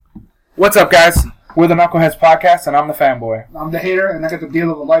What's up, guys? We're the Knuckleheads Podcast, and I'm the fanboy. I'm the hater, and I got the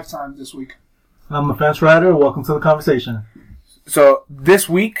deal of a lifetime this week. I'm the fence rider. Welcome to the conversation. So, this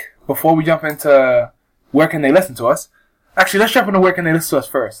week, before we jump into where can they listen to us, actually, let's jump into where can they listen to us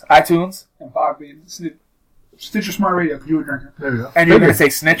first. iTunes. And Podbean. Stitcher Smart Radio, because you were drinking. There we go. And you're going to say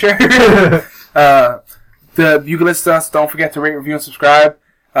Snitcher. You can listen to us. Don't forget to rate, review, and subscribe.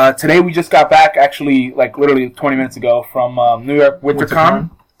 Today, we just got back, actually, like literally 20 minutes ago, from New York WinterCon.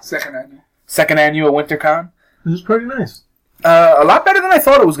 Second annual WinterCon. It was pretty nice. A lot better than I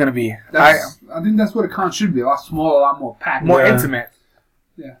thought it was going to be. I think that's what a con should be. A lot smaller, a lot more packed. More intimate.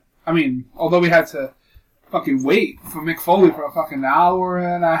 Yeah. I mean, although we had to fucking wait for Mick Foley for a fucking hour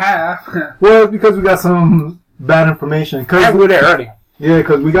and a half. Well, it's because we got some bad information. And we were there early. Yeah,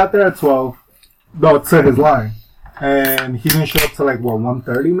 because we got there at 12. No, to his line. And he didn't show up till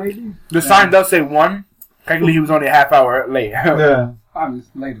 1:30 maybe? The sign does say 1. Technically, he was only a half hour late. Yeah. I was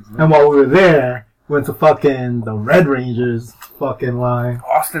late as And while we were there, went to fucking the Red Rangers fucking line.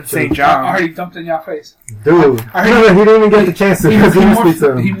 Austin St. I John. already dumped in your face. Dude. He didn't even get the chance to He speak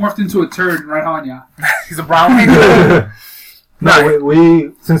to him. morphed into a turd right on ya. He's a brown ranger. No,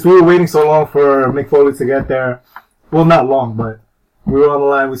 we since we were waiting so long for Mick Foley to get there, well, not long, but we were on the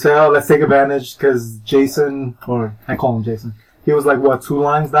line. We said, "Oh, let's take advantage," because Jason, or I call him Jason, he was 2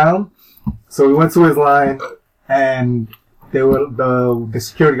 lines down. So we went to his line, and they were the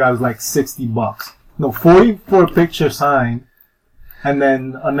security guy was $60. No, 40 for a picture signed, and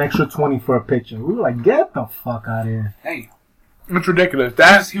then an extra 20 for a picture. We were like, "Get the fuck out of here!" Hey, It's ridiculous.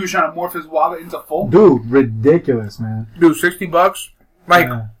 he was trying to morph his wallet into full. Dude, ridiculous, man. Dude, $60?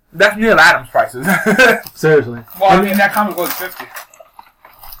 Yeah. That's Neil Adams prices. Seriously. Well, I mean, that comic was 50.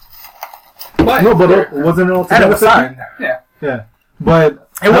 But No, but it wasn't it all And it together was 50? signed. yeah. Yeah, but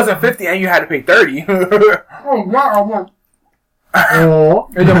It wasn't 50 and you had to pay 30. Oh wow! oh.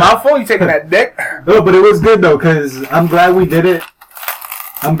 In your mouthful, you taking that dick? No, but it was good though, because I'm glad we did it.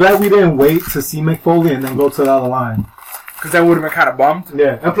 I'm glad we didn't wait to see Mick Foley and then go to the other line. Because that would have been kind of bummed.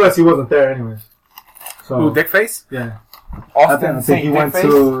 Yeah, and plus he wasn't there anyways. So Ooh, dick face? yeah, Austin I think St. he Dick went face?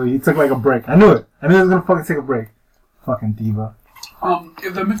 he took a break. I knew it. I knew he was gonna fucking take a break. Fucking diva.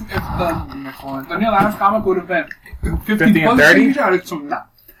 If the Neil Adams comic would have been 50 50 and bucks, 30? I'd have told him nah.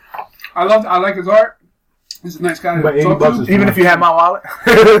 I like his art. He's a nice guy But to 80 talk bucks to. is Even if you had my wallet?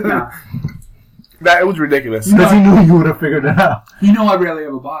 Nah. It was ridiculous. Because he knew you would have figured it out. You know I rarely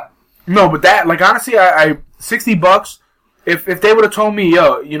ever buy it. No, but that, honestly, I $60. If they would have told me,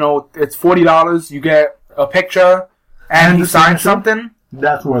 yo, it's $40, you get a picture, and he the signed signature? something,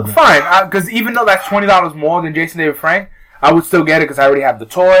 That's worth it. fine. Because even though that's $20 more than Jason David Frank, I would still get it because I already have the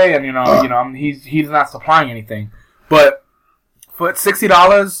toy, and he's not supplying anything. But for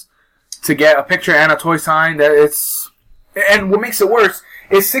 $60 to get a picture and a toy signed, and what makes it worse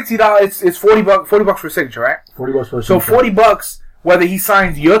is $60. It's $40 for a signature, right? $40 for a So signature. $40, whether he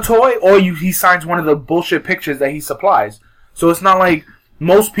signs your toy or he signs one of the bullshit pictures that he supplies. So it's not like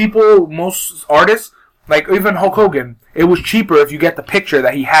most artists, even Hulk Hogan, it was cheaper if you get the picture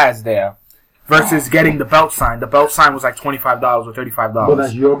that he has there versus getting the belt sign. The belt sign was $25 or $35. Well,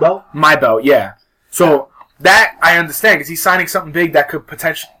 that's your belt? My belt, yeah. So that I understand because he's signing something big that could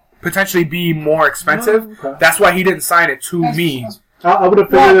potentially be more expensive. Oh, okay. That's why he didn't sign it to me. I would have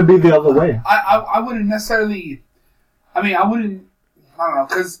figured it'd be the other way. I wouldn't necessarily. I don't know,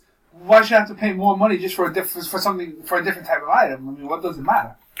 because why should I have to pay more money just for a different type of item? I mean, what does it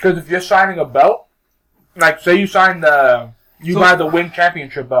matter? Because if you're signing a belt, say you sign buy the Wing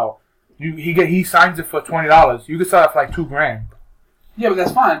Championship belt, he signs it for $20. You can sell it for $2,000. Yeah, but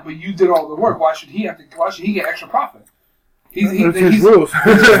that's fine. But you did all the work. Why should he get extra profit? He's his rules.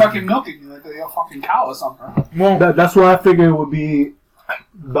 He's just fucking milking you like a fucking cow or something. Well, That's why I figured it would be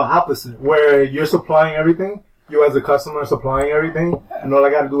the opposite, where you're supplying everything, you as a customer are supplying everything, and all I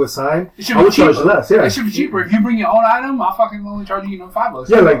got to do is sign. It should I be would charge cheaper. less. Yeah, It should be cheaper. If you bring your own item, I'll fucking only charge you $5.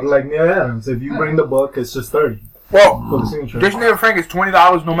 yeah, like Neil Adams. If you bring the book, it's just $30 well, for the signature. Jason David Frank is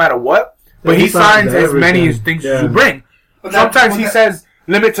 $20 no matter what, but Yeah, he he signs signs as many everything. as things Yeah. as you bring. But Sometimes he says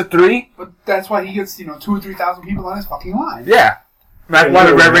limit to 3. But that's why he gets 2,000 or 3,000 people on his fucking line. Yeah. That's Yeah, why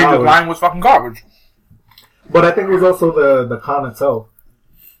the yeah, Red Rangers $1. line was fucking garbage. But I think it was also the con itself.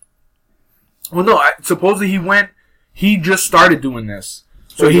 Well, no, supposedly he just started doing this.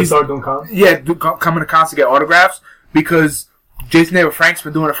 So he he's started doing cons. Yeah, coming to cons to get autographs because Jason David Frank's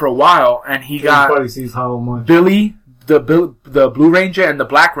been doing it for a while, and he got Everybody sees how much. Billy, the Blue Ranger and the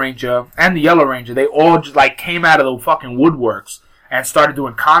Black Ranger and the Yellow Ranger. They all just came out of the fucking woodworks and started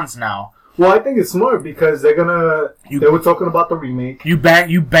doing cons now. Well, I think it's smart because they're gonna. They were talking about the remake. You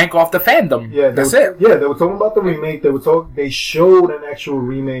bank off the fandom. Yeah, that's it. Yeah, they were talking about the remake. They showed an actual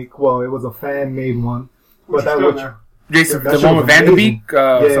remake. Well, it was a fan made one, but that was Jason, the one with Van Der Beek.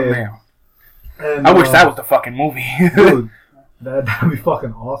 Something. And, I wish that was the fucking movie. Dude, that'd be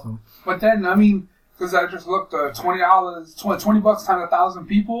fucking awesome. But then, I mean, because I just looked, $20, $20 times 1,000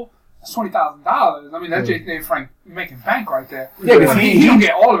 people, that's $20,000. I mean, that's Jason David Frank making bank right there. Yeah, because he don't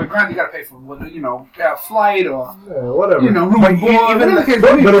get all of it. Granted, you got to pay for, flight or whatever. Room and board.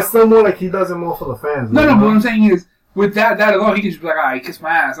 But it's still more like he does it more for the fans. No. But what I'm saying is, with that alone, he can just be like, all right, kiss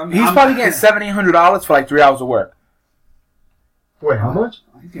my ass. He's probably getting $700-800 for like 3 hours of work. Wait, how much?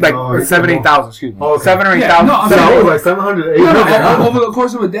 Like $7,000-8,000, excuse me. Oh, okay. 7 or 8,000. Yeah, no, so it was like 700, 800. Over the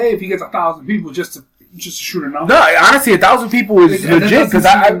course of a day, if he gets 1,000 people just to shoot a number. No, honestly, 1,000 people is legit because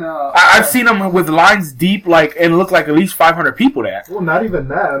I've seen them with lines deep, like and look like at least 500 people there. Well, not even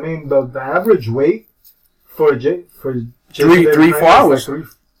that. I mean, the average wait for 3-4 hours. Like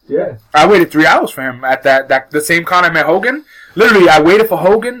yeah, I waited 3 hours for him at that the same con I met Hogan. Literally, I waited for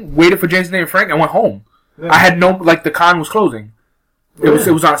Hogan, waited for Jason David Frank, and went home. Yeah. I had the con was closing. It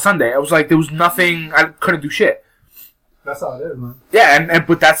was on a Sunday. I was like, there was nothing. I couldn't do shit. That's how it is, man. Yeah,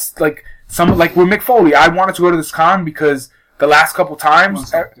 but that's like with Mick Foley. I wanted to go to this con because the last couple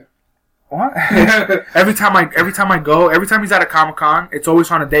times. What? every time I go, every time he's at a Comic-Con, it's always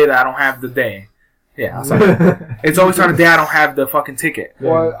on a day that I don't have the day. Yeah, it's always on a day I don't have the fucking ticket.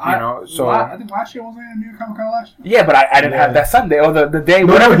 Well, I think last year wasn't it a New York Comic-Con last year? Yeah, but I didn't have that Sunday or the day.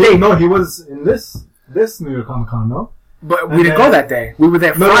 He was in this New York Comic-Con, no? But we didn't go that day. We were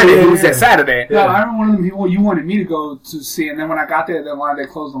there Friday. He was there Saturday. Yeah, I remember one of them people you wanted me to go to see, and then when I got there, they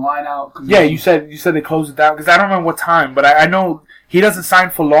closed the line out. Yeah, you said they closed it down because I don't remember what time, but I know he doesn't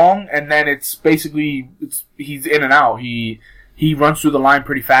sign for long, and then it's basically he's in and out. He runs through the line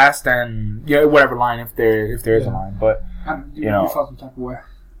pretty fast, and whatever line if there is a line. But you felt some type of way.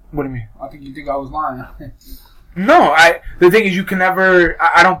 What do you mean? I think you think I was lying. No, the thing is you can never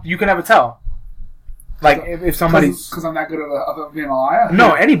tell. Like if somebody's because I'm not good at being a liar.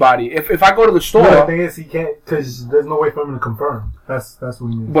 No, anybody. If I go to the store, the thing is he can't because there's no way for him to confirm. That's what we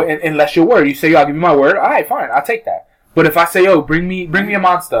mean. But unless your word, you say, "Yo, I'll give you my word." All right, fine, I'll take that. But if I say, "Yo, bring me a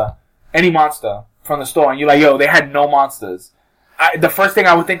monster, any monster from the store," and you're like, "Yo, they had no monsters," the first thing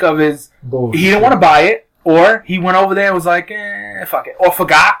I would think of is he didn't want to buy it, or he went over there and was like, "Fuck it," or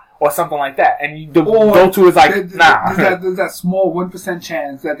forgot. Or something like that, and the go-to is like, nah. There's that small 1%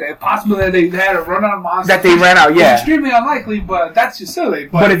 chance that possibly they had a run out of monsters. That they ran out, yeah. It's extremely unlikely, but that's just silly.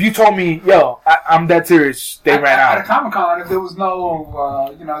 But if you told me, yo, I'm dead serious, they ran out. At a Comic-Con, if there was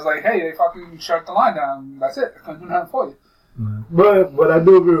no, it's like, hey, they fucking shut the line down. That's it. I couldn't do nothing for you. But I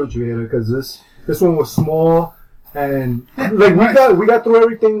do agree with you, because this one was small, and like we got through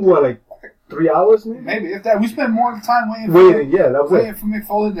everything. What, like 3 hours, maybe if that. We spent more time waiting for Mick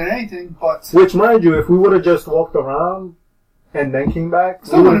Foley than anything. But which, mind you, if we would have just walked around and then came back,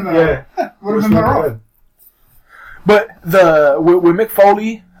 still would have been better. But with Mick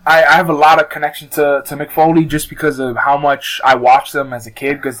Foley, I have a lot of connection to Mick Foley just because of how much I watched them as a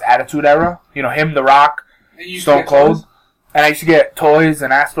kid. Because Attitude Era, him, The Rock, Stone Cold, and I used to get toys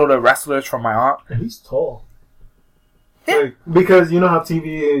and ask for the wrestlers from my aunt. And he's tall. Like, because you know how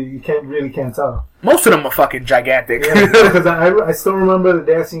TV, you can't tell. Most of them are fucking gigantic. Yeah, because I still remember the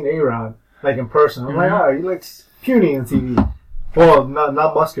day I seen A-Rod, like in person. I'm like, oh, he looks puny in TV. Well, not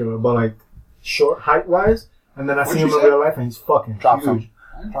muscular, but like short height-wise. And then I see him in real life, and he's fucking huge.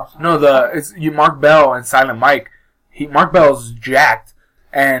 No, it's Mark Bell and Silent Mike. Mark Bell's jacked,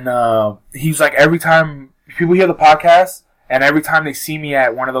 and he's like every time people hear the podcast, and every time they see me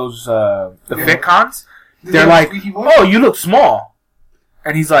at one of those the fit cons. They're like, oh, you look small.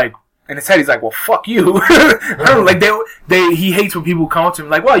 And he's like, in his head, he's like, well, fuck you. Like, he hates when people come up to him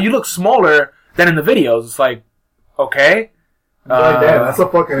like, well, you look smaller than in the videos. It's like, okay. Damn, that's a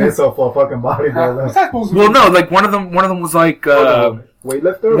fucking insult for a fucking bodybuilder. Well, no, like, one of them was like,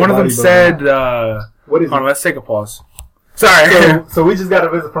 weightlifter? One of them said, what is hold on, let's take a pause. Sorry. So we just got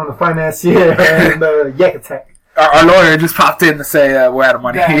a visit from the financier and Yak Attack. Our lawyer just popped in to say, we're out of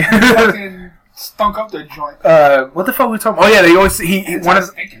money. Stunk up their joint. What the fuck were we talking about? Oh yeah, they always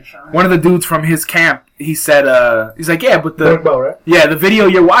one of the dudes from his camp. He said, he's like, yeah, but the video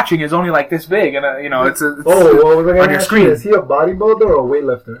you're watching is only like this big, and it's on your screen. Is he a bodybuilder or a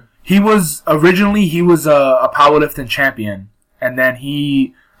weightlifter? He was a powerlifting champion, and then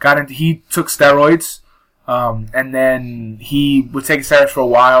he took steroids, and then he was taking steroids for a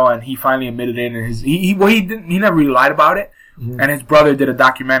while, and he finally admitted it. And he never really lied about it. Mm-hmm. And his brother did a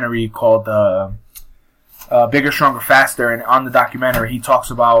documentary called Bigger, Stronger, Faster, and on the documentary he talks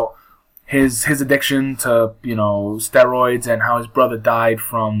about his addiction to, you know, steroids and how his brother died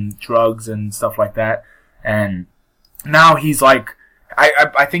from drugs and stuff like that. And now he's like,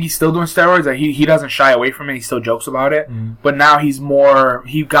 I think he's still doing steroids. Like he doesn't shy away from it. He still jokes about it. But now he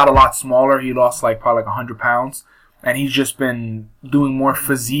got a lot smaller. He lost like probably like 100 pounds. And he's just been doing more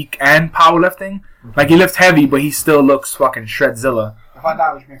physique and powerlifting. Like he lifts heavy, but he still looks fucking Shredzilla. If I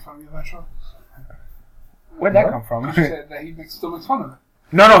die, would you make fun of me eventually? Where'd that come from? You said that he still makes fun of it.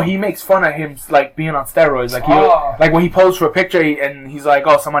 No, he makes fun of him like being on steroids. Like like when he posed for a picture and he's like,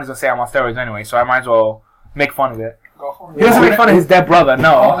 "Oh, somebody's gonna say I'm on steroids anyway, so I might as well make fun of it." Go for it. He doesn't make fun of his dead brother.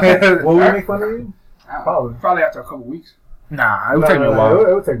 No. Will we make fun of you? Probably after a couple weeks. Nah, it would take me a while.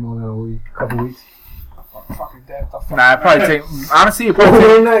 It would take more than a week, couple weeks. Fucking dead. Nah, it probably take. Honestly, it But probably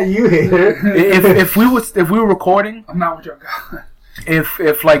we're not you here. if we were recording, I'm not with your guy.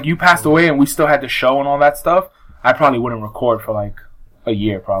 if like you passed away and we still had the show and all that stuff, I probably wouldn't record for like a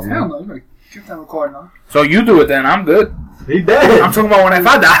year, probably. Hell no, you better keep that recording on. So you do it then. I'm good. He dead. I'm talking about when if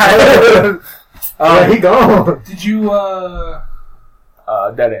I die. Yeah, he gone. Did you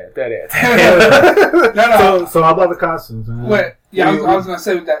Dead. No. So how about the costumes, man? Wait, yeah, I was gonna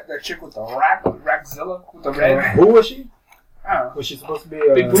say that chick with the Rackzilla with the red. Who was she? I don't know. Was she supposed to be?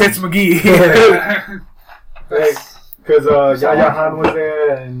 Big Tits McGee. Because Yaya Han was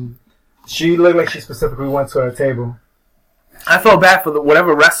there, and she looked like she specifically went to her table. I felt bad for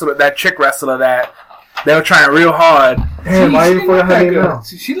whatever wrestler, that chick wrestler that they were trying real hard. Damn, why you forgot her name now?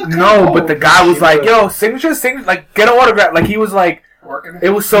 She looked No, but the guy was like, "Yo, signature, like get an autograph." Like he was like, working. it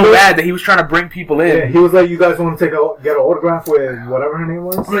was so bad that he was trying to bring people in. Yeah, he was like, "You guys want to get an autograph with whatever her name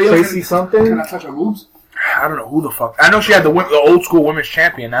was, Tracy something." Can I touch her boobs? I don't know who the fuck. I know she had the old school women's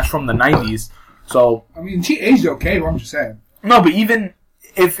champion. That's from the '90s. So I mean, she aged okay. But I'm just saying. no, but even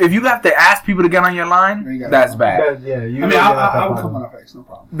if you have to ask people to get on your line, that's bad. Yeah, you. I mean, I would come on her face, no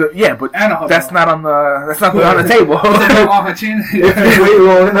problem. Yeah, but And that's not on the table. On her chin. If you wait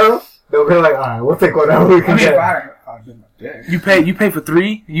long enough, they'll be like, "All right, we'll take whatever we I can mean, get." if I'd been a dick. You pay for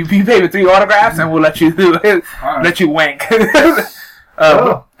 3. You pay for 3 autographs, and we'll let you let you wank. That's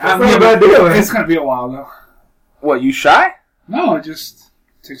not a bad deal, man. It's gonna be a while though. What, you shy? No, it just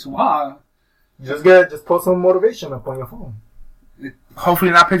takes a while. Just post some motivation up on your phone.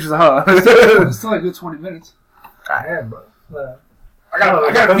 Hopefully not pictures of her. It's still like a good 20 minutes. Yeah, bro. I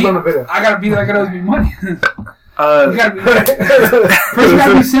gotta be like it owes me money. You gotta be, first you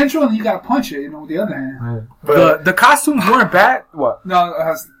gotta be central, and you gotta punch it. You know, with the other hand. But the costumes weren't bad. What? No, I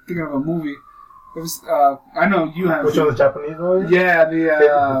was thinking of a movie. It was. I know you have. which one, the Japanese one? Yeah, the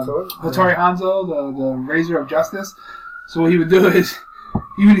Hattori Hanzo, the Razor of Justice. So what he would do is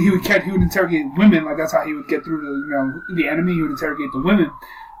he would interrogate women. Like that's how he would get through the enemy. He would interrogate the women,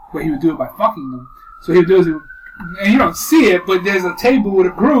 but he would do it by fucking them. So he would do is and you don't see it, but there's a table with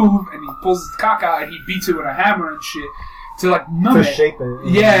a groove, and he pulls his cock out and he beats it with a hammer and shit to like numb To it. shape it.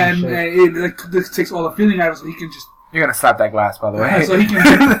 Yeah, and it like this takes all the feeling out of it, so he can just. You're gonna slap that glass, by the way. So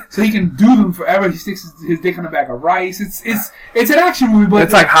he can do them forever. He sticks his dick on a bag of rice. It's an action movie, but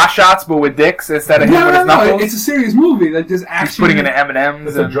it's like Hot Shots, but with dicks instead of him with his no. knuckles. It's a serious movie. Like there's action. He's putting in the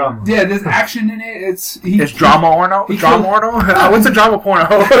M&Ms. It's a drama. Yeah, there's action in it. It's drama porno. What's a drama porno?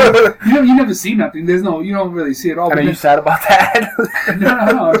 You never see nothing. You don't really see it all. And are you sad about that?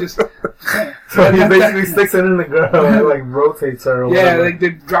 No. Just saying. So he basically sticks it in the girl and like rotates her. Or yeah, whatever. like they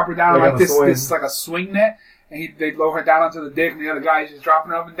drop her down like this. swing. This like a swing net. And they lower her down onto the dick, and the other guy is just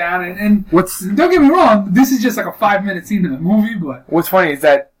dropping her up and down. And don't get me wrong, this is just like a 5-minute scene in the movie. But what's funny is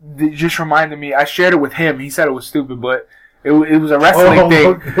that it just reminded me. I shared it with him. He said it was stupid, but it was a wrestling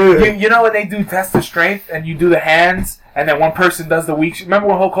thing. You know when they do test of strength, and you do the hands, and then one person does the weak. Remember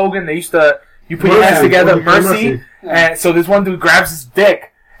when Hulk Hogan? They used to you put your hands together, mercy, and so this one dude grabs his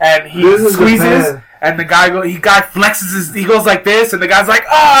dick and he squeezes. And the guy flexes he goes like this, and the guy's like,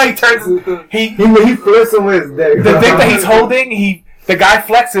 he turns, he flips him with his dick. The dick that he's holding, the guy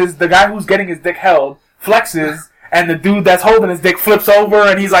flexes, the guy who's getting his dick held, flexes, and the dude that's holding his dick flips over,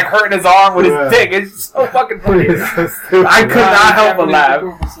 and he's like hurting his arm with his dick. It's so fucking funny. I could not help but laugh.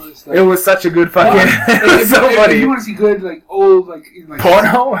 It was such a good fucking, it's so funny. If you want to see good, like, old, like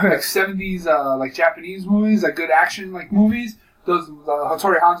porno? Like 70s, like, Japanese movies, like, good action, like, movies, the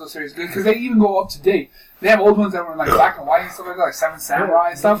Hattori Hanzo series good because they even go up to date. They have old ones that were like black and white and stuff like that, like Seven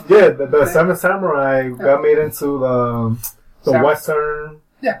Samurai and stuff. Yeah, the Seven Samurai got made into the Western.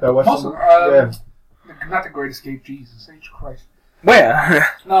 Yeah, the Western. Also, not the Great Escape. Jesus H. Christ. Where?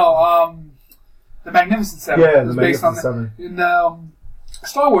 No, the Magnificent Seven. Yeah, the Magnificent Seven.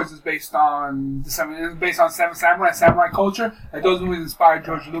 Star Wars is based on Seven Samurai culture. Like those movies inspired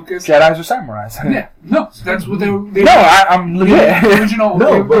George Lucas. Jedi's are samurais. Yeah, no, that's what they were. I'm legit. The original,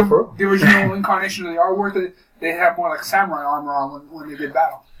 No, the original incarnation of the artwork, they had more like samurai armor on when they did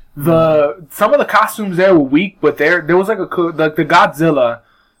battle. Some of the costumes there were weak, but there was like the Godzilla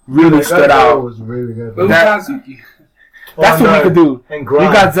really stood out. Was really good. But Godzuki. That's what we could do. And You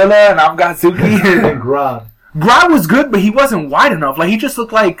Grodd. Godzilla and I'm Godzuki. And Grodd. Grodd was good, but he wasn't wide enough. Like he just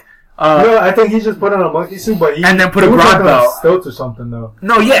looked like. No, I think he just put on a monkey suit, but and then put a was Grodd like belt. Stilts or something though.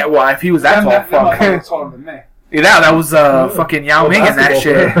 No, yeah. Well, if he was that tall, fuck. Taller than me. Yeah, that was fucking Yao Ming and that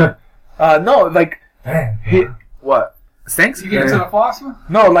shit. No, like what stinks? You get into the philosopher?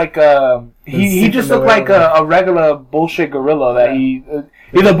 No, like he just looked like a regular bullshit gorilla that he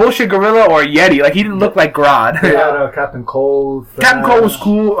either bullshit gorilla or a yeti. Like he didn't look like Grodd. They had Captain Cold. Captain Cold was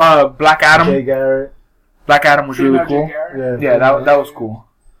cool. Black Adam. Jay Garrett. Black Adam was really cool. Yeah, that was cool.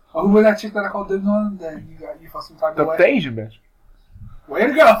 Oh, who was that chick that I called dibs on? That you felt some type of way? The Asian bitch. Way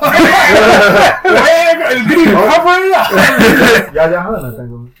to go! Way to go! Did you cover it up? Yaya Han, I think.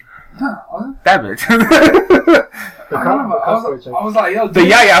 That bitch. I was like, yo, the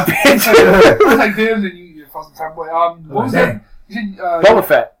Yaya bitch. I was like, dibs, and you felt some type of way. What was that? You said, Boba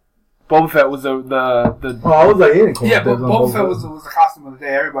Fett. Boba Fett was the. Oh, I was like, yeah, but Boba Fett was the costume of the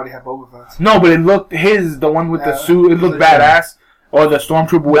day. Everybody had Boba Fett. No, but it looked the one with the suit. It looked badass. Or the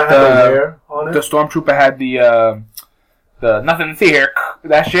stormtrooper with the stormtrooper had the nothing to see here.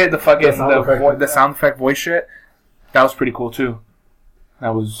 That shit, the sound effect voice shit. That was pretty cool too.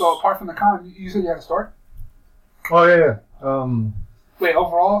 That was. So apart from the con, you said you had a story. Oh yeah. Wait,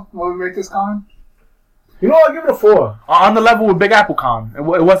 overall, what would we rate this con? You know, I'll give it a 4. On the level with Big Apple Con, it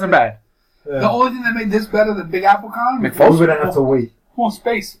wasn't bad. Yeah. The only thing that made this better than Big Apple Con McFoley we would have to wait. More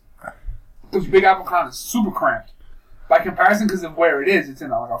space. Because Big Apple Con is super cramped. By comparison, because of where it is, it's in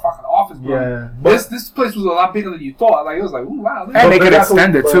like a fucking office building. Yeah. This place was a lot bigger than you thought. Like it was like, ooh, wow. And they could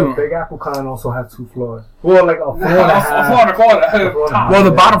extend it too. Big Apple Con also had 2 floors. Well, like a floor and a half. A floor and a quarter. Well,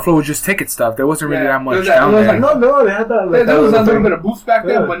 the bottom floor was just ticket stuff. There wasn't really that much down there. there. No, they had that. Like, there was a little bit of boost back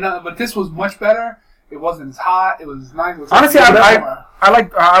there, but this was much better. It wasn't as hot. It was nice. It was honestly,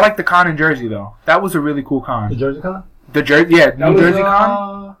 I like the con in Jersey though. That was a really cool con. The Jersey Con? New Jersey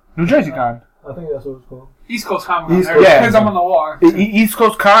Con. New Jersey Con. I think that's what it's called. East Coast Con. Because I'm on the wall. East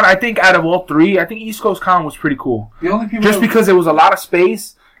Coast Con. I think out of all 3, I think East Coast Con was pretty cool. The only people just because there was a lot of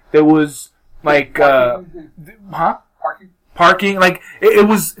space. There was like parking. Like it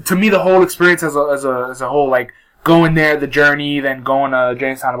was to me the whole experience as a whole. Like going there, the journey, then going to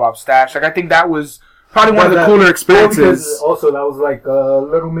Jamestown Bob Stash. Like I think that was probably one of the cooler experiences. Also, that was like a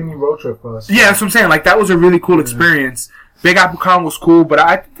little mini road trip for us. Yeah, that's what I'm saying. Like that was a really cool experience. Big Apple Con was cool,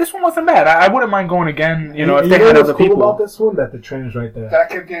 but this one wasn't bad. I wouldn't mind going again. You know, if they had other people. Cool about this one that the train's right there. That I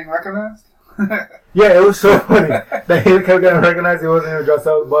kept getting recognized. Yeah, it was so funny that he kept getting recognized. He wasn't even dressed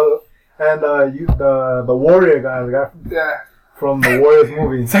up, and the warrior guy, the guy from the Warriors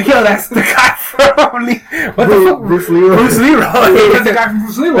movie. It's like, yo, that's the guy from Bruce Leroy. Bruce Leroy. That's the guy from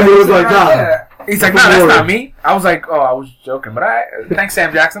Bruce Leroy. And he was like, nah. He's like, no, that's not me. I was like, I was joking, but thanks,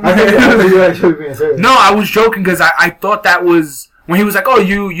 Sam Jackson. I think you actually being serious. No, I was joking because I thought that was when he was like, oh,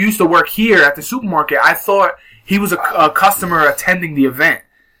 you used to work here at the supermarket. I thought he was a customer attending the the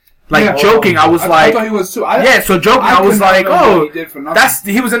Like joking, I was like, I thought he was too. So joking, I was like, oh,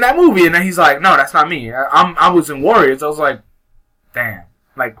 he was in that movie, and then he's like, no, that's not me. I was in Warriors. I was like, damn.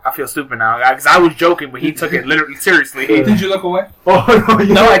 Like, I feel stupid now. Because I was joking, but he took it literally seriously. Did you look away? Oh,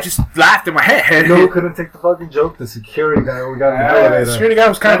 no, I just laughed in my head. No, we couldn't take the fucking joke. The security guy we got in the elevator. The security guy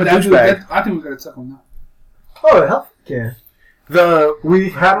was kind of a douchebag. I think we could have took him now. Oh, hell yeah.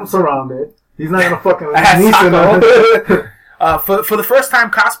 We had him surrounded. He's not going to fucking for the first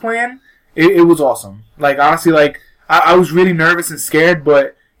time cosplaying, it was awesome. Like, honestly, like, I was really nervous and scared,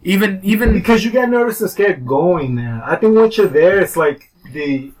 but even... Because you get nervous and scared going there. I think once you're there, it's like...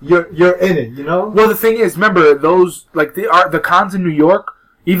 You're in it, you know. Well, the thing is, remember those the cons in New York,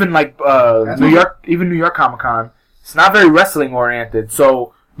 even like New York Comic Con. It's not very wrestling oriented.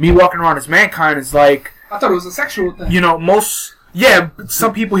 So me walking around as Mankind is like I thought it was a sexual thing. You know,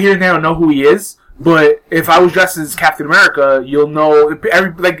 some people here and there don't know who he is. But if I was dressed as Captain America, you'll know.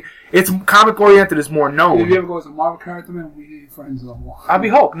 It's comic oriented is more known. If you ever go as a Marvel character, man, we be friends no more. I'll be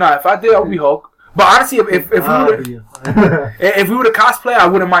Hulk. No, if I did, I'll be Hulk. But honestly, if we were to cosplay, I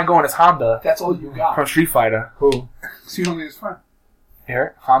wouldn't mind going as Honda. That's all you got from Street Fighter. Who? So you don't need his friend.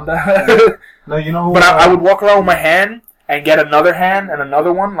 Here, Honda. No, you know. Who, but I would walk around with my hand and get another hand and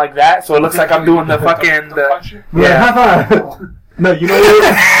another one like that, so it looks like I'm doing the fucking. Yeah. No, you know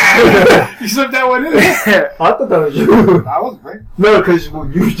what? You slipped that one in. I thought that was you. I wasn't, right? No, because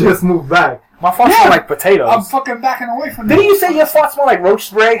you just moved back. My farts smell like potatoes. I'm fucking backing away from Didn't you say your farts smell like roach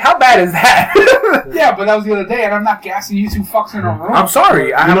spray? How bad is that? Yeah, but that was the other day, and I'm not gassing you two fucks in a room. I'm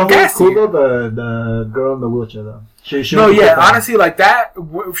sorry. I'm who's gassy. cool though? The girl in the wheelchair though. She No, was yeah, cool. honestly, like that.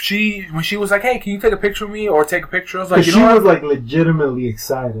 When she was like, "Hey, can you take a picture of me or take a picture?" I was like, She you know was what? like legitimately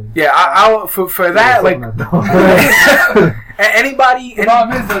excited. Yeah, I for that, like anybody. The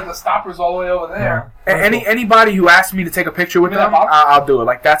problem is that the stopper's all the way over there. Anybody who asks me to take a picture with You mean them, that box? I'll do it.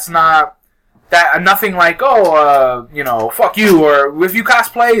 Like that's not that nothing like fuck you, or if you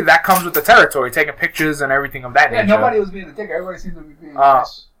cosplay, that comes with the territory, taking pictures and everything of that Yeah, nature. nobody was being a dick. Everybody seemed to be being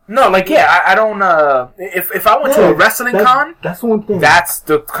nice. No, like I don't. If I went to a wrestling con, that's one thing. that's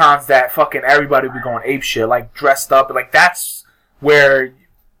the cons that fucking everybody would be going ape shit, like dressed up, like that's where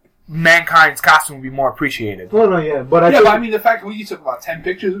mankind's costume would be more appreciated. No, yeah, but But I mean, the fact that you took about 10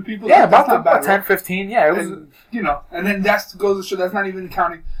 pictures with people, Yeah, that's about not bad. 10, 15, yeah. It was. And, and then that goes to show that's not even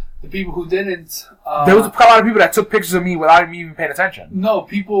counting the people who didn't. There was a lot of people that took pictures of me without me even paying attention. No,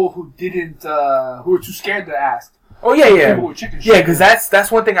 people who didn't, who were too scared to ask. Oh yeah. People with chicken shit. Yeah, because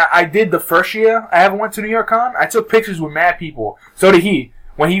that's one thing I did the first year I ever went to New York Con. I took pictures with mad people. So did he.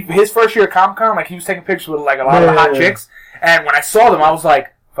 When his first year at Comic Con, like he was taking pictures with like a lot of the hot chicks. And when I saw them, I was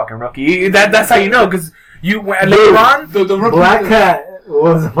like, "Fucking rookie." That's how you know, because later on, the rookie Black Cat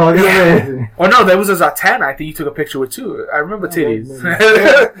was fucking amazing. Oh no, there was a Zatanna I think you took a picture with too. I remember titties.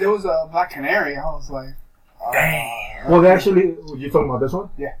 there was a Black Canary. I was like, Damn. Well, actually, you talking about this one?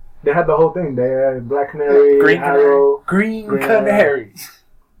 Yeah. They had the whole thing. They had Black Canary, Green Arrow. Green Canary.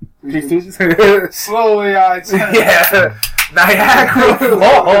 Three Stooges? slowly, Yeah. Niagara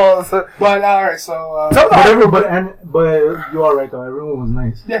Falls. But alright, so Whatever, but you are right though. Everyone was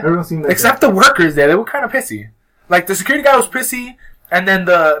nice. Yeah. Everyone seemed like Except the workers there, they were kind of pissy. Like the security guy was pissy, and then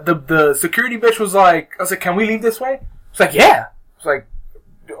the security bitch was like, I was like, "Can we leave this way?" It's like, "Yeah." It's like,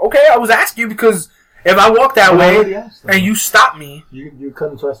 "Okay." I was asking you because if I walk that way and you stop me, you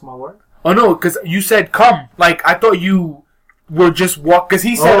couldn't trust my word. oh no, because you said come. Like I thought you were just walk. Because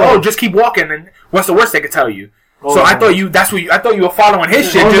he said, "Oh, just keep walking," and what's the worst they could tell you? So I thought you. I thought you were following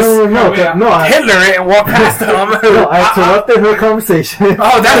his shit. No, Hitler it and walk past him. No, I interrupted her conversation.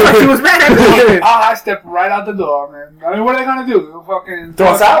 Oh, that's why she was mad at me. I stepped right out the door, man. I mean, what are they gonna do? Fucking Throw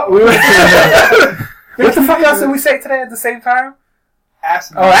us out? What the fuck else did we say today at the same time?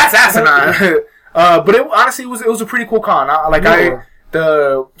 Asinine. Oh, that's asinine. But honestly, it was a pretty cool con. We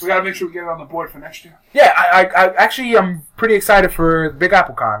gotta make sure we get it on the board for next year. Yeah, I actually I'm pretty excited for Big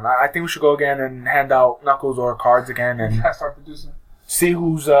Apple Con. I think we should go again and hand out Knuckles or cards again and I start producing. see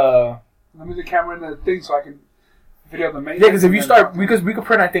who's Let me the camera in the thing so I can video the main. Yeah, because if you start, we could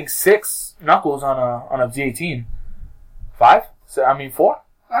print I think 6 Knuckles on a Z18. 5? So, I mean 4?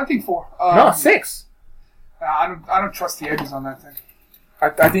 I think 4. No, 6. I don't trust the edges on that thing. I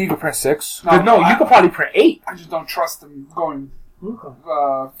think you could print 6. No, You could probably print 8. I just don't trust them going.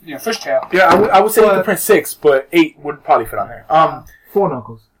 Fishtail. Yeah, I would say you could print 6, but 8 would probably fit on there. 4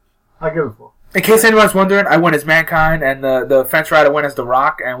 Knuckles. I give it 4. In case anyone's wondering, I went as Mankind, and the fence rider went as The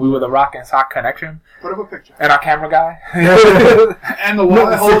Rock, and we were The Rock and Sock Connection. Put up a picture. And our camera guy. And the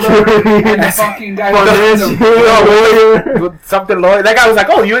wallet holder. And the fucking guy. Something lawyer. That guy was like,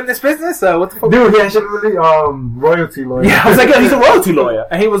 "Oh, you in this business? What the fuck?" Dude, he actually really royalty lawyer. Yeah, I was like, "Yeah, he's a royalty lawyer,"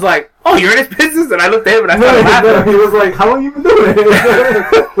 and he was like, "Oh, you're in this business?" And I looked at him and I started laughing. He was like, "How long you been doing it?"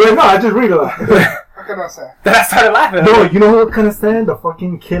 Like, no, I just realized. What can I say? Then I started laughing. No, you know what kind of stand? The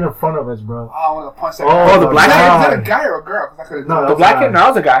fucking kid in front of us, bro. I want to punch that. Oh, the black God. Is that a guy or a girl? 'Cause I could've No, done The it. black kid? No, I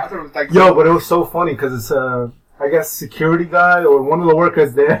was a I guy. thought it was like Yo, but it was so funny because it's I guess security guy or one of the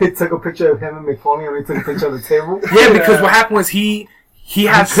workers there. He took a picture of him and McFoley and he took a picture of the table. Yeah, because what happened was he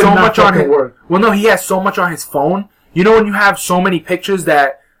has could so not much on his. fucking work. Well, no, he has so much on his phone. You know when you have so many pictures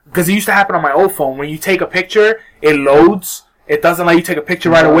that because it used to happen on my old phone. When you take a picture, it loads. It doesn't let you take a picture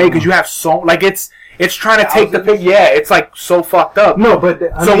right away because you have so like it's trying to take the picture. Yeah, it's like so fucked up. No, but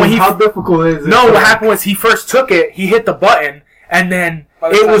how difficult is it? No, what happened was he first took it. He hit the button, and then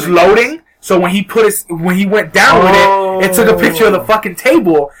it was loading. So when he went down with it took a picture of the fucking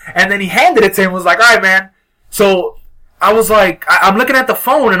table, and then he handed it to him. And was like, "All right, man." So I was like, I'm looking at the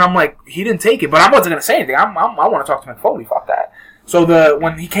phone, and I'm like, he didn't take it, but I wasn't gonna say anything. I want to talk to McFoley. Fuck that. So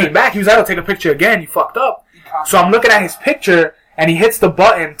when he came back, he was like, "I'll take a picture again." You fucked up. So I'm looking at his picture. And he hits the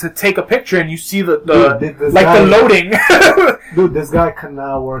button to take a picture, and you see the loading. Dude, this guy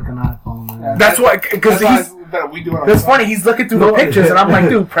cannot work an iPhone, man. Yeah. That's why, because that's funny. He's looking through the pictures, and I'm like,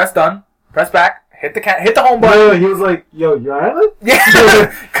 dude, press done, press back, hit the home button. No, he was like, "Yo, you alright?"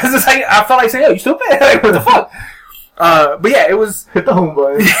 Yeah, because it's like I felt like saying, "Yo, you stupid? Like, what the fuck?" But yeah, it was. Hit the home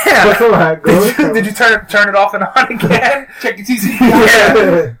button. Yeah. What's all right, Did you turn it off and on again? Check your TC.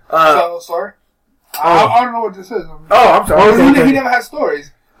 Yeah. So, sorry. I don't know what this is. I'm sorry. He never had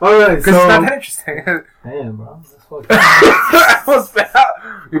stories. Alright, Because it's not that interesting. Damn, bro. That's fucked up. That was bad.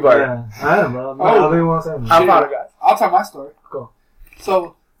 You better. Yeah, I am, bro. I don't even want to say I apologize. I'll tell my story. Go.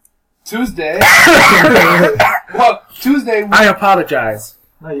 So, Tuesday. Tuesday. I apologize.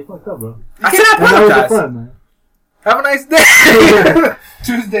 No, you fucked up, bro. I said I That was your apologize. friend, man. Have a nice day.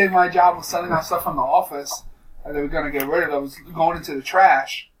 Tuesday, my job was selling out stuff from the office, and they were gonna get rid of it. I was going into the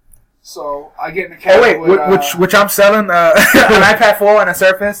trash. So I get in the cab. Oh wait, with, which I'm selling an iPad 4 and a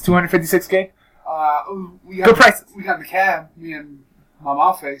Surface, $256K. Good price. We got in the cab, me and my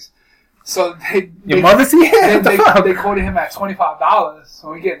mom face. So Your mother see it? They quoted him at $25. So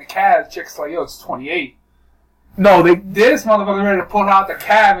when we get in the cab, the chick's like, "Yo, it's $28." No, This motherfucker ready to pull out the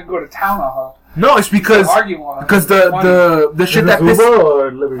cab and go to town on her. No, it's because Arguing with her. because the shit that pissed Uber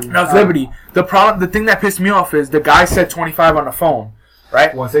or Liberty? no, it's Liberty. The thing that pissed me off is the guy said 25 on the phone,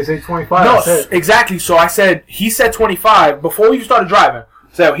 right? Once they say 25, No, that's it. exactly. So I said he said 25 before we started driving.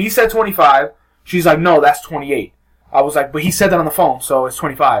 So he said 25. She's like, no, that's 28. I was like, but he said that on the phone, so it's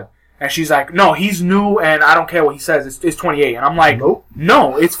 25. And she's like, no, he's new, and I don't care what he says. It's 28. And I'm like, Nope.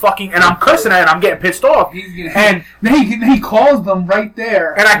 no, it's fucking. And I'm cursing at it, and I'm getting pissed off. And then he calls them right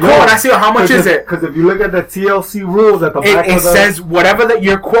there. I call and I see how much is it. Because if you look at the TLC rules at the back It of the... says whatever that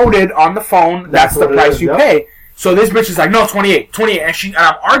you're quoted on the phone, that's the what it price is, you yep. pay. So this bitch is like, no, 28, and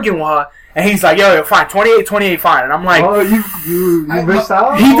I'm arguing with her, and he's like, yo, fine, 28, fine, and I'm like, Oh, you bitched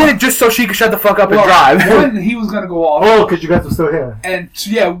out? he did it just so she could shut the fuck up and drive. One, he was gonna go off. Oh, because you guys were still here. And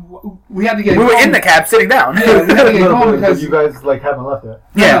yeah, we had to get. We were home. in the cab sitting down. Yeah, we had to get No, home but because you guys like haven't left yet.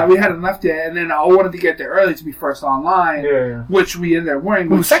 Yeah. we hadn't left yet, and then I wanted to get there early to be first online. Yeah. Which we ended up wearing.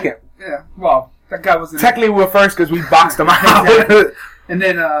 We were second. Yeah. Well, that guy was. Technically, we were first because we boxed him out. Exactly. And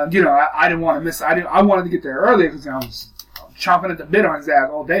then I didn't want to miss. I wanted to get there early because I was chomping at the bit on his ass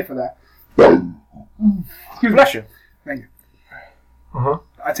all day for that. Bless you. Thank you. Uh-huh.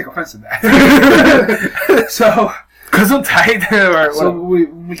 I take offense to that. So. Because I'm tight. So we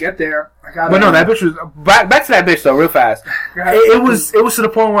get there. But no, that bitch was back to that bitch though, real fast. It was to the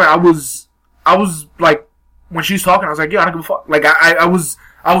point where I was like, when she's talking, I was like, yo, I don't give a fuck. Like I was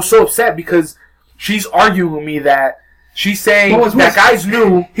so upset because she's arguing with me that she's saying that guy's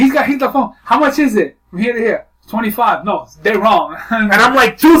new. He's the phone. How much is it from here to here? 25. No, they're wrong. And I'm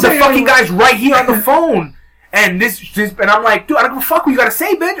like, dude, the fucking guy's right here on the phone. And and I'm like, dude, I don't give a fuck what you gotta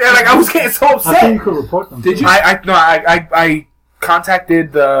say, bitch. And like, I was getting so upset. I think you could report them. Did you? I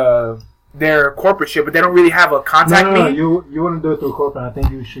contacted their corporate shit, but they don't really have a contact No, me. you wouldn't do it through corporate. I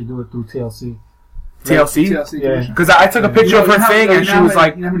think you should do it through TLC. TLC? Yeah. Because I took a picture of her thing, and she was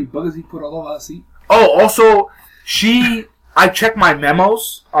like, you know how many buggers he put all over her seat? oh, also, I checked my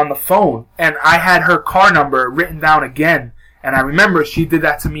memos on the phone, and I had her car number written down again. And I remember she did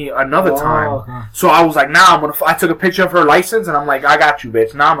that to me another time. Okay. So I was like, I took a picture of her license, and I'm like, I got you,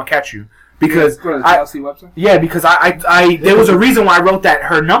 bitch. Now I'm gonna catch you. Because Go to the TLC website? Yeah, because I there was a reason why I wrote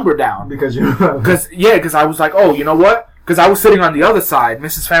her number down. Because you... Because I was like, oh, you know what? Because I was sitting on the other side.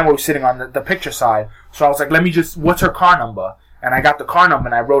 Mrs. Fanway was sitting on the picture side. So I was like, what's her car number? And I got the car number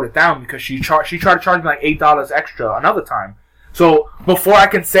and I wrote it down because she tried to charge me like $8 extra another time. So before I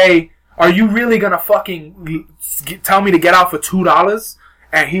can say, are you really gonna fucking tell me to get out for $2?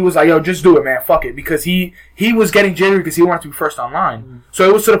 And he was like, yo, just do it, man. Fuck it. Because he was getting jittery because he wanted to be first online. So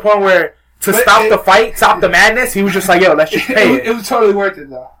it was to the point where stop the fight, stop the madness, he was just like, yo, let's just pay it. It was totally worth it,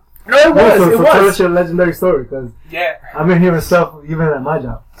 though. No, it was. So It tell was. us your legendary story, because Yeah. I've been hearing stuff even at my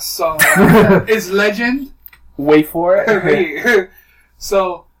job. So, it's legend. Wait for it.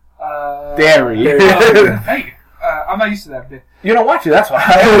 So, Dairy. Thank you. I'm not used to that bit. You don't watch it, that's why.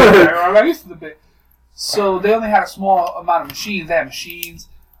 I'm not used to the bit. So they only had a small amount of machines. They had machines.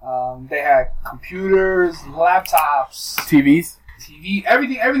 They had computers, laptops, TVs. TV,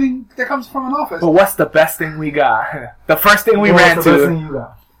 everything that comes from an office. But what's the best thing we got? The first thing we ran What's the best to. thing you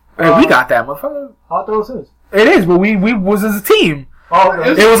got? We got that, motherfucker. How those is? It is, but we was as a team. Oh,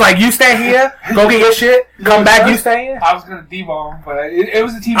 It was like, you stay here, go get your shit, come back, you stay here. I was gonna debone, but it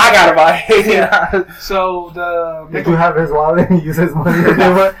was a team. I got it, effort. buddy. Yeah. So did you have his wallet and use his money to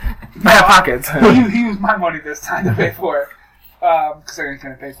pay for it? I have pockets. he used my money this time to pay for it because I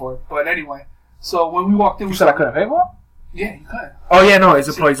couldn't pay for it. But anyway, so when we walked in, You said I couldn't pay for it? Yeah, you could. Oh, yeah, no, it's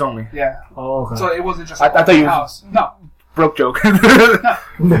employees only. Yeah. Oh, okay. So it wasn't just. I thought you was- house. No. Broke joke. Yeah.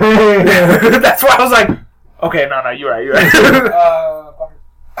 That's why I was like, okay, no, you're right.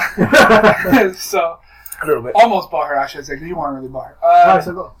 So A little bit. Almost bought her, I should say, because you weren't really bought her. Alright,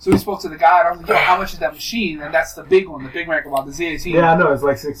 so go. So we spoke to the guy, and I was like, yo, how much is that machine? And that's the big one, the big Mac about the Z18. Yeah, I know. It's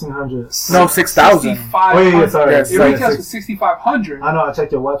like 1,600. No, 6,000. Oh, yeah, sorry. Yeah, It retails for 6,500. I know. I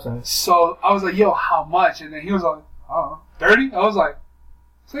checked your website. So I was like, yo, how much? And then he was like, oh, 30? I was like,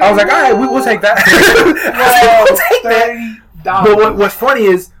 all right, we'll take that. Yo, We'll take that. $30. But what's funny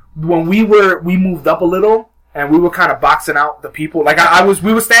is when we moved up a little and we were kind of boxing out the people. Like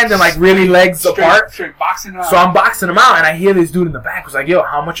we were standing like really legs apart. Straight boxing out. So I'm boxing them out, and I hear this dude in the back was like, "Yo,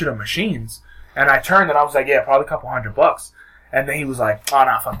 how much are the machines?" And I turned and I was like, "Yeah, probably a couple $100." And then he was like, "Oh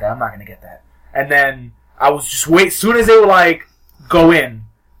no, fuck that, I'm not gonna get that." And then I was just wait. Soon as they were like, "Go in,"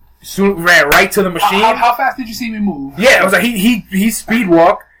 soon ran right to the machine. How fast did you see me move? Yeah, it was like he speed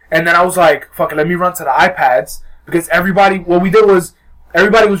walk, and then I was like, "Fuck it, let me run to the iPads," because what we did was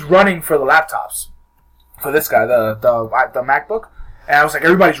everybody was running for the laptops. For this guy, the MacBook, and I was like,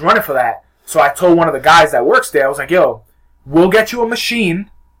 everybody's running for that. So I told one of the guys that works there, I was like, yo, we'll get you a machine,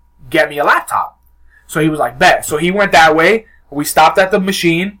 get me a laptop. So he was like, bet. So he went that way. We stopped at the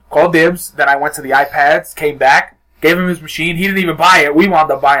machine, called dibs. Then I went to the iPads, came back, gave him his machine. He didn't even buy it. We wound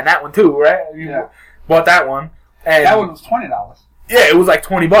up buying that one too, right? Yeah. Bought that one. And that one was $20. Yeah, it was like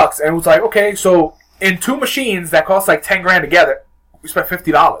 $20, and it was like, okay, so in two machines that cost like $10,000 together, we spent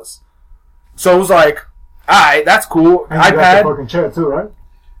 $50. So it was like, alright, that's cool. And iPad. you got the fucking chair too, right?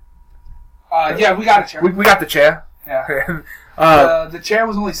 Yeah, we got a chair. We got the chair. Yeah. The chair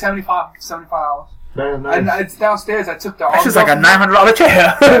was only $75. Damn, nice. And it's downstairs. I took the That's arms just like a off of it. $900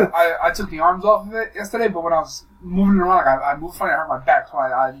 chair. I took the arms off of it yesterday, but when I was moving it around, I moved funny. I hurt my back, so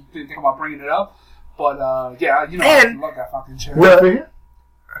I didn't think about bringing it up. But yeah, you know, I love that fucking chair.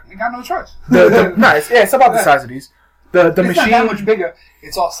 Ain't got no choice. Nice. Yeah, it's about the size of these. The it's machine. not that much bigger.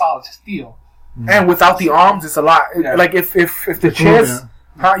 It's all solid steel. And without the arms, it's a lot. Yeah. Like if the chairs,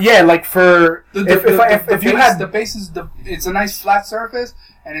 yeah, like for if you had the base is it's a nice flat surface,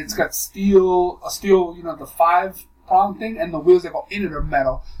 and it's got steel, you know, the 5-prong thing, and the wheels that go in it are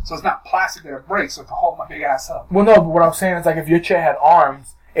metal, so it's not plastic that it breaks, so it can hold my big ass up. Well, no, but what I'm saying is like if your chair had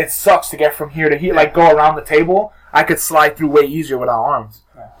arms, it sucks to get from here to here. Like go around the table, I could slide through way easier without arms.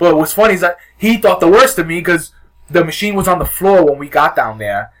 Yeah. But what's funny is that he thought the worst of me because the machine was on the floor when we got down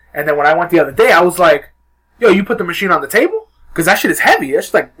there. And then when I went the other day, I was like, yo, you put the machine on the table? Because that shit is heavy.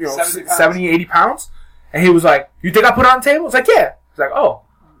 It's like, you know, 70, 80 pounds. And he was like, you think I put it on the table? I was like, yeah. He's like, oh.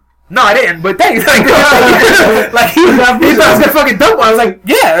 No, I didn't, but thanks. Like he thought I was going to fucking dump one. I was like,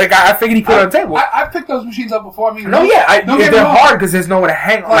 yeah. Like, I figured he put it on the table. I picked those machines up before. I mean, no, yeah. They're hard because there's nowhere to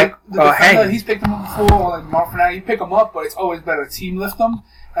hang. Hang. He's picked them up before, or like Mark Fernandez. You pick them up, but it's always better to team lift them.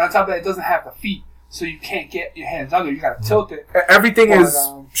 And on top of that, it doesn't have the feet. So you can't get your hands under. You gotta tilt it. Everything is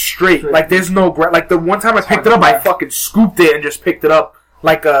straight. Like there's no like the one time I picked it up, I fucking scooped it and just picked it up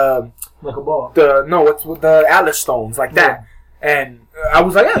like a ball. It's with the Atlas stones like that. And I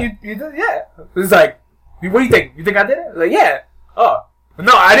was like, yeah, you did, yeah. It's like, what do you think? You think I did it? I was like, yeah. Oh.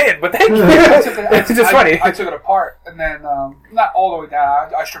 No, I didn't, but thank you. It's just funny. I took it apart, and then, not all the way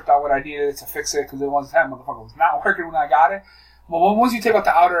down. I stripped out what I needed to fix it, because it wasn't that motherfucker was not working when I got it. But once you take out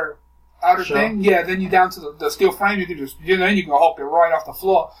the outer thing, yeah, then you down to the steel frame, you can just, then you can hook it right off the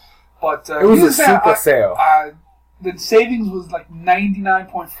floor. But it was a super sale. The savings was like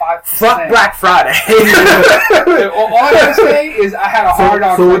 99.5%. Fuck Black Friday. All I gotta say is I had a hard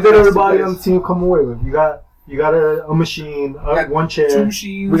on. So what did everybody on the team come away with? You got a machine, one chair. 2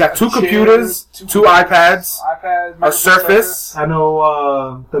 machines. We got 2 computers, 2 iPads, a Surface. I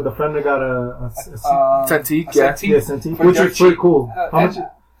know the Defender got a Cintiq, Cintiq, which is pretty cool. How much?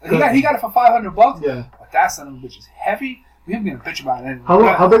 He got it for $500. Yeah, but that son of a bitch is heavy. We haven't been a bitch about it.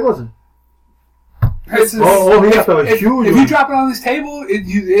 How big was it? It's huge. If you drop it on this table,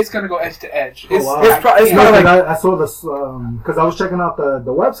 it's gonna go edge to edge. It's probably like I saw this because I was checking out the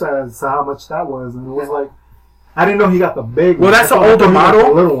website and saw how much that was, and it was like I didn't know he got the big one. Well, that's an older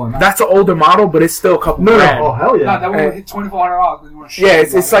model. Little one. That's an older model, but it's still a couple grand. Oh hell yeah! No, that one hit $2,400. Yeah,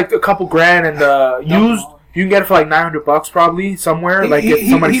 it's like a couple grand, and used. You can get it for like $900 probably somewhere. If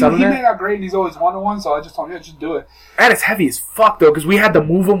somebody's selling it. He made out great, and he's always one, so I just told him, just do it. And it's heavy as fuck though, because we had to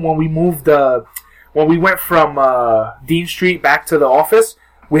move them when we moved when we went from Dean Street back to the office.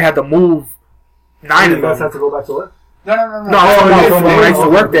 We had to move 9 of them. You guys had to go back to work? No. I used to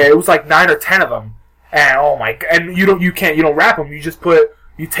work there. It was like 9 or 10 of them, and oh my god! And you don't wrap them. You just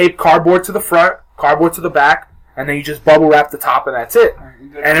you tape cardboard to the front, cardboard to the back, and then you just bubble wrap the top, and that's it.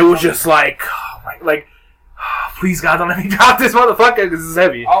 And it was just like, oh my, like. Please, God, don't let me drop this motherfucker because this is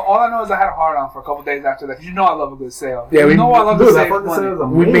heavy. All I know is I had a hard on for a couple days after that because I love a good sale. Yeah, I love the sale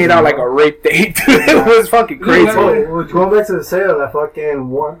money. We made out like a rape date. It was fucking crazy. Going back to the sale, that fucking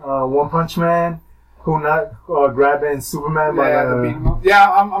One Punch Man grabbing Superman by I'm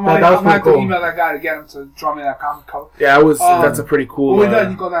gonna have to email that guy to get him to draw me that comic cover. Yeah, that's a pretty cool. When we're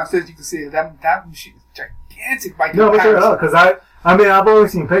done, you go downstairs, you can see that machine is gigantic by comparison. No, check it out, because I mean, I've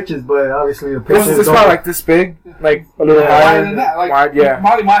always seen pictures, but obviously the pictures. It's about like this big, like a little higher than that. Like, wide, yeah.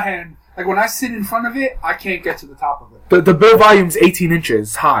 Probably my hand. Like when I sit in front of it, I can't get to the top of it. The bill volume's 18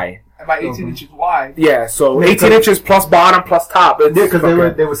 inches high. About 18 inches wide. Yeah, so 18 inches plus bottom plus top. Yeah, because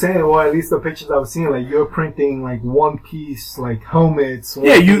they were saying, well, at least the pictures I was seeing, like you're printing like one piece, like helmets.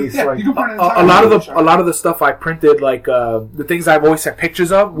 You can print a lot of the stuff I printed, like the things I've always sent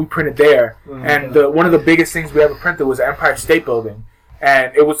pictures of, we printed there. Mm-hmm. And one of the biggest things we ever printed was the Empire State Building,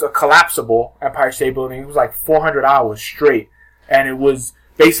 and it was a collapsible Empire State Building. It was like 400 hours straight, and it was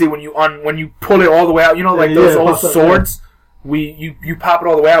basically when you pull it all the way out, you know, like those old swords. You pop it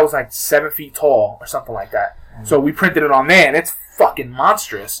all the way out. It was like 7 feet tall or something like that. Mm-hmm. So we printed it on there, and it's fucking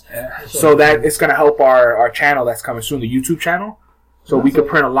monstrous. Yeah, so that it's gonna help our channel that's coming soon, the YouTube channel. So we could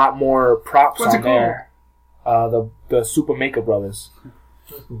print a lot more props on there. The Super Maker Brothers.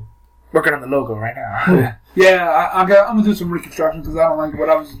 Working on the logo right now. I'm gonna do some reconstruction because I don't like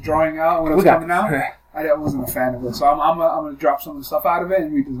what I was drawing out when it was coming out. I wasn't a fan of it, so I'm gonna drop some of the stuff out of it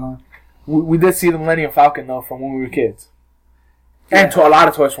and redesign. We did see the Millennium Falcon though from when we were kids. And to a lot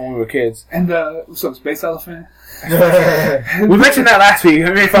of toys from when we were kids. And Space Elephant. We mentioned that last week.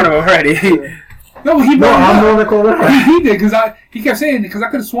 We made fun of him already. He did because he kept saying because I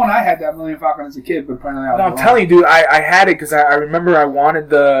could have sworn I had that Millennium Falcon as a kid, but apparently I was wrong. I'm telling you, dude, I had it because I remember I wanted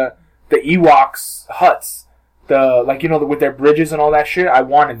the Ewoks huts, with their bridges and all that shit. I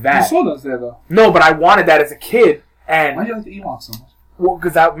wanted that. You saw those there though. No, but I wanted that as a kid. And why do you like the Ewoks so much? Well,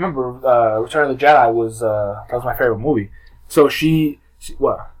 because I remember Return of the Jedi was my favorite movie. So she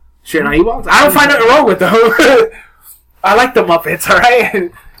what? She and Ewoks? I don't find nothing wrong with them. I like the Muppets,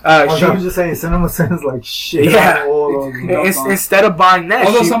 alright? She was just saying Cinema Sins like shit. Yeah. Instead of buying that,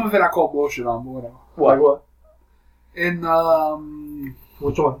 although some of it I call bullshit on, but whatever. Like what? In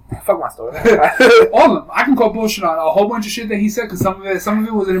which one? Fuck my story. All of them. I can call bullshit on a whole bunch of shit that he said because some of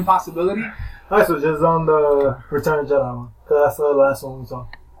it was an impossibility. Alright, so just on the Return of the Jedi one, because that's the last one we saw.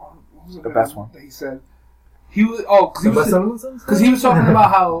 What was the best one that he said? He was because he was talking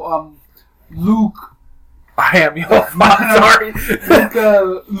about how Luke. I am your father. Sorry.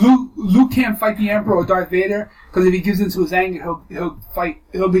 Luke can't fight the Emperor or Darth Vader because if he gives into his anger,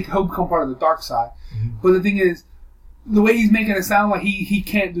 he'll become part of the dark side. Mm-hmm. But the thing is, the way he's making it sound like he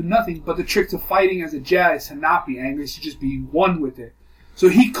can't do nothing. But the trick to fighting as a Jedi is to not be angry, is to just be one with it. So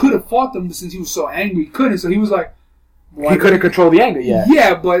he could have fought them, but since he was so angry, he couldn't. So he was like. He couldn't control the anger yet.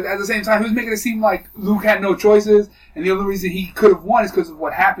 Yeah, but at the same time, he was making it seem like Luke had no choices, and the only reason he could have won is because of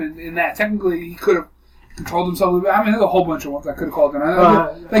what happened in that. Technically, he could have controlled himself. I mean, there's a whole bunch of ones I could have called them.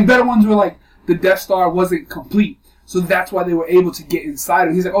 Like, better ones were like, the Death Star wasn't complete, so that's why they were able to get inside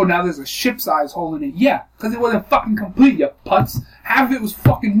it. He's like, oh, now there's a ship-size hole in it. Yeah, because it wasn't fucking complete, you putz. Half of it was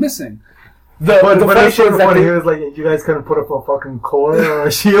fucking missing. But that's sort of funny. He was like, you guys couldn't put up a fucking core or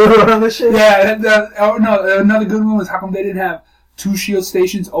a shield around the shit? Yeah, another good one was how come they didn't have 2 shield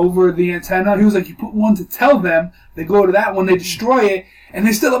stations over the antenna? He was like, you put one to tell them, they go to that one, they destroy it, and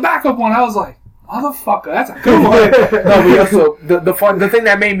there's still a backup one. I was like, motherfucker, that's a good one. No, but also, the thing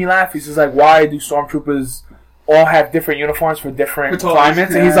that made me laugh is like, why do stormtroopers all have different uniforms for different climates?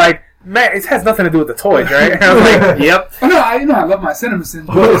 Yeah. And he's like, man, it has nothing to do with the toys, right? And I was like, yep. I love my Cinema Sins,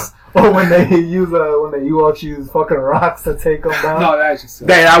 but or when they Ewoks use fucking rocks to take them down. No, that's just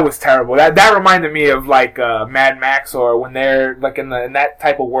that was terrible. That reminded me of like Mad Max, or when they're like in that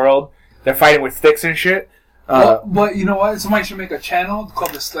type of world, they're fighting with sticks and shit. But you know what? Somebody should make a channel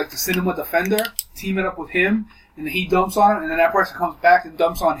called the Cinema Defender, team it up with him, and then he dumps on it, and then that person comes back and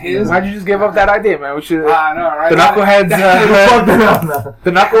dumps on his. Why'd you just give up that idea, man? We should. I know, right?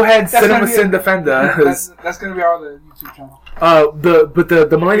 The Knuckleheads, Cinema Sin Defender. That's gonna be our other YouTube channel.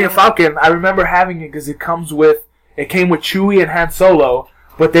 The Millennium Falcon, I remember having it because it came with Chewie and Han Solo,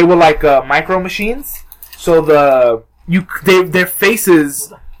 but they were like micro machines. So their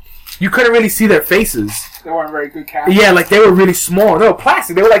faces, you couldn't really see their faces. They weren't very good cameras. Yeah, like they were really small. They were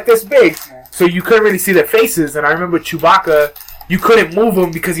plastic. They were like this big, so you couldn't really see their faces. And I remember Chewbacca, you couldn't move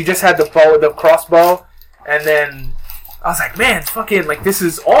him because he just had the crossbow. And then I was like, man, fucking like this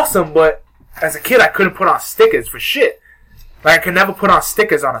is awesome. But as a kid, I couldn't put on stickers for shit. Like, I could never put on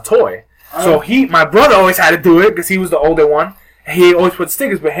stickers on a toy. So my brother always had to do it because he was the older one. He always put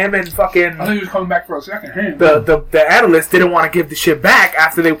stickers, but him and fucking... I think he was coming back for a second. The analyst didn't want to give the shit back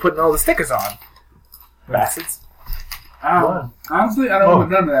after they were putting all the stickers on. Bastards. Honestly, I don't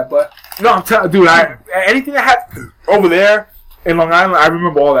know none of that, but... No, I'm telling dude, anything that had over there, in Long Island, I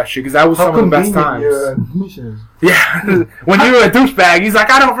remember all that shit because that was some of the best times. Yeah, when you were a douchebag, he's like,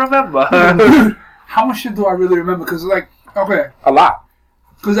 I don't remember. How much shit do I really remember? Because like, okay, a lot.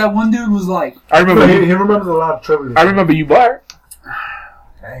 Because that one dude was like, I remember. He remembers a lot of trivia. I remember you, Bart.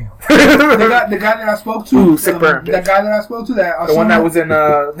 Dang. the guy that I spoke to. Ooh, sick burn. That guy that I spoke to. The one that was in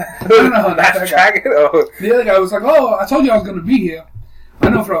no, Last Dragon. Oh. The other guy was like, "Oh, I told you I was gonna be here. I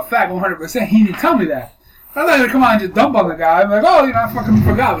know for a fact, 100%. He didn't tell me that. I thought he'd come on and just dump on the guy. I'm like, oh, I fucking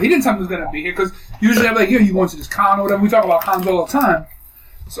forgot. But he didn't tell me he was gonna be here because usually I'm like, here, you going to this con or whatever. We talk about cons all the time.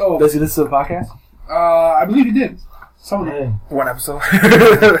 So does he listen to the podcast? I believe he did. Some of them. One episode.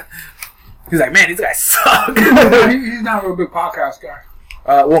 He's like, man, these guys suck. He's not a real big podcast guy.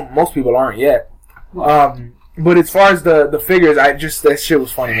 Well, most people aren't yet. But as far as the figures, that shit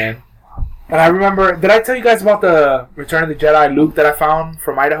was funny, man. And I remember, did I tell you guys about the Return of the Jedi Luke that I found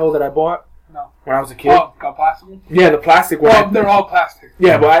from Idaho that I bought? No. When I was a kid? Oh, got plastic one? Yeah, the plastic one. Well, they're all plastic.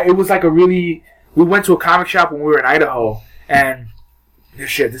 Yeah, but it was like we went to a comic shop when we were in Idaho, and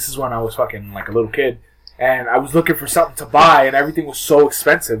this is when I was fucking like a little kid, and I was looking for something to buy, and everything was so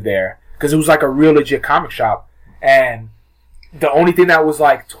expensive there, because it was like a real legit comic shop, and the only thing that was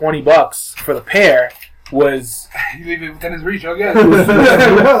like $20 for the pair was you leave it within his reach, I guess.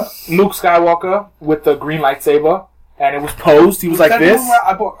 Luke Skywalker with the green lightsaber, and it was posed. He was like this.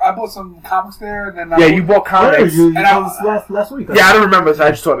 I bought some comics there, and then you bought comics. You last week. Yeah, I don't remember, so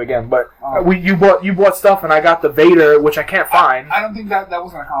I just saw it again. But you bought stuff, and I got the Vader, which I can't find. I don't think that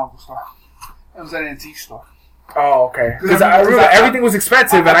wasn't a comic book store. It was an antique store. Oh, okay. Because I remember everything was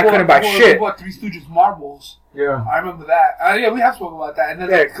expensive, and I couldn't buy shit. I bought Three Stooges marbles. Yeah. I remember that. Yeah, we have spoken about that. And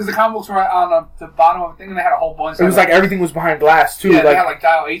then, because the comic books were on the bottom of the thing, and they had a whole bunch. It was like everything was behind glass, too. Yeah, they had like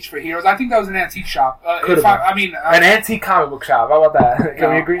Dial H for Heroes. I think that was an antique shop. An antique comic book shop. How about that? Can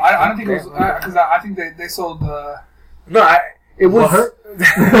we agree? I don't think it was, because I think they sold No, it was...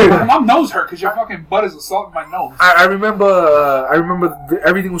 My mom knows her, because your fucking butt is assaulting my nose. I remember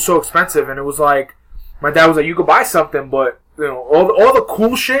everything was so expensive, and it was like, my dad was like, you could buy something, but, all the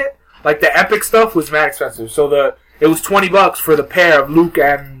cool shit, like the epic stuff was mad expensive. So it was $20 for the pair of Luke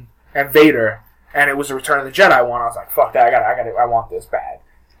and Vader, and it was a Return of the Jedi one. I was like, fuck that, I want this bad.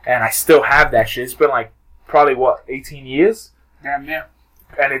 And I still have that shit. It's been like, probably 18 years? Damn, yeah.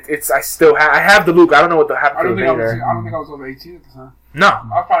 And I have the Luke. I don't know what happened to the Vader. I don't think I was over 18 at the time. No. I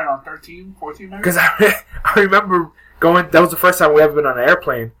was probably around 13, 14 maybe. Because I remember that was the first time we ever been on an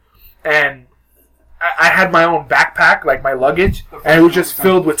airplane, and I had my own backpack, like my luggage, and it was just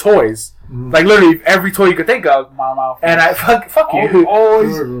filled with toys. Mm-hmm. Like literally every toy you could think of. And I fuck you.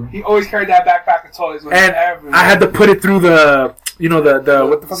 He always carried that backpack of toys with him everywhere. I had to put it through the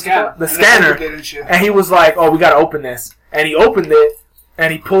what the fuck scanner. The scanner. And he was like, "Oh, we gotta open this." And he opened it,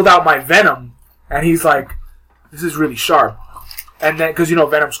 and he pulled out my Venom, and he's like, "This is really sharp." And then, because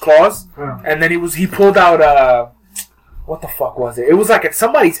Venom's claws, and then he pulled out what the fuck was it? It was like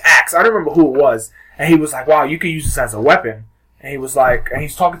somebody's axe. I don't remember who it was. And he was like, wow, you could use this as a weapon. And he was like, and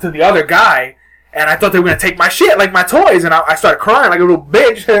he's talking to the other guy, and I thought they were going to take my shit, like my toys. And I started crying like a little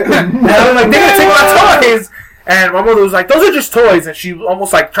bitch. And I was like, they're going to take my toys. And my mother was like, those are just toys. And she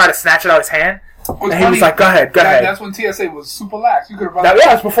almost like tried to snatch it out of his hand. And he was like, go ahead. That's when TSA was super lax. You could have run it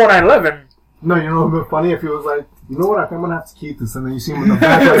was before 9/11. No, it would have been funny if he was like, you know what, I think I'm going to have to keep this. And then you see him in the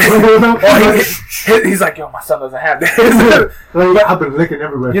back. He's like, yo, my son doesn't have this. I've been licking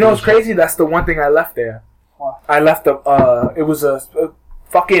everywhere. You know what's crazy? That's the one thing I left there. What? I left it was a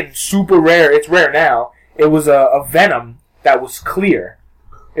fucking super rare. It's rare now. It was a Venom that was clear.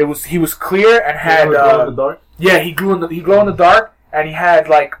 He was clear and had glow in the dark? Yeah, he glow in the dark, and he had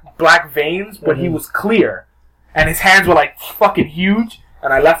like black veins, but he was clear, and his hands were like fucking huge.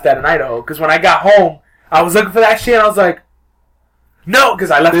 And I left that in Idaho because when I got home, I was looking for that shit, and I was like, no,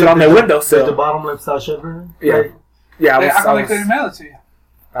 because I left it on their windowsill. Did the bottom lip start shivering? Yeah, yeah. How come they couldn't mail it to you?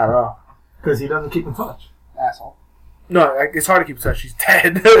 I don't know. Because he doesn't keep in touch. Asshole. No, it's hard to keep in touch. She's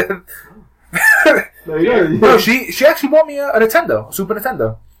dead. No, she actually bought me a Nintendo, a Super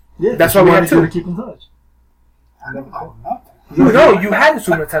Nintendo. Yeah, that's why we had two. To keep in touch. I never called nothing. No, you had the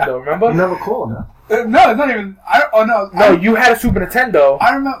Super Nintendo. Remember? You never called, huh? No, it's not even. No, you had a Super Nintendo.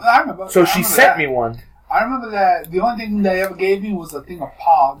 I remember. So she sent me one. I remember that the only thing they ever gave me was a thing of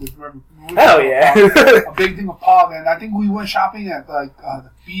Pog. Hell yeah. A big thing of Pog, and I think we went shopping at like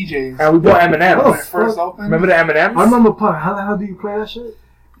the BJ's. And we bought M&M's. When it first opened. Remember the M&M's? I remember Pog. How the hell do you play that shit?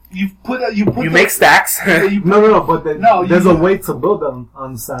 You make stacks. But there's a way to build them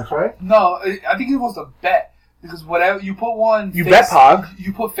on stacks, right? No, I think it was a bet. Because whatever you put one, bet Pog.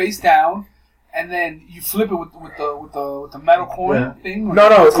 You put face down, and then you flip it with the metal coin thing.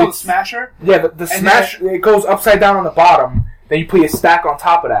 No, it's called a smasher. Yeah, the smash. It goes upside down on the bottom. Then you put your stack on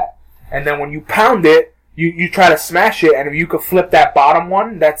top of that. And then when you pound it, you try to smash it, and if you could flip that bottom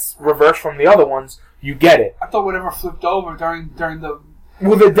one that's reversed from the other ones, you get it. I thought whatever flipped over during the...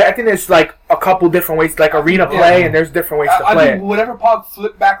 Well, I think there's like a couple different ways, like arena play, and there's different ways to play I think whatever Pog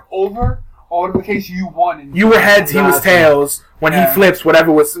flipped back over, or whatever the case, you won. And you were heads, he was tails. When he flips,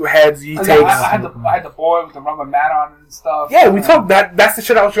 whatever was heads, he takes. I had the boy with the rubber mat on it and stuff. Yeah, we talked that. That's the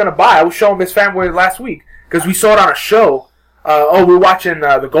shit I was trying to buy. I was showing Miss Fanboy last week because we saw it on a show. We were watching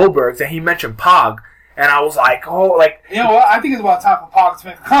the Goldbergs, and he mentioned Pog, and I was like, you know what? I think it's about time for Pog to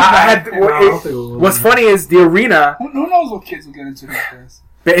make a comeback. What's funny is the arena. Who knows what kids will get into these days?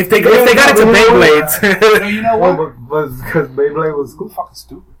 If they got into Beyblades, you know what? Because Beyblade was cool. Fucking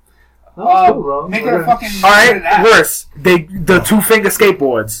stupid. Cool, bro. Make it a fucking. All right, worse. The 2-finger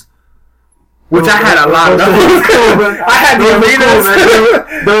skateboards, which I had a lot of those. I had the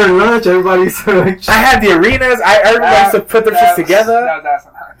arenas. During lunch, everybody's like. I had the arenas. Everybody used to put their shit together.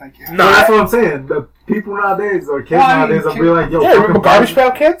 Thank you. No, that's what I'm saying. The people nowadays or kids nowadays will be like, "Yo, remember Garbage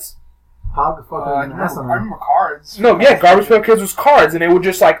Pail Kids? How the fuck? I remember cards. No, yeah, Garbage Pail Kids was cards, and they were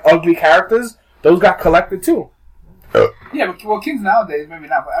just like ugly characters. Those got collected too. Yeah, but kids nowadays maybe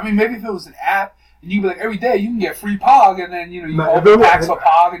not. But I mean, maybe if it was an app, and you'd be like, every day you can get free Pog, and then you open packs of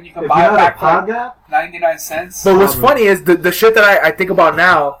Pog, and you can buy a pack for 99 cents. But what's funny is the shit that I think about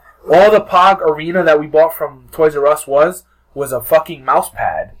now. All the Pog arena that we bought from Toys R Us was a fucking mouse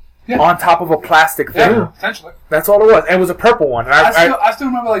pad on top of a plastic thing. Yeah, essentially. That's all it was. And it was a purple one. And I still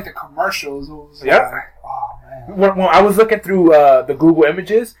remember like the commercials. It was oh man. When I was looking through the Google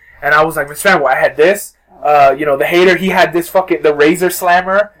Images, and I was like, Miss Fanboy, I had this. The hater, he had this fucking the Razor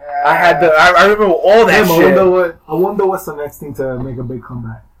Slammer. Yeah. I had I remember all that shit. I wonder what's the next thing to make a big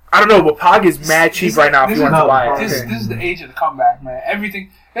comeback. I don't know, but Pog is mad cheap right now if you want to buy it. This is the age of the comeback, man.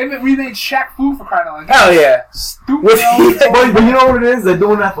 Everything. They remade Shaq Fu for crying out loud. Hell yeah. Stupid. But you know what it is? They're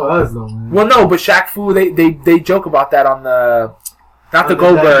doing that for us, though, man. Well, no, but Shaq Fu, they joke about that on the... Not the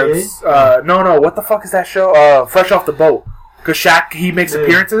Goldbergs. No, what the fuck is that show? Fresh Off the Boat. Because Shaq, he makes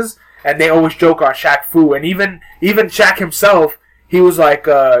appearances, and they always joke on Shaq Fu. And even Shaq himself, he was like,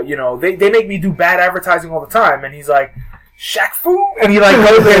 they make me do bad advertising all the time. And he's like, Shaq Fu? And he like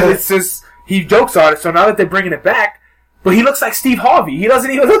goes there, it's just... He jokes on it, so now that they're bringing it back, but he looks like Steve Harvey. He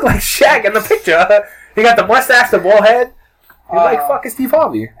doesn't even look like Shaq in the picture. He got the mustache, the ball head. He's like fucking Steve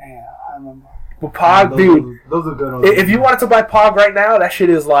Harvey. Yeah, I remember. But Pog, dude. Those are good ones. If you wanted to buy Pog right now, that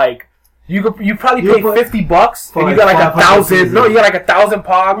shit is like... You probably pay $50 and you got like 1,000. No, you got like 1,000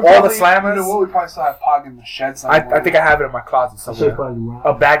 Pog, all the slammers. You know what? We probably still have Pog in the shed somewhere. I think I have it in my closet somewhere.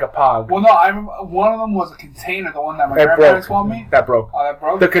 A bag of Pog. Well, no, I remember one of them was a container, the one that my grandparents bought me. That broke. Oh, that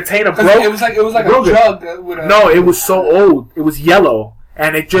broke? The container broke. It was like a jug with a... No, it was so old. It was yellow.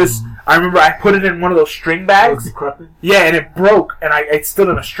 And it just... I remember I put it in one of those string bags. Yeah, and it broke. And it's still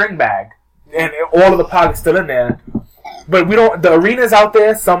in a string bag. And all of the Pog is still in there. But we don't... The arena's out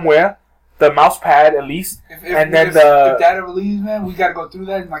there somewhere. The mouse pad, at least. If that ever leaves, man, we gotta go through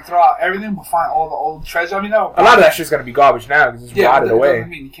that and like throw out everything. We'll find all the old treasure. I mean, no, a lot of that shit's gonna be garbage now because it's rotted away. Doesn't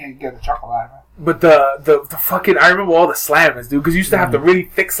mean you can't get the chocolate out of it. But the fucking, I remember all the slammers, dude, because you used to have the really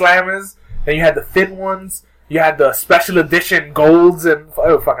thick slammers, then you had the thin ones, you had the special edition golds, and it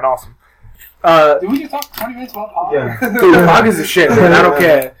was fucking awesome. Did we just talk 20 minutes about Pog? Yeah. Dude, Pog is a shit, man. I don't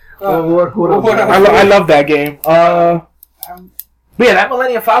care. I love that game. But yeah, that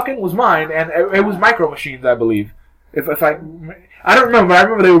Millennium Falcon was mine, and it was Micro Machines, I believe. I don't remember, but I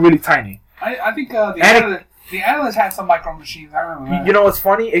remember they were really tiny. I think the Analyst had some Micro Machines. I remember that. You know what's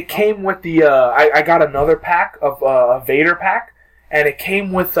funny? It came with the... I got another pack of a Vader pack, and it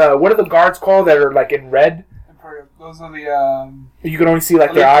came with... what are the guards called that are like in red? Those are the... You can only see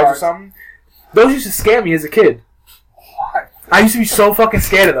like their eyes or something. Those used to scare me as a kid. Why? I used to be so fucking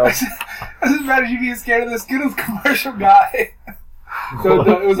scared of those. That's as bad as you being scared of the Skittles commercial guy. So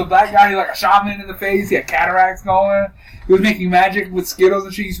it was a black guy, he had like a shaman in the face, he had cataracts going, he was making magic with Skittles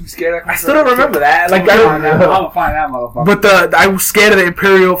and shit, he used to be scared of that. I still don't remember that. Like, I'm gonna find that motherfucker. But I was scared of the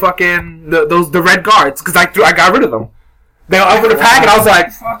Imperial fucking, the red guards, because I got rid of them. They were over the pack and I was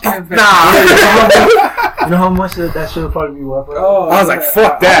like, nah. You know how much that should probably be worth? Oh, I was like,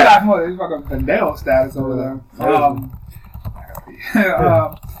 fuck that. He's fucking Pendejo status over there.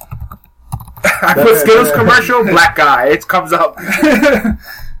 I put Skittles commercial, black guy. It comes up.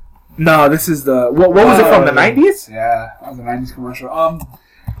 No, this is the... What was it from, the 90s? Yeah, that was a 90s commercial.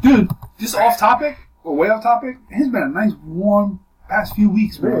 Dude, just off topic, or way off topic, it's been a nice, warm past few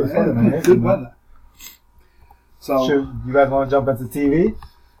weeks, bro. It's been good weather. So, you guys want to jump into TV?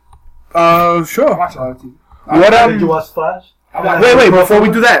 Sure. I watch a lot of TV. Did you watch Flash? Wait, before we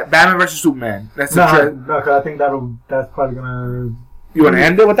do that, Batman versus Superman. That's no, because I think that's probably gonna. You want to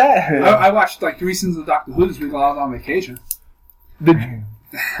end it with that? I watched like 3 seasons of Doctor Who this week while I was on vacation. Did you?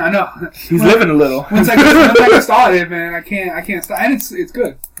 I know. He's living a little. Once I get started, man, I can't stop. And it's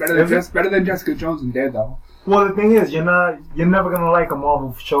good. Better than Jessica Jones and Daredevil. Well, the thing is, you're never gonna like a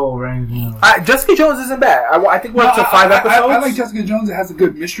Marvel show or anything. Jessica Jones isn't bad. I think we're up to 5 episodes. I like Jessica Jones. It has a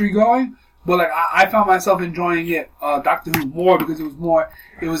good mystery going, but like I found myself enjoying it Doctor Who more because it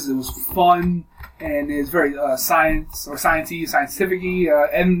was fun and it's very scientific-y,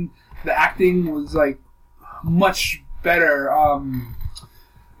 and the acting was like much better.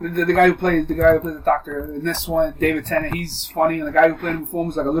 The guy who plays the Doctor in this one, David Tennant, he's funny, and the guy who played him before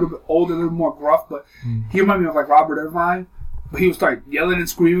was like a little bit older, a little more gruff, but he reminded me of like Robert Irvine. But he would start yelling and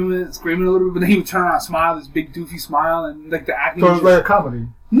screaming a little bit, but then he would turn around and smile, this big doofy smile, and like the acting. So it's like a comedy.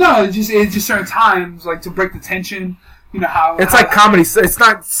 No, it's just certain times like to break the tension. You know how it's like comedy. It's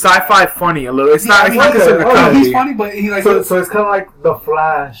not sci-fi funny a little. It's not considered a comedy. He's funny, but he like so it's kind of like the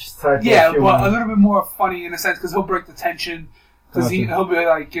Flash type. Yeah, of humor. but a little bit more funny in a sense because he'll break the tension. Because he'll be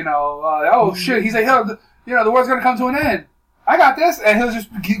like, oh shit. He's like, the world's gonna come to an end. I got this, and he'll just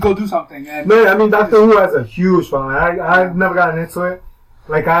go do something. And man, I mean, Doctor Who has a huge following. I've never gotten into it.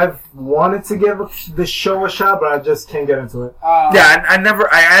 Like I've wanted to give the show a shot, but I just can't get into it.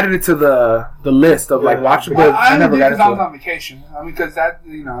 I added it to the list of like watching, but I never got into it. I was on vacation. I mean, because that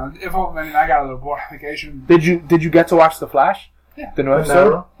I got a little bored on vacation. Did you get to watch The Flash? Yeah. The new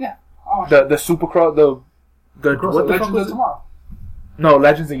episode. Yeah. The Super Crow. The what the Legends of Tomorrow. No,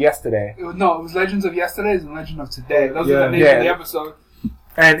 Legends of Yesterday. It was Legends of Yesterday and Legend of Today. Those are the names of the episode.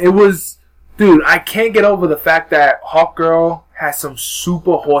 And it was, dude, I can't get over the fact that Hawkgirl has some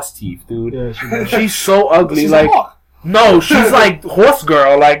super horse teeth, dude. Yeah, she's so ugly. She's like, a hawk. No, she's like horse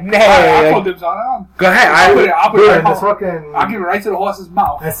girl. Like, nah. I'll put dibs on it. Go ahead. I'll give it right to the horse's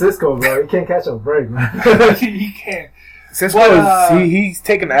mouth. That's Cisco, bro. He can't catch a break, man. He can't. Cisco he's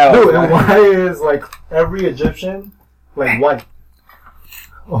taking the L. Dude, and why is like every Egyptian like white?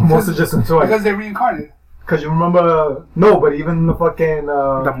 Almost Egyptian too. Because they're reincarnated. Because you remember, but even the fucking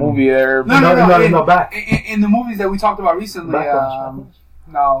the movie there. No, back in the movies that we talked about recently. No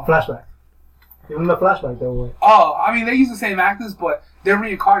flashback. Even the flashback, they were. Oh, I mean, they use the same actors, but they're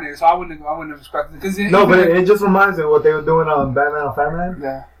reincarnated, so I wouldn't have expected it. But it just reminds me of what they were doing on Batman or Fatman.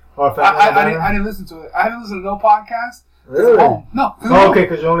 Yeah. Or Fatman. I didn't listen to it. I haven't listened to no podcast. Really? No. Okay,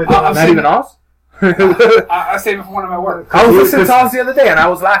 because you only not even Oz. I saved it for one of my work. I was listening to Oz the other day, and I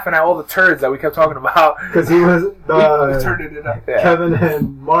was laughing at all the turds that we kept talking about. Because he was we turned it up. Kevin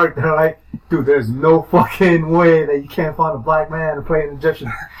and Mark. They're like, dude, there's no fucking way that you can't find a black man to play an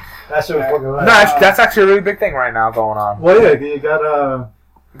Egyptian. That shit was fucking right. No, that's actually a really big thing right now going on. Well, yeah, you got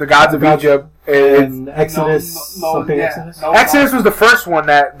the Gods of Egypt and Exodus. Exodus. Exodus was the first one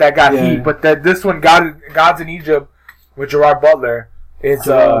that got heat, but this one, Gods in Egypt with Gerard Butler. It's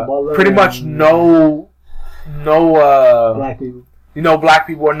pretty much no black people. Black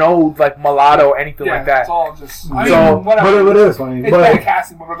people or no like mulatto or anything like that. It's all just whatever. But it is funny. It's bad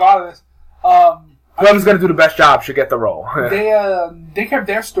casting, but regardless, whoever's gonna do the best job should get the role. They kept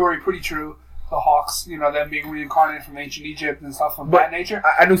their story pretty true. The Hawks, them being reincarnated from ancient Egypt and stuff of that nature.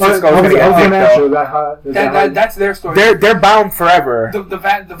 I knew Cisco was going to get that's their story. They're bound forever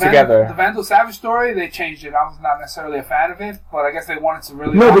together. The Vandal Savage story, they changed it. I was not necessarily a fan of it, but I guess they wanted to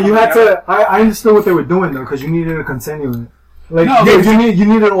really... No, but you had to... I understood what they were doing, though, because you needed to continue it. Like, you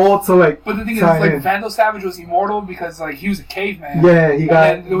need it all to, like... But the thing is, like, Vandal Savage was immortal because, like, he was a caveman. Yeah, he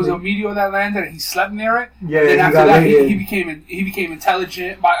got... And then there was a meteor that landed and he slept near it. Yeah, then after that, he became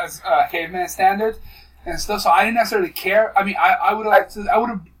intelligent by caveman standards and stuff. So I didn't necessarily care. I mean, I would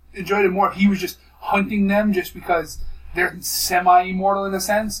have enjoyed it more if he was just hunting them just because they're semi-immortal in a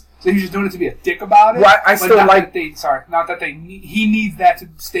sense. So he was just doing it to be a dick about it. Well, I still like... He needs that to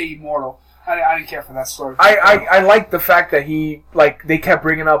stay immortal. I didn't care for that story. I like the fact that he, like, they kept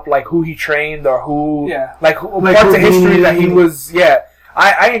bringing up, like, who he trained or who... Yeah. Like, parts of history that he was... Yeah.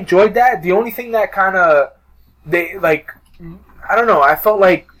 I enjoyed that. The only thing that kind of... They, like... I don't know. I felt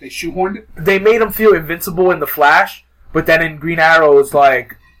like... They shoehorned it? They made him feel invincible in The Flash, but then in Green Arrow, it's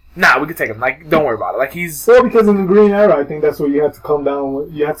like... Nah, we can take him. Like, don't worry about it. Like, he's... Well, because in the Green Arrow, I think that's where you had to come down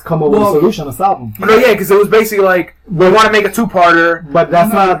with... You had to come up with a solution to stop him. No, yeah, because it was basically like, we want to make a 2-parter. But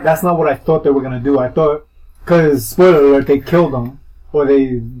that's not what I thought they were going to do. I thought... Because, spoiler alert, they killed him. Or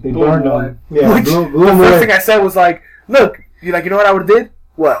they burned him. Yeah, the first thing I said was like, look, you know what I would have did?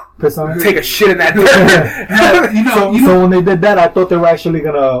 What? Piss on Take a shit in that dirt. So when they did that, I thought they were actually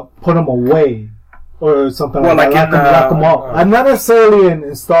going to put him away. Or something like that. Lock him up. I'm not necessarily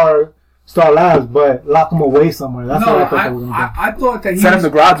in Star Star Labs, but lock him away somewhere. That's what I thought they were going to do. I thought that he send him to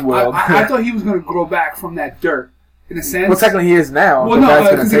Grodd's world. I thought he was going to grow back from that dirt, in a sense. Well, technically he is now. Well, no,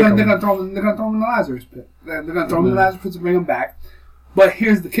 because they're going to throw him in the Lazarus pit. They're going to throw him in the Lazarus pit to bring him back. But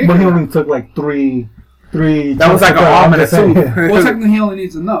here's the kicker. But he only took like three. That was like an arm and a suit. Well, technically, he only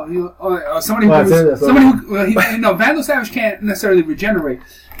needs to know. Somebody who Vandal Savage can't necessarily regenerate.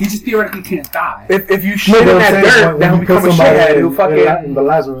 He just theoretically can't die. If you shit in that dirt, then he'll become a shithead. He'll fucking in the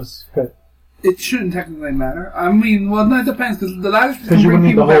Lazarus pit. It shouldn't technically matter. I mean, well, no, it depends because the Lazarus pit can bring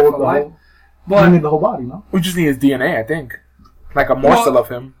people back for life. But you need the whole body, no? We just need his DNA, I think, like a morsel of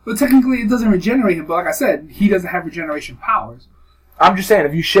him. But technically, it doesn't regenerate him. But like I said, he doesn't have regeneration powers. I'm just saying,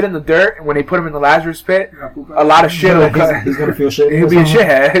 if you shit in the dirt, and when they put him in the Lazarus pit, a lot of shit will come. He's gonna feel shit. He'll be a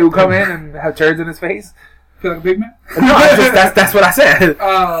shithead. He'll come in and have turds in his face. Feel like a big man? No, that's what I said.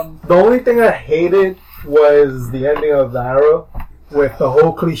 The only thing I hated was the ending of the Arrow, with the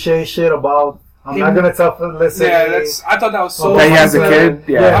whole cliche shit about I'm not gonna tell Felicity. Yeah, I thought that was so. That he has a kid.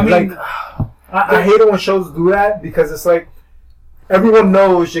 Yeah, I mean, I hate it when shows do that because it's like. Everyone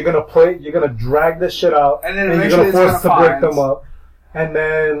knows you're gonna drag this shit out, and then you're gonna force to break them up, and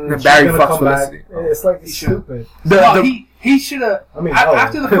then Barry she's gonna come back. Oh. It's like stupid. He should have. I mean,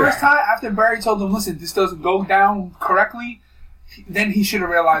 after the first time, after Barry told him, "Listen, this doesn't go down correctly," then he should have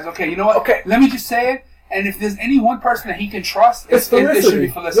realized, okay, you know what? Okay, let me just say it. And if there's any one person that he can trust, it should be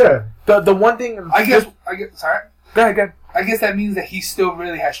Felicity. Yeah. The one thing I guess. Sorry. Go ahead. I guess that means that he still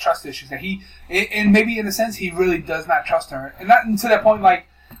really has trust issues. That and maybe in a sense, he really does not trust her, and not to that point, like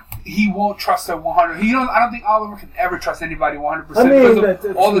he won't trust her 100. I don't think Oliver can ever trust anybody 100% because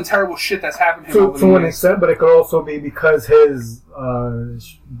of all the terrible shit that's happened to him. To an extent, but it could also be because his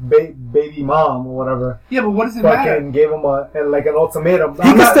baby mom or whatever. Yeah, but what does it matter? Gave him an ultimatum. He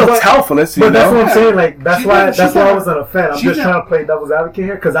can still tell Felicity. But that's what I'm saying. Like that's why I wasn't a fan. I'm just trying to play devil's advocate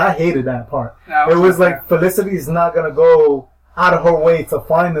here because I hated that part. It was like Felicity's not gonna go out of her way to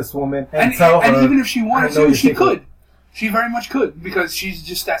find this woman and tell her. And even if she wanted to, she could. She very much could because she's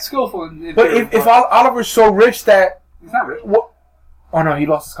just that skillful. But if Oliver's so rich that he's not rich. Oh no, he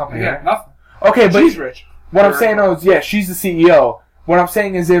lost his company. Yeah, nothing. Okay, but she's rich. What I'm saying is, yeah, she's the CEO. What I'm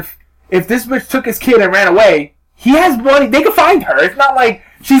saying is, if this bitch took his kid and ran away, he has money. They can find her. It's not like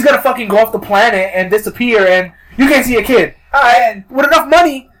she's gonna fucking go off the planet and disappear and you can't see a kid. Alright, with enough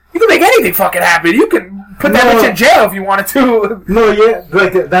money, you can make anything fucking happen. You can put that bitch in jail if you wanted to. No, yeah,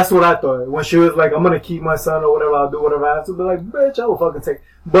 like that's what I thought. When she was like, "I'm gonna keep my son or whatever, I'll do whatever I have to," be like, "Bitch, I will fucking take."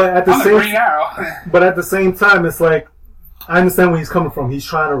 But at the same time, it's like I understand where he's coming from. He's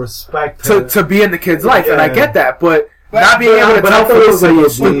trying to respect her. to be in the kid's life, and I get that, but not being able to tell Felicity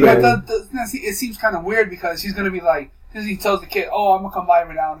is stupid. It seems kind of weird because she's gonna be like, because he tells the kid, "Oh, I'm gonna come by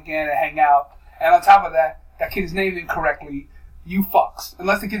every now and again and hang out," and on top of that, that kid's named incorrectly. You fucks.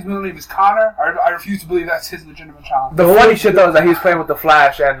 Unless the kid's middle name is Connor, I refuse to believe that's his legitimate child. The funny shit though is that he was playing with the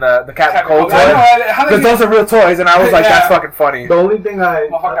Flash and the Captain Cold toy. Because those are real toys, and I was like, that's fucking funny. The only thing got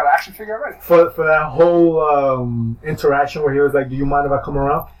an action figure already. For that whole interaction where he was like, "Do you mind if I come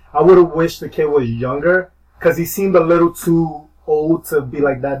around?" I would have wished the kid was younger because he seemed a little too old to be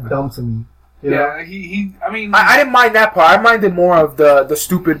like that dumb to me. You know? I mean, I didn't mind that part. I minded more of the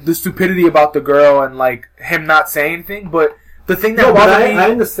stupidity about the girl and like him not saying anything, but. The thing that bothered me,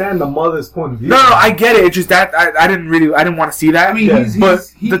 I understand the mother's point of view. No, I get it. It's just that I didn't want to see that. I mean,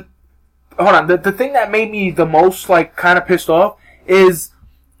 hold on. The thing that made me the most like kind of pissed off is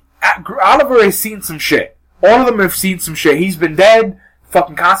Oliver has seen some shit. All of them have seen some shit. He's been dead.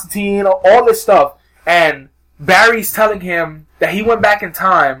 Fucking Constantine, all this stuff, and Barry's telling him that he went back in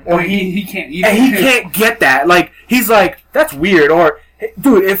time, or he can't, and he can't get that. Like he's like, that's weird. Or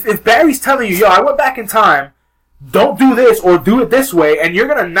dude, if Barry's telling you, yo, I went back in time. Don't do this or do it this way, and you're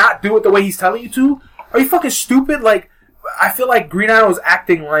gonna not do it the way he's telling you to? Are you fucking stupid? Like, I feel like Green Arrow is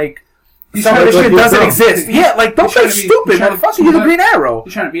acting like some of this shit doesn't exist. Yeah, like, don't be stupid, motherfucker. You're the Green Arrow.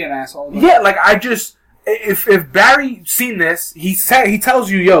 You're trying to be an asshole. Though. Yeah, like, if Barry seen this, he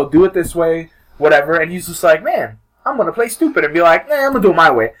tells you, yo, do it this way, whatever, and he's just like, man, I'm gonna play stupid and be like, nah, I'm gonna do it my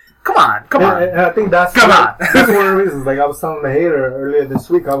way. Come on. And I think that's one of the reasons. Like, I was telling the hater earlier this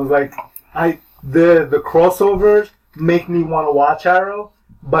week, I was like, The crossovers make me want to watch Arrow,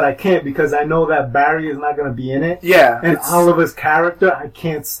 but I can't because I know that Barry is not going to be in it. Yeah. And Oliver's character, I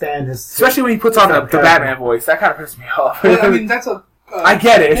can't stand his... Especially when he puts on the Batman voice. That kind of pisses me off. Well, I mean, that's a... I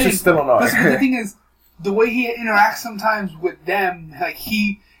get it. It's just still annoying. The thing is, the way he interacts sometimes with them, like,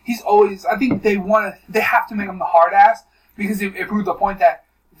 he's always... I think they have to make him the hard ass because it proved the point that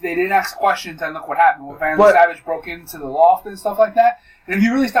they didn't ask questions and look what happened. When Vandal Savage broke into the loft and stuff like that. And if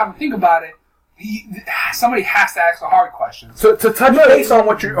you really stop and think about it, somebody has to ask the hard questions. To touch base on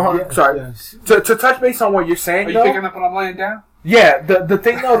what you're... sorry. Yes. To touch base on what you're saying, Are you picking up what I'm laying down? Yeah, the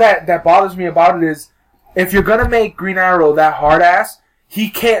thing, though, that bothers me about it is, if you're gonna make Green Arrow that hard-ass, he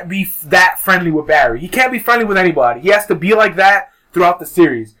can't be that friendly with Barry. He can't be friendly with anybody. He has to be like that throughout the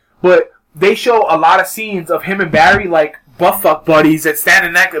series. But they show a lot of scenes of him and Barry, like, butt fuck buddies and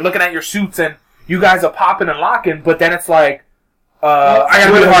standing there looking at your suits and you guys are popping and locking, but then it's like, I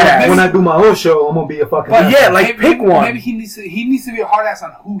gotta be a hard ass. When I do my own show, I'm gonna be a fucking. But yeah, like pick one. Maybe he needs to be a hard ass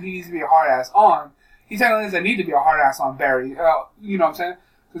on who he needs to be a hard ass on. He technically doesn't need to be a hard ass on Barry. You know what I'm saying?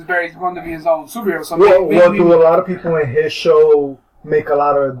 Because Barry's going to be his own superhero. So well, do a lot of people in his show make a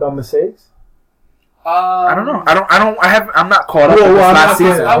lot of dumb mistakes? I don't know. I'm not caught up in this last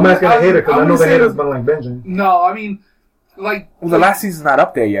season. I'm not gonna hate it because I know the haters been like binging. No, I mean, like. Well, the last season's not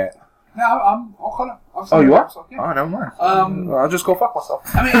up there yet. No, I'm caught up. Oh, you are? So, yeah. Oh, never mind. Well, I'll just go fuck myself.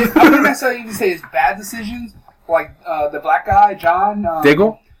 I mean, I wouldn't necessarily even say it's bad decisions. Like the black guy, John.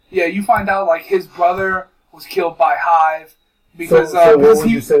 Diggle? Yeah, you find out like his brother was killed by Hive because. So what would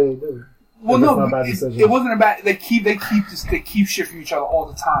you say, dude? Well, no, it wasn't a bad. They keep shit from each other all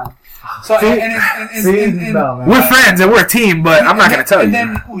the time. So we're friends and we're a team, but I'm not gonna tell you. And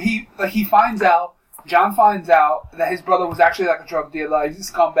then he finds out. John finds out that his brother was actually like a drug dealer. He's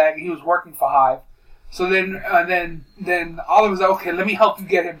a scumbag, and he was working for Hive. So then Oliver's like, okay, let me help you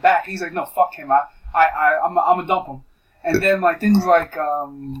get him back. He's like, no, fuck him. I'm gonna dump him. And then like things like I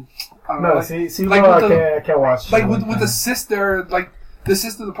don't know. I can't watch. Like with the sister, like the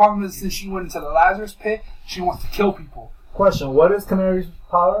sister. The problem is since she went into the Lazarus pit, she wants to kill people. Question: what is Canary's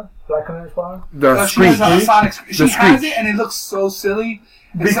power? Black Canary's power? The she has a sonic. She has it, and it looks so silly.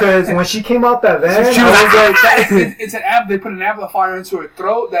 Because when she came out that van, she was like, it's an amp. They put an amplifier into her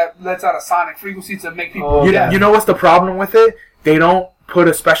throat that lets out a sonic frequency to make people. You know what's the problem with it? They don't put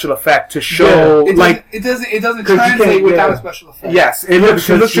a special effect to show it doesn't translate without a special effect. Yes, it looks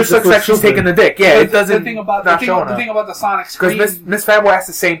just looks like she's taking the dick. Yeah, it doesn't. The thing about the sonic scream. Because Miss Fanboy asked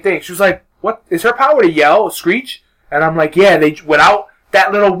the same thing. She was like, "What is her power to yell, screech?" And I'm like, "Yeah, they without."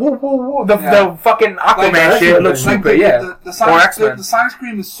 That little woo woo woo, the fucking Aquaman shit looks stupid, The sonic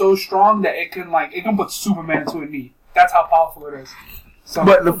scream is so strong that it can put Superman to a knee. That's how powerful it is. So,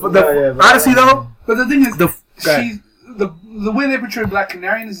 but honestly though, but the thing is, the way they portray Black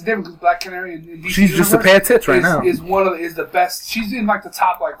Canary is different because Black Canary in DC she's just a pair of tits right now. Is the best. She's in like the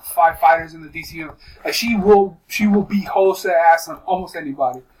top 5 fighters in the DC universe. Like she will beat wholesale ass on almost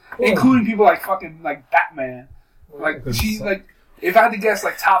anybody, including people like fucking like Batman. Like if I had to guess,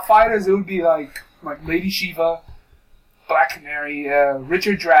 like, top fighters, it would be, like Lady Shiva, Black Canary,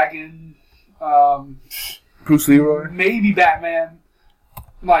 Richard Dragon, Bruce Leroy, maybe Batman,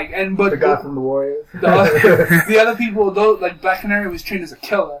 but the guy from the Warriors. The other people, though, like Black Canary was trained as a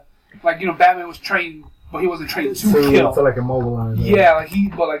killer. Like, Batman was trained, but he wasn't trained to kill. To like immobilize. Yeah,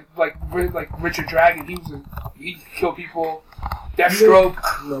 like Richard Dragon, he could kill people.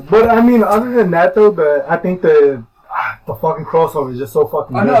 Deathstroke. But I mean, other than that, though, I think the fucking crossover is just so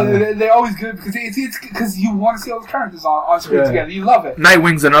fucking good. I know, they're always good because it's because you want to see all the characters on screen together. You love it.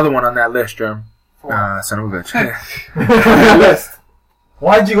 Nightwing's another one on that list, Jerm. Son of a bitch. List.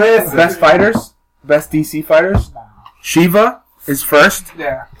 Why'd you ask? Best fighters? Best DC fighters? Shiva is first.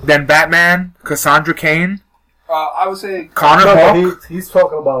 Yeah. Then Batman, Cassandra Cain. I would say Connor Hawke. He's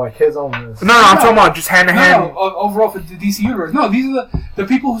talking about like his own list. No, I'm talking about just hand to hand. No, overall for the DC universe. No, these are the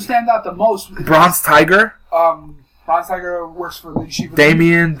people who stand out the most. Bronze Tiger. Bronze Tiger works for Lady Shiva.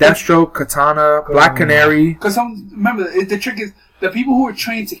 Damian, Deathstroke, Katana, Black Canary. Because remember, the trick is the people who are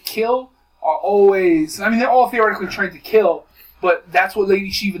trained to kill are always. I mean, they're all theoretically trained to kill, but that's what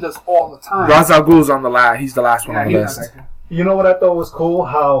Lady Shiva does all the time. Ra's al Ghul's on the last. He's the last one on the list. You know what I thought was cool?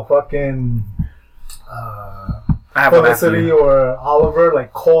 How fucking Felicity or Oliver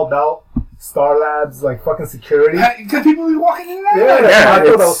like called out Star Labs like fucking security. Because people be walking in and out. Yeah, I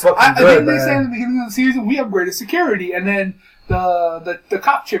thought that was fucking good. Didn't they say in the beginning of the season we upgraded security, and then the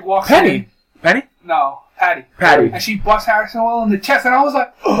cop chick walks in. Penny? No, Patty. And she busts Harrison Oil in the chest, and I was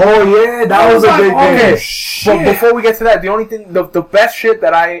like, oh yeah, that was a big thing. Okay, but before we get to that, the only thing, the best shit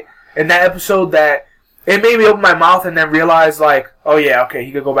that in that episode that it made me open my mouth and then realize like, oh yeah, okay,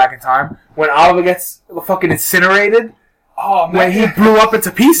 he could go back in time. When Oliver gets fucking incinerated. Oh man! When he blew up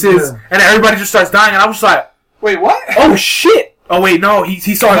into pieces and everybody just starts dying, and I was like, "Wait, what? Oh shit! Oh wait, no, he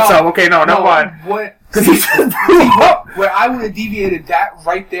saw himself. Okay, no, never mind. What? Because he just blew up. Where I would have deviated that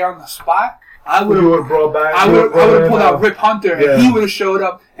right there on the spot, I would have brought back. I would have pulled out Rip Hunter, and he would have showed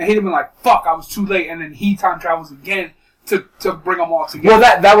up, and he'd have been like, "Fuck, I was too late." And then he time travels again to bring them all together.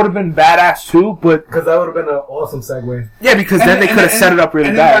 Well, that would have been badass too, but Because that would have been an awesome segue. yeah, because then they could have set it up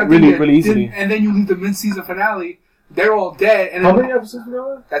really really easily. And then you leave the mid-season finale. They're all dead. And How then, many episodes are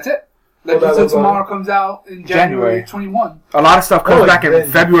there? That's it. Well, Legends that of was, Tomorrow comes out in January 21. A lot of stuff comes back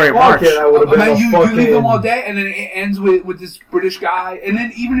in February, March. Yeah, that would have been Man, a you fucking... leave them all dead, and then it ends with this British guy. And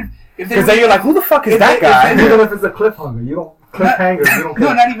then even if they Because then you're like, who the fuck is that guy? Even if it's a cliffhanger, you don't... Cliffhanger, you don't care.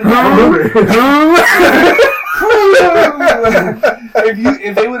 No, not even that.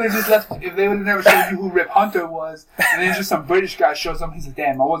 if they would have just left, if they would have never showed you who Rip Hunter was, and then just some British guy shows up, he's like,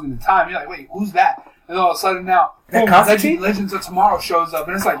 damn, I wasn't in time. You're like, wait, who's that? And all of a sudden now, boom, Legends of Tomorrow shows up,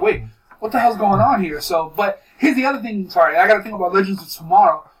 and it's like, wait, what the hell's going on here? So, but here's the other thing. Sorry, I got to think about Legends of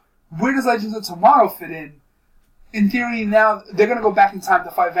Tomorrow. Where does Legends of Tomorrow fit in? In theory, now they're gonna go back in time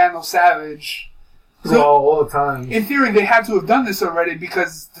to fight Vandal Savage. So, all the time. In theory, they had to have done this already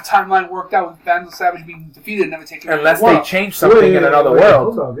because the timeline worked out with Vandal Savage being defeated and never taken. Unless they change something in another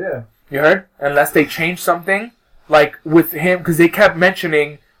world. Hold up, yeah. You heard? Unless they change something, like with him, because they kept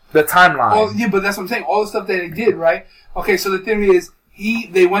mentioning the timeline. Oh, yeah, but that's what I'm saying. All the stuff that they did, right? Okay, so the theory is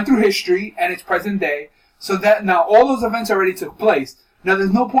they went through history and it's present day. So that now all those events already took place. Now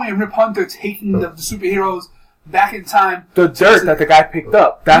there's no point in Rip Hunter taking the superheroes back in time. The dirt that the guy picked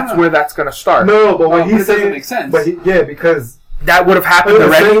up, that's where that's going to start. No, but when he said, doesn't make sense. But because that would have happened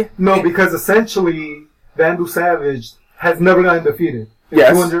already. No, because essentially Vandal Savage has never gotten defeated.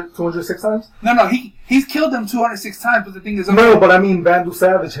 Yes. 206 times? No, he's killed them 206 times, but the thing is... Okay, no, but I mean Vandal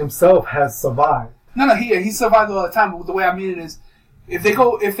Savage himself has survived. No, he survived all the time, but the way I mean it is, if they're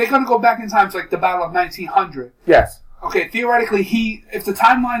going to go back in time to like the Battle of 1900... Yes. Okay, theoretically, if the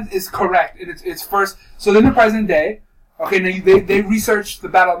timeline is correct, and it's first... So then the present day, okay, now they researched the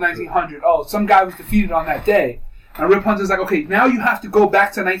Battle of 1900. Oh, some guy was defeated on that day. And Rip Hunter's like, okay, now you have to go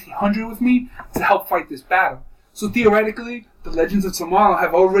back to 1900 with me to help fight this battle. So theoretically, the Legends of Tomorrow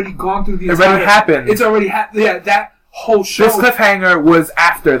have already gone through the entire... It already happened. It's already happened. Yeah, that whole show... This cliffhanger was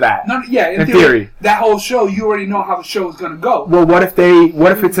after that. No, yeah, in theory. That whole show, you already know how the show is going to go. Well, what if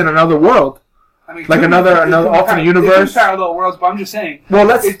it's in another world? I mean, like another alternate universe, parallel worlds. But I'm just saying. Well,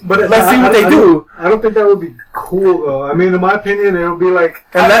 let's see what they do. I don't think that would be cool though. I mean, in my opinion, it would be like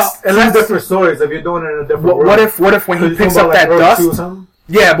unless different stories if you're doing it in a different world. What if when he picks up that dust?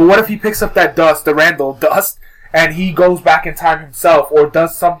 Yeah, but what if he picks up that dust, the Randall dust, and he goes back in time himself, or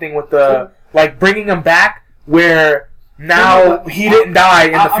does something with the like bringing him back where. Now he didn't die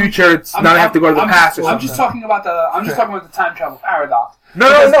in the future. It's now they have to go to the past. I'm just talking about the time travel paradox. No.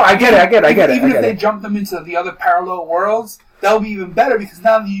 I get it. Even if they jump them into the other parallel worlds, that'll be even better because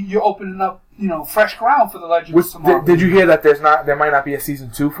now you're opening up, fresh ground for the Legends of Tomorrow. Did you hear that there might not be a season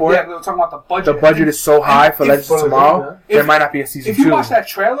 2 for it? Yeah, they were talking about the budget. The budget is so high for Legends of Tomorrow. There might not be a season 2. If you watch that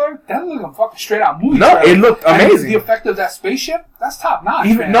trailer, that looked like a fucking straight out movie. No, it looked amazing. And the effect of that spaceship, that's top notch.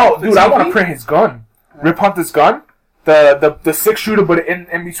 Dude, I want to print his gun. Rip Hunter's gun. The 6-shooter, but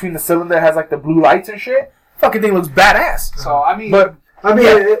in between the cylinder has like the blue lights and shit. Fucking thing looks badass. So I mean, I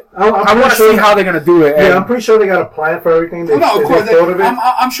want to see how they're gonna do it. Yeah, I'm pretty sure they got a plan for everything. Of course,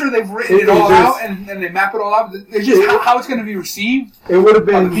 I'm sure they've written it all out and they map it all out. It's just how it's gonna be received. It would have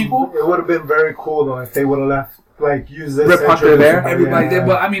been people. It would have been very cool though if they would have left use this. Rip Hunter there. Everybody did,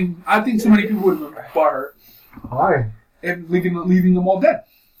 but I mean, I think too many people would have been butthurt. Why? And leaving them all dead.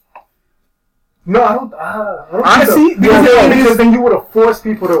 No, I don't honestly, because then you would have forced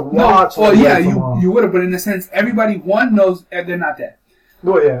people to watch. No, well, yeah, you would have, but in a sense, everybody knows they're not dead.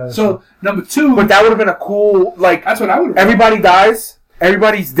 Well, yeah. So number 2, but that would have been a cool That's what I would have. Everybody dies.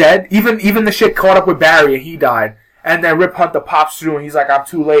 Everybody's dead. Even the shit caught up with Barry and he died. And then Rip Hunter pops through and he's like, I'm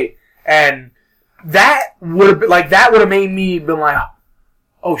too late. And that would have made me be like,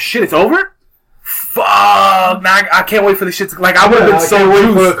 oh shit, it's over? Fuck! Now I can't wait for the shit to, I would have been so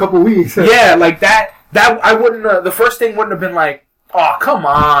juiced for a couple weeks. Yeah, like that I wouldn't the first thing wouldn't have been like, oh come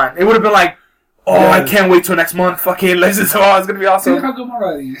on. It would have been like, I can't wait till next month. Fucking Legends of it's gonna be awesome. Look how good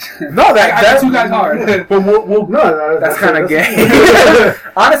Mara is. No, that's 2 guys hard. But we'll that's kind of gay.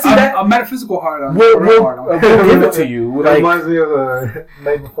 Honestly, I'm metaphysical hard on. We'll give it to you. It reminds me of the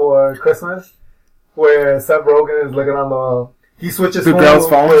night before Christmas, where Seth Rogen is looking on he switches the girl's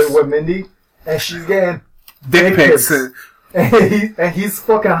phone with Mindy. And she's getting dick pics. And he's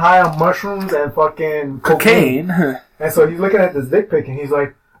fucking high on mushrooms and fucking cocaine. And so he's looking at this dick pic and he's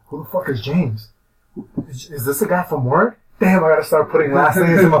like, who the fuck is James? Is this a guy from work? Damn, I gotta start putting last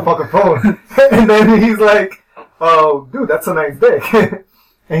names in my fucking phone. And then he's like, oh, dude, that's a nice dick.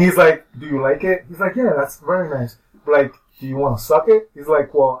 And he's like, do you like it? He's like, yeah, that's very nice. Like, do you want to suck it? He's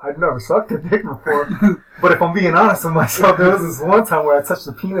like, well, I've never sucked a dick before. But if I'm being honest with myself, there was this one time where I touched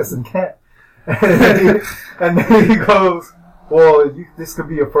the penis and can't. And then he goes, well, this could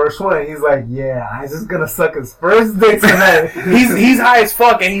be your first one. And he's like, yeah, I'm just gonna suck his first dick tonight. he's high as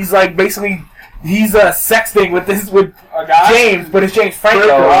fuck, and he's like basically he's sexting with A guy? James, but it's James Franco.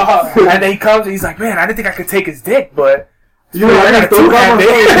 And then he comes and he's like, man, I didn't think I could take his dick, but You know, I got a two-hand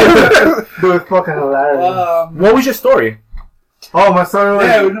dick. Dude, it's fucking hilarious. What was your story? Oh, my story was...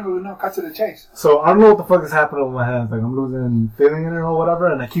 Yeah, we never cut to the chase. So, I don't know what the fuck is happening with my hands. Like, I'm losing feeling in it or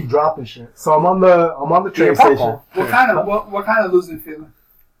whatever, and I keep dropping shit. So, I'm on the train station. What kind of losing feeling?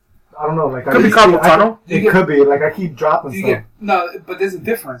 I don't know. Like, Could be carpal tunnel. It could be. Like, I keep dropping stuff. No, but there's a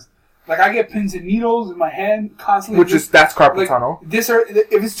difference. Like, I get pins and needles in my hand constantly. That's carpal tunnel.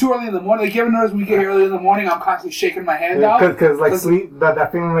 If it's too early in the morning, like, you ever notice when you get here early in the morning, I'm constantly shaking my hand out? Because like, sleep,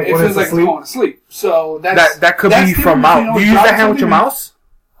 that feeling like it when feels it's like asleep. it's going to sleep. So, that could be from mouse. Do you use that hand with your mouse?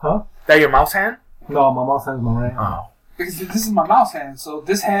 Huh? That your mouse hand? No, my mouse hand's my right hand. Oh. Because this is my mouse hand, so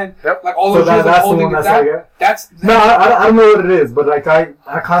this hand, Yep. like all those years I'm holding it down, that's... No, I don't know what it is, but like, I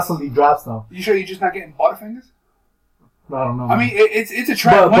constantly drop stuff. You sure you're just not getting butterfingers? No, I don't know. I mean, it's a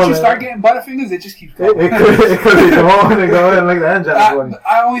trap. Once you start getting butterfingers, it just keeps going. It could be going like the engine.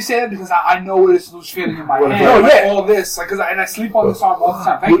 I only say that because I know what it's loose feeling in my hand. Oh, yeah. All this, like, and I sleep on this arm all the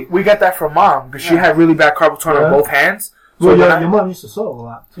time. Thank you. We got that from mom because she had really bad carpal tunnel on both hands. So well, your mom used to sew a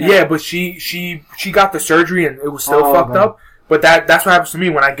lot. Yeah, but she got the surgery and it was still fucked up. But that's what happens to me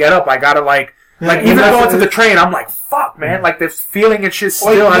when I get up. I gotta even going to the train, I'm like, fuck, man. Like, this feeling and shit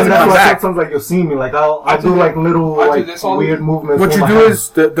still hasn't come back. Sometimes, like, you'll see me. Like, I do, like, little, like, weird movements. What you do is,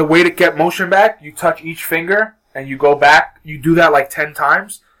 the way to get motion back, you touch each finger, and you go back. You do that, like, 10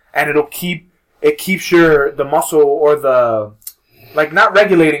 times, and it keeps the muscle or the, like, not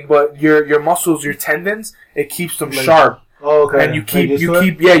regulating, but your muscles, your tendons, it keeps them sharp. Oh, okay. And you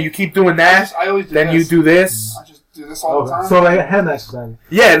keep doing that. I always do then this. you do this. Do this all the time. So like hand exercise.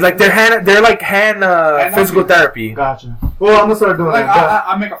 Yeah, like they're like hand physical therapy. Gotcha. Well, I'm gonna start doing that.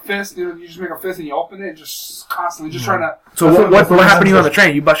 I make a fist. You just make a fist and you open it, just constantly, just trying to. So what happened to you on the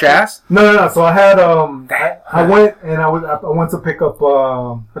train? You bust your ass? No. So I had I went and I went to pick up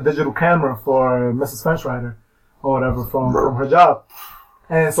a digital camera for Mrs. Fenchrider or whatever from her job,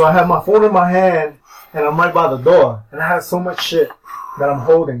 and so I had my phone in my hand and I'm right by the door and I had so much shit that I'm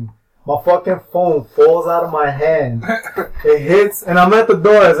holding. My fucking phone falls out of my hand. It hits, and I'm at the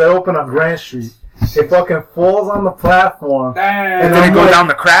door as I open up Grand Street. It fucking falls on the platform. Damn. And then it goes down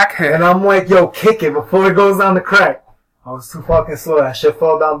the crack. And I'm like, yo, kick it before it goes down the crack. I was too fucking slow. That shit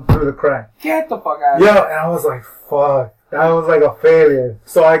fell down through the crack. Get the fuck out of here. Yo, and I was like, fuck. That was like a failure.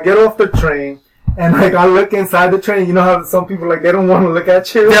 So I get off the train. And like I look inside the train, you know how some people like they don't want to look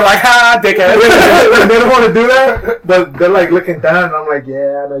at you. They're like, ha, dickhead. They don't want to do that, but they're like looking down, and I'm like,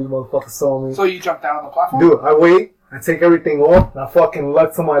 yeah, I know you motherfuckers saw me. So you jump down on the platform? Dude, I wait, I take everything off, and I fucking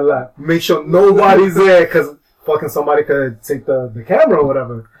look to my left, make sure nobody's there, cause fucking somebody could take the camera or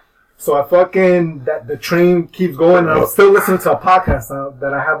whatever. So I fucking the train keeps going, and I'm still listening to a podcast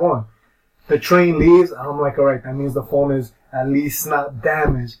that I have on. The train leaves, and I'm like, all right, that means the phone is at least not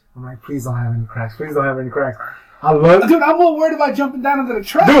damaged. I'm like, please don't have any cracks. Please don't have any cracks. I look. Dude, I'm more worried about jumping down into the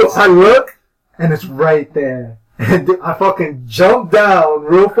tracks. Dude, I look, and it's right there. And I fucking jump down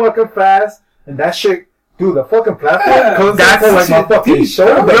real fucking fast, and that shit, dude, the fucking platform comes down to like my fucking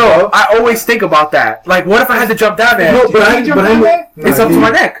shoulder. Yo, I always think about that. Like, what if I had to jump down there? No, it's up to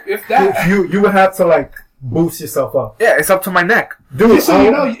my neck. If that, you would have to like boost yourself up. Yeah, it's up to my neck. Dude, just so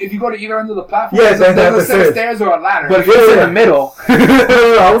you know, if you go to either end of the platform, yeah, there's a set of stairs or a ladder. But if it's in the middle.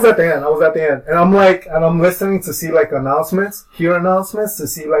 No, I was at the end. And I'm listening to see like announcements to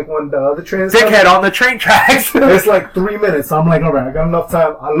see like when the other trains Dickhead on the train tracks. It's like 3 minutes. So I'm like, alright, I got enough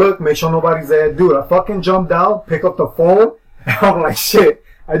time. I look, make sure nobody's there. Dude, I fucking jump down, pick up the phone, and I'm like, shit.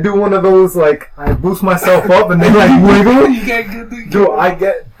 I do one of those, like, I boost myself up and then like wiggle. Dude, I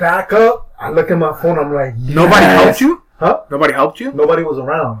get back up. I look at my phone. I'm like, yes. Nobody helped you? Huh? Nobody helped you? Nobody was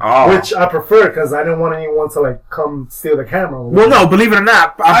around. Oh. Which I prefer because I didn't want anyone to like come steal the camera. Well, no, believe it or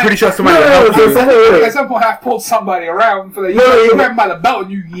not, I'm pretty sure somebody helped you. At some point, I pulled somebody around for you grab him by the belt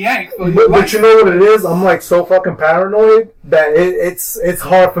and you yank. But you know what it is? I'm like so fucking paranoid that it's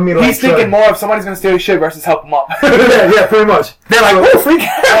hard for me to. He's thinking more of somebody's gonna steal your shit versus help him up. yeah, pretty much. They're like, oh, freak!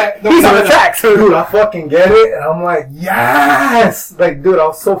 He's on the tracks. Dude, I fucking get it, and I'm like, yes! Like, dude, I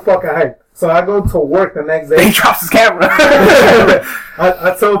was so fucking hyped. So I go to work the next day. He drops his camera.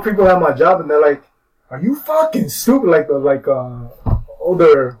 I tell people at my job, and they're like, "Are you fucking stupid?" Like the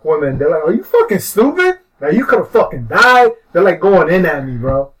older women, they're like, "Are you fucking stupid? Now you could have fucking died." They're like going in at me,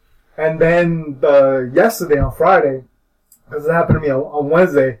 bro. And then yesterday on Friday, because it happened to me on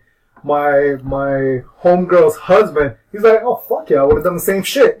Wednesday, my homegirl's husband, he's like, oh, fuck yeah, I would have done the same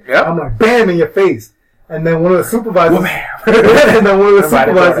shit. Yep. I'm like, bam, in your face. And then one of the supervisors, Well, man. and then one of the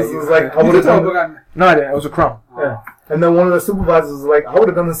supervisors was like, I would have done. No, I didn't. It was a crumb. Yeah. And then one of the supervisors was like, I would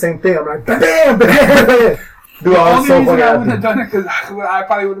have done the same thing. I'm like, bam, bam, bam. Dude, The I was only so reason fucking I wouldn't happy. have done it because I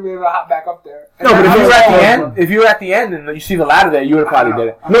probably would have been able to hop back up there. No, but if you were at the Yeah. end, if you were at the end and you see the ladder there, you would have probably did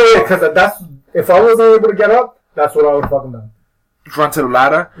it. No, yeah, because that's, if I wasn't able to get up, that's what I would have fucking done. Run to the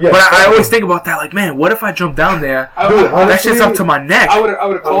ladder. Yeah. But I always think about that. Like, man, what if I jump down there? Dude, That honestly, shit's up to my neck. I would have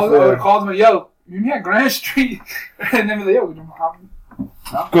called. Yeah. I would have called him. Yo, meet me at Grand Street, and then be like, yo, we don't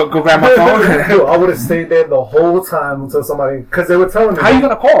have. Go grab my phone. Dude, I would have stayed there the whole time until somebody, because they were telling me. How you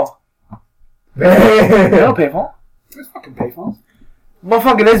gonna call? They Man. don't pay phone. There's fucking payphones.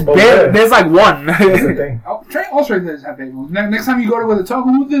 Motherfucker, there's Oh, bare, yeah. there's like one. That's the thing. Oh, all train stations have payphones. Next time you go to where the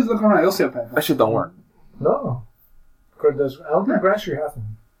token booth is, look around. You'll see a payphone. That shit don't work. No. I don't think Grand Street has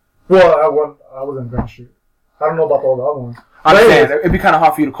one. Well, I was in Grand Street. I don't know about all the other ones. I'm saying it'd be kind of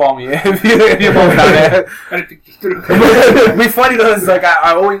hard for you to call me if you're moving down there. I didn't think this through. It'd be funny though. It's like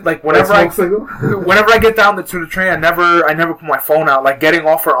I always like whenever I Smoke signal? whenever I get down to the train, I never put my phone out, like getting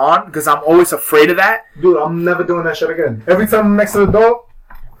off or on, because I'm always afraid of that. Dude, I'm never doing that shit again. Every time I'm next to the door,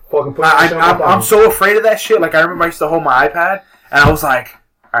 fucking put that shit on my I'm pocket. so afraid of that shit. Like I remember I used to hold my iPad, and I was like,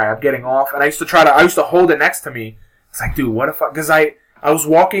 all right, I'm getting off, and I used to hold it next to me. It's like, dude, what if because I was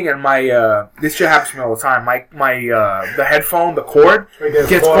walking and my this shit happens to me all the time. My the headphone, the cord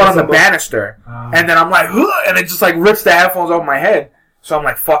gets caught on the banister, and then I'm like, huh, and it just like rips the headphones over my head. So I'm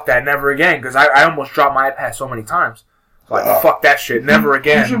like, fuck that, never again, because I almost dropped my iPad so many times. Like, fuck that shit, never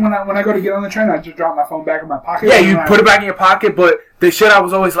again. Usually when I go to get on the train, I just drop my phone back in my pocket. Yeah, you put it back in your pocket, but the shit I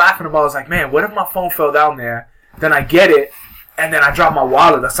was always laughing about was like, man, what if my phone fell down there, then I get it, and then I drop my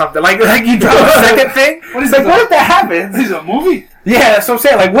wallet or something. Like you drop a second thing? What is like, this, what if that happens? This is a movie. Yeah, that's what I'm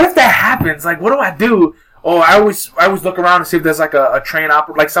saying. Like, what if that happens? Like, what do I do? Oh, I always look around and see if there's like a train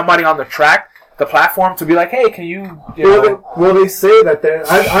like somebody on the track, the platform, to be like, hey, can you know? Well, they say that there.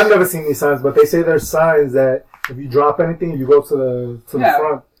 I've never seen these signs, but they say there's signs that if you drop anything, you go to the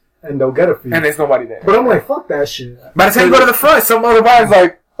front and they'll get it for you. And there's nobody there. But I'm like, fuck that shit. By the time you go to the front, some other guy's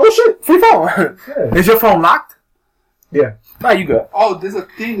like, oh shit, free phone. Yeah. Is your phone locked? Yeah. Nah, you good. Oh, there's a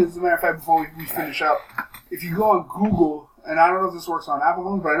thing, as a matter of fact, before we finish up. If you go on Google, and I don't know if this works on Apple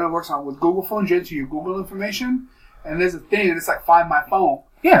phones, but I know it works on with Google phones, you enter your Google information, and there's a thing, and it's like Find My Phone.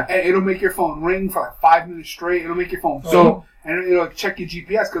 Yeah. And it'll make your phone ring for like 5 minutes straight. It'll make your phone So- and it'll check your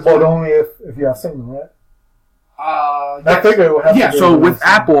GPS. Cause But only if you have signal, right? I yes. think it will have to be So with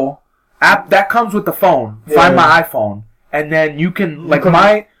signal. Apple, that comes with the phone. Yeah. Find My iPhone. And then you can, like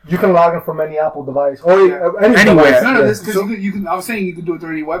You can log in from any Apple device or any Anywhere. device. No, Yeah. this because you can. I was saying you can do it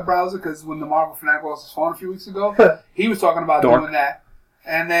through any web browser because when the Marvel Fanatic lost his phone a few weeks ago, he was talking about Dork. doing that.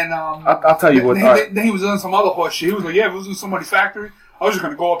 And then I'll tell you what. Then he was doing some other horse shit. He was like, "Yeah, if it was in somebody's factory, I was just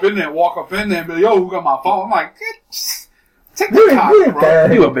gonna go up in there, and walk up in there, and be like, yo, who got my phone?" I'm like, take You the ain't top, you ain't bro.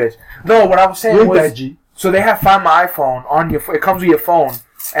 that. You a bitch. No, what I was saying You ain't was, that G. so they have Find My iPhone on your. It comes with your phone,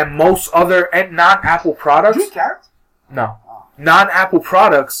 and most other and non-Apple products. Did you carrot? No, non-Apple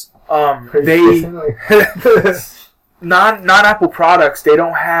products. Crazy person, Non-Apple products, they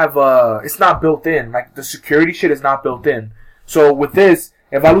don't have, it's not built in. Like, the security shit is not built in. So, with this,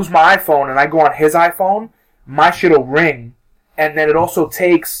 if I lose my iPhone and I go on his iPhone, my shit will ring. And then it also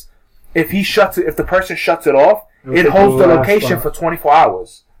takes, if the person shuts it off, it holds the location for 24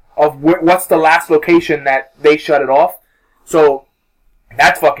 hours. Of what's the last location that they shut it off. So,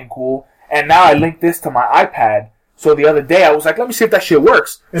 that's fucking cool. And now I link this to my iPad. So the other day I was like, let me see if that shit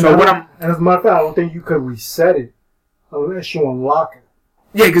works. And So when and as a matter of fact, I don't think you could reset it unless you unlock it.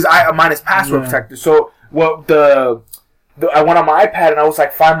 yeah, because mine is password Yeah. protected. So what I went on my iPad and I was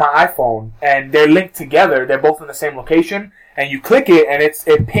like, find my iPhone, and they're linked together. They're both in the same location, and you click it and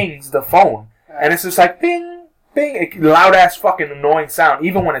it pings the phone, and it's just like ping, ping, loud ass fucking annoying sound,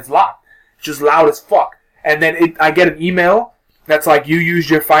 even when it's locked. It's just loud as fuck. And then I get an email that's like, you used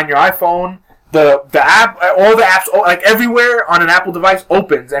your Find Your iPhone. The app, all the apps, like everywhere on an Apple device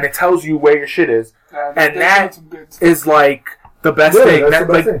opens and it tells you where your shit is, and that is like the best thing. That's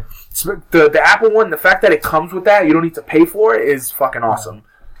the best thing. The Apple one, the fact that it comes with that, you don't need to pay for it, is fucking awesome.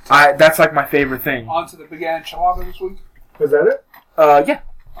 That's like my favorite thing. On to the big enchilada this week. Is that it? Yeah,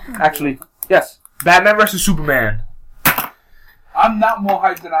 actually, yes. Batman vs Superman. I'm not more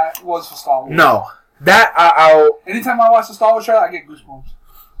hyped than I was for Star Wars. No, that I'll Anytime I watch the Star Wars trailer, I get goosebumps.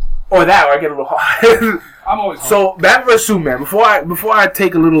 or that or I get a little hot. I'm always So Batman vs Superman. Before I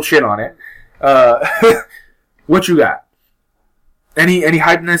take a little shit on it, what you got? Any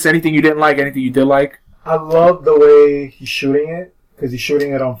hypeness? Anything you didn't like? Anything you did like? I love the way he's shooting it. because he's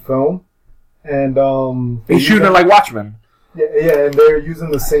shooting it on film, and He's shooting it like Watchmen. Yeah, and they're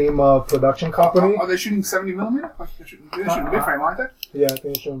using the same production company. Are they shooting 70mm? They're shooting big frame, aren't they? Yeah, I think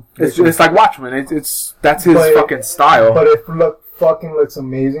they're shooting. It's like Watchmen. It's that's his fucking style. But it fucking looks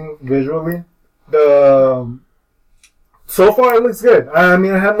amazing visually. So far it looks good. I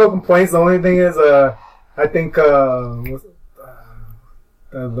mean, I have no complaints. The only thing is, I think the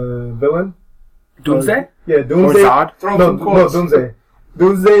villain Doomsday? Yeah, Doomsday. Or Zod? No, Doomsday.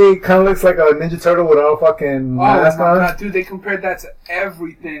 Doomsday kind of looks like a Ninja Turtle without a fucking mask on. God, dude, they compared that to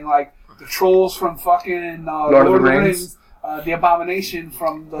everything, like the trolls from fucking Lord of the Rings. The Abomination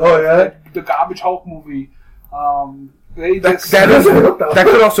from the Garbage Hulk movie. That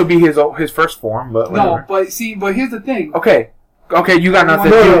could also be his first form, but whatever. No, but here's the thing. Okay, you got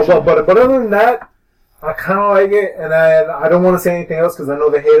nothing. But other than that, I kind of like it, and I don't want to say anything else because I know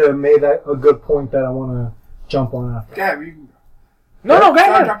the hater made that a good point that I want to jump on after. Yeah, go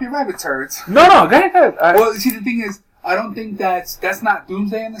ahead. Drop your rabbit turds. No, go ahead. Well, see, the thing is, I don't think that's not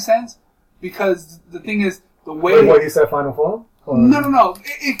Doomsday in the sense, because the thing is, the way... What, you said final form? Or? No.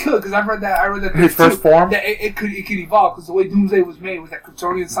 It could, because I read that his first form? That it could evolve, because the way Doomsday was made was that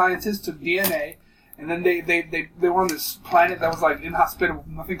Kryptonian scientists took DNA, and then they were on this planet that was, like, inhospitable.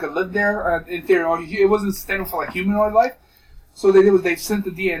 Nothing could live there, in theory, or it wasn't sustainable for, like, humanoid life. So what they did was they sent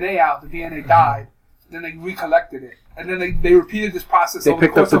the DNA out, the DNA died, then they recollected it. And then they repeated this process. They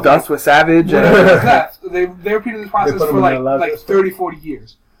picked up the dust with Savage. They repeated this process for like 30, 40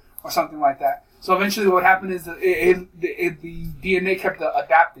 years or something like that. So eventually what happened is the DNA kept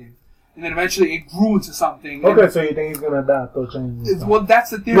adapting. And then eventually it grew into something. Okay, so you think he's going to adapt or change? Well, that's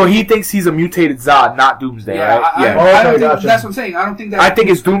the theory. Well, he thinks he's a mutated Zod, not Doomsday, right? I don't think, that's what I'm saying. I don't think that... I think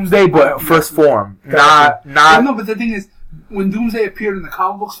it's Doomsday, but first form. Not... Well, no, but the thing is, when Doomsday appeared in the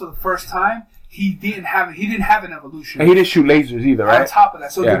comic books for the first time, he didn't have an evolution. And he didn't shoot lasers either, right? On top of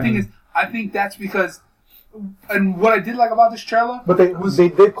that. So the thing is, I think that's because... And what I did like about this trailer... But they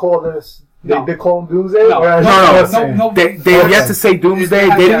did call this... They did call him Doomsday? No. They have yet to say Doomsday.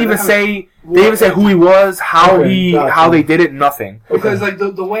 They didn't even say... They didn't even say who he was, how they did it, nothing. Because like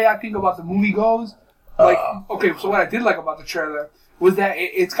the way I think about the movie goes, like so what I did like about the trailer was that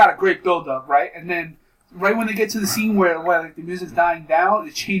it's got a great build up, right? And then right when they get to the scene where like the music's dying down,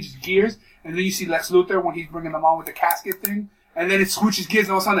 it changes gears, and then you see Lex Luthor when he's bringing them on with the casket thing, and then it switches gears,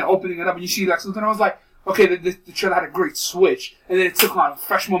 and all of a sudden they're opening it up, and you see Lex Luthor, and I was like, okay, the trailer had a great switch, and then it took on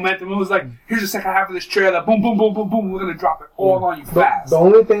fresh momentum. It was like, here's the second half of this trailer, boom, boom, boom, boom, boom, we're gonna drop it all on you fast. The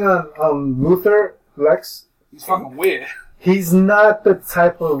only thing on Luthor, Lex, he's fucking weird. He's not the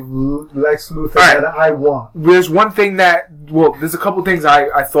type of Lex Luthor that I want. There's one thing there's a couple things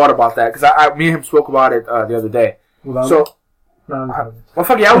I thought about that, because me and him spoke about it the other day. Well,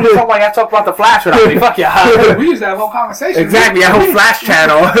 fuck yeah, I was just talking about y'all talk about the Flash without me. Fuck yeah. We used to have a whole conversation. Exactly, our whole Flash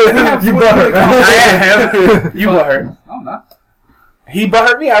channel. You butthurt. I am. You butthurt. I'm not. He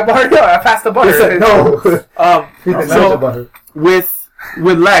butthurt me, I butthurt him. I passed the butter. No. With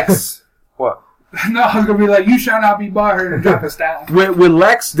Lex, what? No, I was gonna be like, you shall not be butthurt and drop a staff. With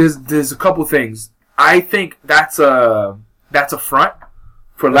Lex, there's a couple things. I think that's a front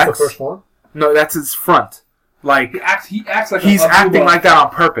for Lex. That's the first one? No, that's his front. Like he acts like he's acting like that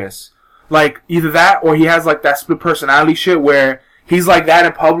on purpose. Like either that or he has like that split personality shit where he's like that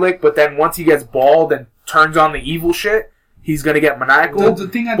in public, but then once he gets bald and turns on the evil shit, he's gonna get maniacal.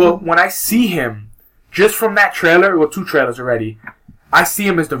 But when I see him, just from that trailer, well, 2 trailers already, I see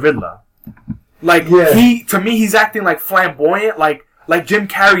him as the Riddler. Like to me, he's acting like flamboyant, like Jim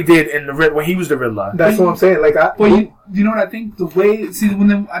Carrey did in when he was the Riddler. That's what I'm saying. Like, you know what I think? The way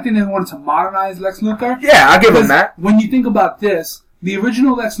I think they wanted to modernize Lex Luthor. Yeah, I give him that. When you think about this, the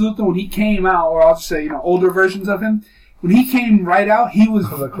original Lex Luthor, when he came out, or I'll just say, older versions of him, when he came right out, he was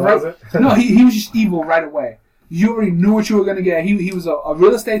he was just evil right away. You already knew what you were gonna get. He was a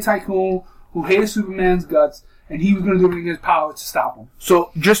real estate tycoon who hated Superman's guts, and he was gonna do everything in his power to stop him.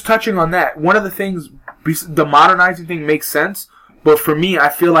 So, just touching on that, one of the things, the modernizing thing makes sense. But for me, I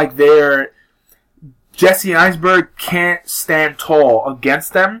feel like Jesse Eisenberg can't stand tall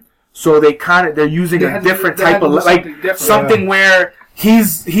against them, so they're using a different type of something where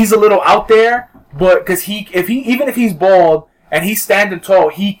he's a little out there, but because even if he's bald and he's standing tall,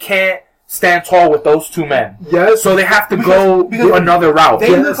 he can't stand tall with those 2 men. Yes. So they have to go another route.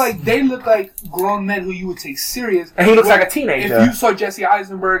 They look like grown men who you would take serious, and he looks like a teenager. If you saw Jesse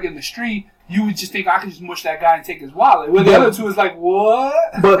Eisenberg in the street, you would just think I could just mush that guy and take his wallet. Where the other 2 is like, what?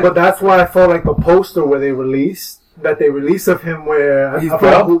 But that's why I felt like the poster where they released of him where he's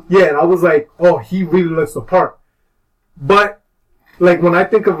bald. Yeah, and I was like, oh, he really looks the part. But like when I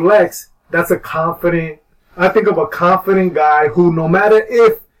think of Lex, that's a confident, I think of a confident guy who, no matter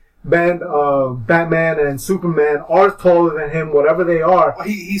if Batman and Superman are taller than him, whatever they are, well,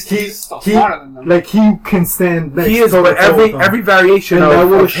 he's still smarter than them. Like he can stand. He is, but every variation and of that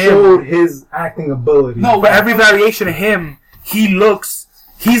would have him showed his acting ability. No, but every variation of him,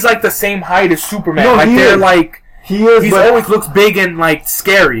 he's like the same height as Superman. No, like they're is. like he is. He always looks big and like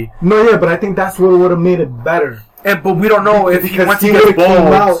scary. No, yeah, but I think that's what would have made it better. But we don't know if because once he gets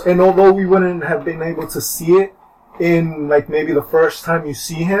bald. And although we wouldn't have been able to see it in like maybe the first time you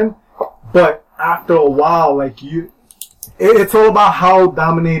see him, but after a while, like it's all about how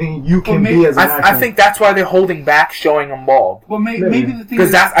dominating you can be as an actor. I think that's why they're holding back showing him bald. Well, maybe the thing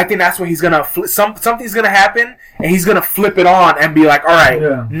because I think that's where he's gonna something's gonna happen, and he's gonna flip it on and be like, all right,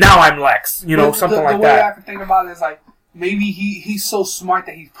 now I'm Lex, something like that. The way I can think about it is like maybe he's so smart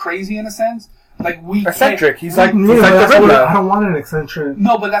that he's crazy in a sense. Like eccentric. He's like the Riddler. I don't want an eccentric.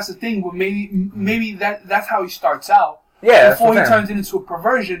 No, but that's the thing. But maybe that's how he starts out. Yeah, before he turns it into a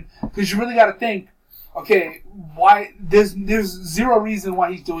perversion, because you really got to think, okay, why there's zero reason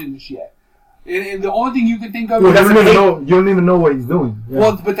why he's doing this yet, and the only thing you can think of is you don't even know what he's doing. Yeah.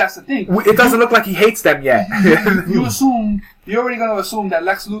 Well, but that's the thing. It doesn't look like he hates them yet. You're already going to assume that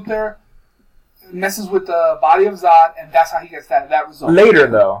Lex Luthor messes with the body of Zod, and that's how he gets that result. Later,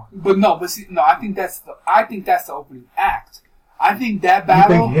 though. I think that's the opening act. I think that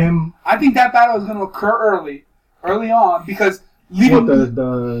battle. I think that battle is going to occur early on, because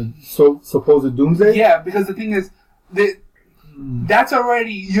the supposed Doomsday. Yeah, because the thing is that's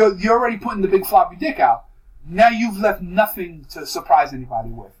already you're already putting the big floppy dick out. Now you've left nothing to surprise anybody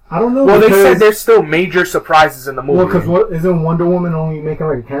with. I don't know. Well, they said there's still major surprises in the movie. Well, because isn't Wonder Woman only making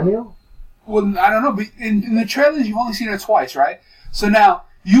like a cameo? Well, I don't know, but in the trailers you've only seen her twice, right? So now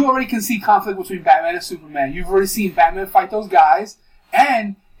you already can see conflict between Batman and Superman. You've already seen Batman fight those guys,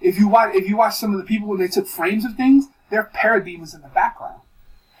 and if you watch some of the people when they took frames of things, there are parademons in the background,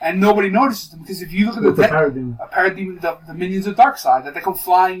 and nobody notices them, because if you look at a parademon, the minions of Darkseid, that they come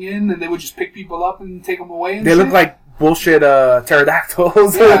flying in and they would just pick people up and take them away. And they look like bullshit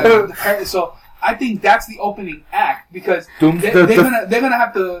pterodactyls. Yeah, so I think that's the opening act, because they're gonna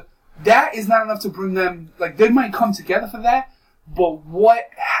have to. That is not enough to bring them. Like, they might come together for that, but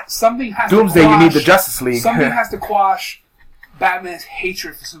something has Doomsday, to quash. You need the Justice League. Something has to quash Batman's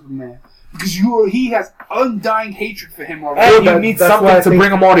hatred for Superman, because he has undying hatred for him already. And you need something to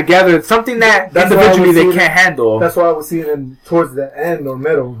bring them all together. Something that individually they can't handle. That's why I was seeing him towards the end or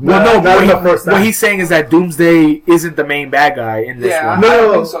middle. Well, what he's saying is that Doomsday isn't the main bad guy in this one. I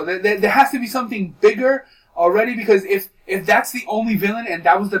don't think so. There has to be something bigger already, because if that's the only villain and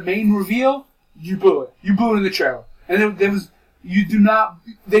that was the main reveal, you blew it. You blew it in the trailer. And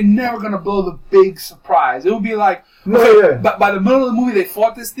they're never going to blow the big surprise. It would be like, but by the middle of the movie they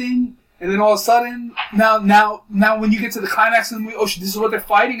fought this thing, and then all of a sudden, now when you get to the climax of the movie, this is what they're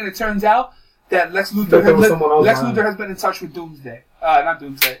fighting, and it turns out that Lex Luthor has been in touch with Doomsday. Not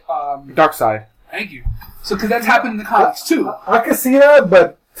Doomsday. Darkseid. Thank you. So, because that's happened in the comics too. I can see that,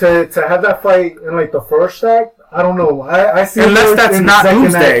 but to have that fight in like the first act, I don't know. I see unless that's not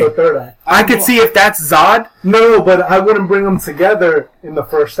Doomsday. I could see if that's Zod. No, but I wouldn't bring them together in the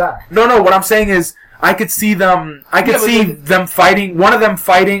first act. No. What I'm saying is, I could see them. I could see them fighting. One of them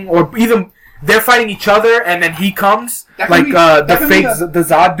fighting, or either they're fighting each other, and then he comes the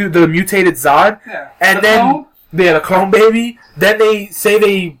Zod dude, the mutated Zod, and then the clone baby. Then they say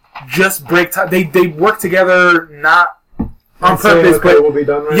they just break. They work together, not on purpose, but we'll be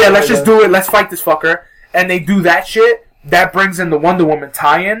done right let's just do it. Let's fight this fucker. And they do that shit. That brings in the Wonder Woman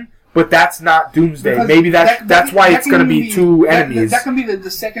tie-in, but that's not Doomsday. Because maybe that's why it's going to be two enemies. That can be the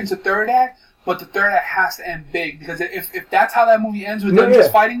second to third act, but the third act has to end big, because if that's how that movie ends with them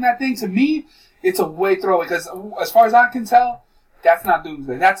just fighting that thing, to me, it's a way throwaway. Because as far as I can tell, that's not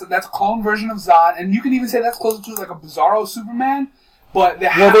Doomsday. That's a clone version of Zod, and you can even say that's closer to like a Bizarro Superman. But they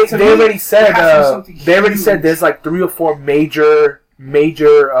already said there's like 3 or 4 major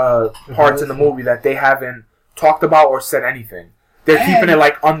parts in the movie that they haven't talked about or said anything. They're keeping it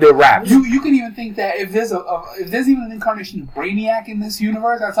like under wraps. You can even think that if there's even an incarnation of Brainiac in this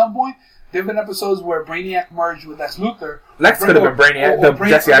universe at some point, there have been episodes where Brainiac merged with Lex Luthor. Lex could have been Brainiac,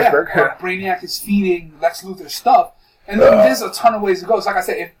 Jesse Eisenberg. Brainiac is feeding Lex Luthor stuff, and then there's a ton of ways to go. So like I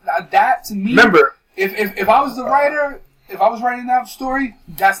said, if that to me, remember, if I was the writer. If I was writing that story,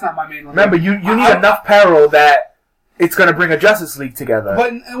 that's not my main one. Remember, you need enough peril that it's going to bring a Justice League together. I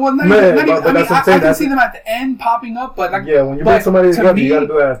can see them at the end popping up, but when you bring somebody together, you got to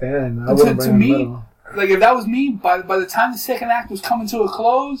do it at the end. To me, like if that was me, by the time the second act was coming to a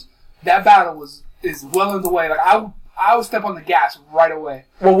close, that battle is well underway. Like I would step on the gas right away.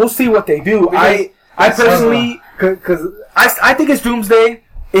 Well, we'll see what they do. I I personally, because I think it's Doomsday.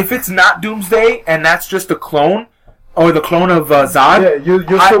 If it's not Doomsday and that's just a clone or the clone of Zod, yeah,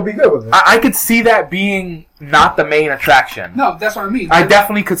 you'll still be good with it. I could see that being not the main attraction. No, that's what I mean. I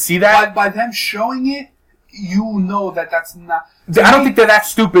definitely could see that. By them showing it, you know that's not. I don't think they're that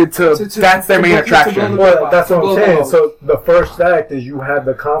stupid that's their main attraction. Well, that's what I'm saying. So the first act is you have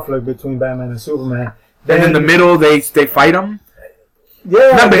the conflict between Batman and Superman. Then in the middle, they fight them. Yeah,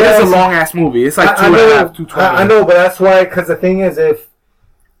 remember, it's a long ass movie. It's like 2.5, 2:20. I know, but that's why. Because the thing is, if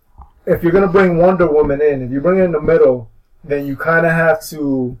you're gonna bring Wonder Woman in, if you bring it in the middle, then you kind of have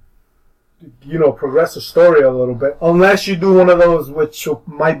to, progress the story a little bit. Unless you do one of those, which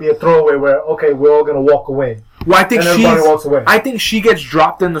might be a throwaway, where okay, we're all gonna walk away. Well, I think everybody walks away. I think she gets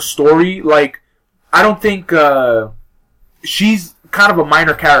dropped in the story. Like, I don't think she's kind of a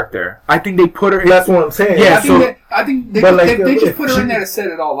minor character. I think they put her. That's what I'm saying. Yeah, I think they just put her in there to set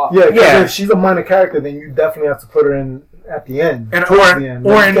it all up. Yeah. If she's a minor character, then you definitely have to put her in at the end, or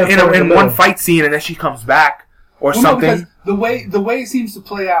in one fight scene, and then she comes back or something. No, because the way it seems to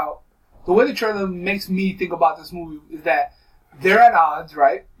play out, the way the trailer makes me think about this movie is that they're at odds,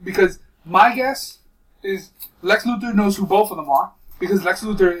 right? Because my guess is Lex Luthor knows who both of them are. Because Lex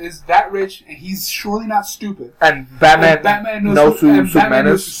Luthor is that rich, and he's surely not stupid. And Batman knows who Superman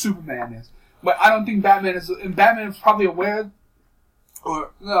is. But I don't think Batman is... And Batman is probably aware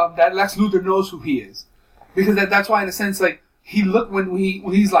that Lex Luthor knows who he is. Because that's why, in a sense, like, he says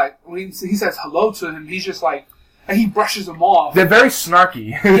hello to him, he's just like... And he brushes him off. They're very snarky.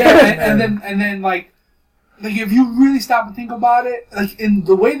 Yeah, and then like if you really stop and think about it, like, in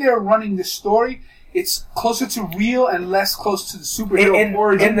the way they're running this story... It's closer to real and less close to the superhero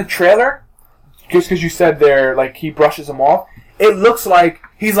origin. In the trailer, just because you said there, like, he brushes him off, it looks like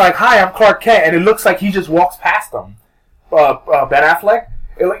he's like, "Hi, I'm Clark Kent," and it looks like he just walks past them. Ben Affleck.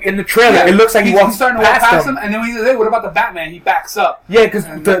 In the trailer, it looks like he walks past him, and then he says, "Hey, what about the Batman?" He backs up. Yeah, because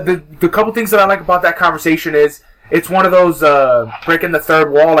the couple things that I like about that conversation is it's one of those breaking the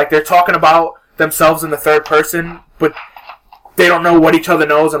third wall. Like, they're talking about themselves in the third person, but they don't know what each other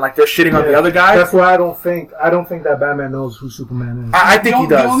knows, and like they're shitting on the other guy. That's why I don't think that Batman knows who Superman is. I think he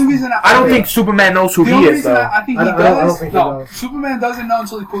does. The only reason I don't think Superman knows who he is. Though. I think he does. I don't think he does. Superman doesn't know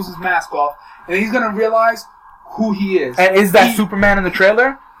until he pulls his mask off, and he's gonna realize who he is. And is that Superman in the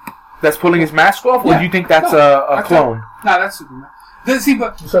trailer that's pulling his mask off, or do you think that's a clone? No, that's Superman. See,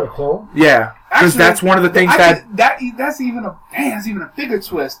 but you said a clone? Yeah, because that's one of the things that's even a bigger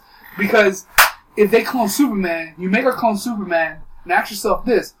twist, because if they clone Superman, you make her clone Superman, and ask yourself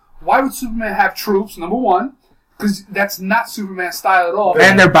this: why would Superman have troops? Number one, because that's not Superman's style at all.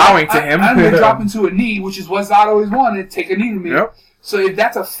 And they're bowing to him. And they're dropping to a knee, which is what Zod always wanted. Take a knee to me. Yep. So if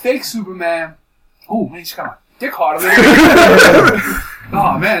that's a fake Superman, oh man, she's got my dick hard.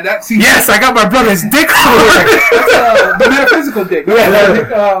 Oh man, that seems. Yes, I got my brother's dick hard. That's the metaphysical dick.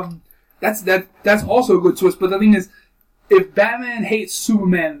 Yeah, that's also a good twist. But the thing is, if Batman hates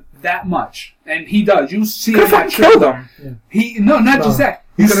Superman that much, and he does, you see him kill them. Yeah. Not just that.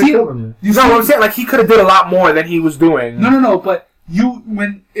 You see him. What I'm saying, like, he could have did a lot more than he was doing. No. But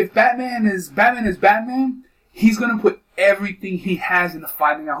if Batman is Batman, he's gonna put everything he has into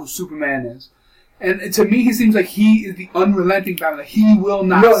finding out who Superman is. And to me, he seems like he is the unrelenting Batman. He will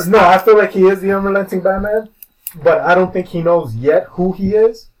not. No, I feel like he is the unrelenting Batman, but I don't think he knows yet who he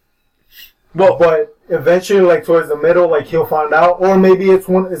is. Well, but eventually, like towards the middle, like he'll find out, or maybe it's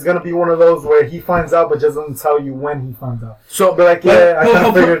gonna be one of those where he finds out, but just doesn't tell you when he finds out. So, but like, yeah, I kind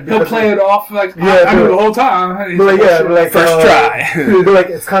of figured he'll play it off like I knew the whole time. But like, first try. Like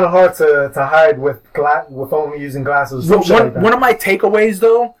it's kind of hard to hide with only using glasses. One of my takeaways,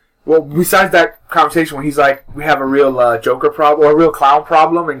 though. Well, besides that conversation where he's like, we have a real Joker problem or a real clown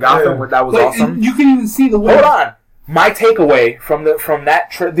problem in Gotham, that was awesome. You can even see the way. Hold on. My takeaway from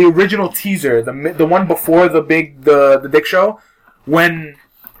the original teaser, the one before the Dick show, when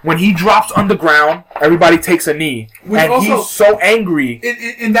he drops underground, everybody takes a knee, and also, he's so angry.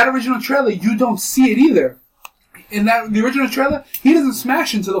 In that original trailer, you don't see it either. In the original trailer, he doesn't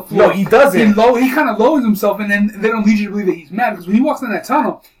smash into the floor. No, he doesn't. He kind of lowers himself, and then they don't lead you to believe that he's mad, because when he walks in that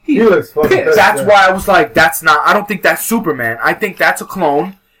tunnel, he looks pissed. That's why I was like, I don't think that's Superman. I think that's a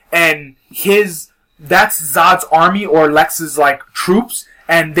clone, and that's Zod's army or Lex's like troops,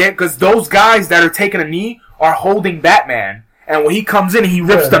 and because those guys that are taking a knee are holding Batman, and when he comes in and he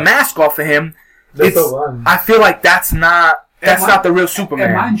rips the mask off of him, I feel like that's not the real Superman.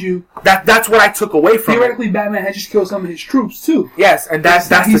 And mind you, that's what I took away from theoretically, Batman had just killed some of his troops too. Yes, and that's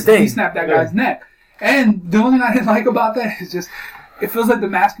the thing. He snapped that guy's neck. And the only thing I didn't like about that is just, it feels like the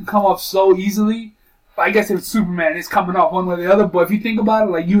mask can come off so easily. I guess if Superman is coming off one way or the other, but if you think about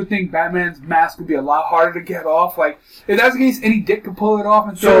it, like, you would think Batman's mask would be a lot harder to get off. Like, if that's the case, any dick could pull it off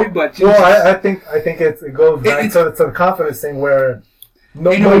in theory, but... Well, I think it goes back to the confidence thing where no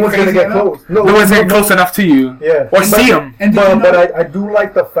one's going to get close. No one's getting close enough to you. Yeah. Or see him. But I do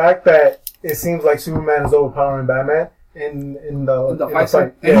like the fact that it seems like Superman is overpowering Batman in the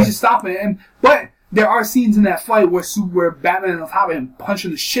fight. And he's just stopping it. But there are scenes in that fight where Batman is on top of him,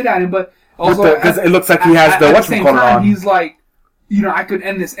 punching the shit out of him, but... Also, because it looks like he has the whatchamacallit on. He's like, I could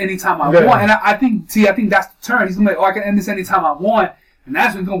end this anytime I want. And I think that's the turn. He's gonna be like, I can end this anytime I want. And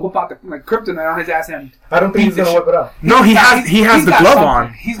that's when he's gonna whip out the kryptonite on his ass and I don't think he's gonna whip it out. No, he has the glove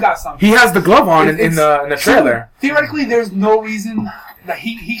on. He's got something. He has the glove on in the trailer. Theoretically, there's no reason that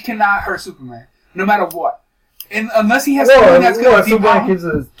he cannot hurt Superman, no matter what. And unless he has something that's gonna Superman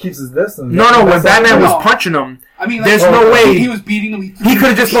keeps his distance. No, when Batman was punching him, I mean, there's no way he was beating him. He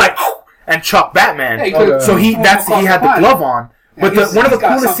could have just and chuck Batman. So he had the glove on. But one of the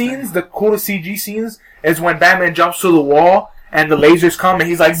coolest scenes, the coolest CG scenes, is when Batman jumps to the wall and the lasers come and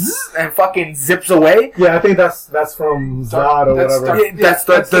he's like zzz, and fucking zips away. Yeah, I think that's from Zod or whatever. That's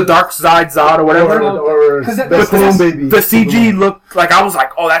the Dark Side Zod or whatever. Or the Clone Baby. The CG looked like, I was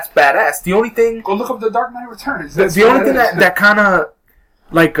like, oh, that's badass. The only thing... Go look up The Dark Knight Returns. The only thing that kind of...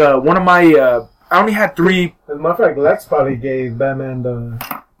 Like, one of my... I only had 3... As a matter of fact, Lex probably gave Batman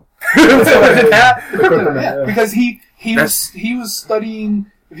the... Because he was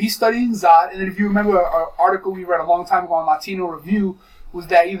studying... If he's studying Zod, and then if you remember an article we read a long time ago on Latino Review, was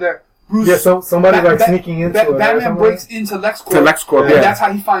that either Bruce... Yeah, so somebody sneaking into it. Batman breaks into LexCorp. And that's how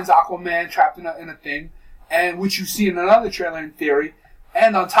he finds Aquaman trapped in a thing, and which you see in another trailer in theory.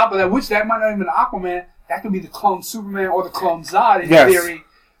 And on top of that, which that might not even be Aquaman, that could be the clone Superman or the clone Zod in theory.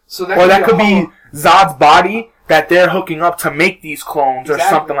 So that could be Zod's body that they're hooking up to make these clones or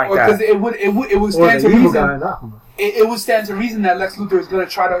something like that. Because it would stand to reason. It would stand to reason that Lex Luthor is going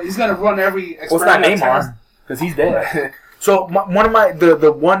to he's going to run every experiment. Well, it's not Namor, because he's dead. So one of my,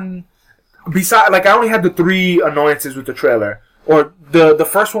 the one, beside, like, I only had the 3 annoyances with the trailer. Or the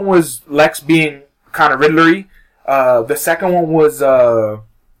first one was Lex being kind of Riddlery. The second one was, the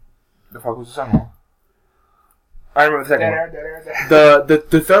fuck was the second one? I remember the second one.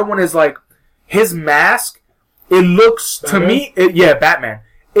 The third one is like, his mask, it looks, to me, Batman.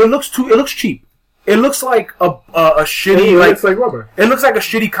 It looks cheap. It looks like a shitty, it looks like rubber. It looks like a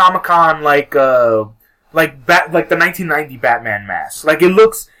shitty Comic-Con, like the 1990 Batman mask. Like, it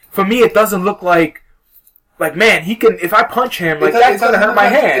looks, for me, it doesn't look like, man, he can, if I punch him, that's gonna hurt my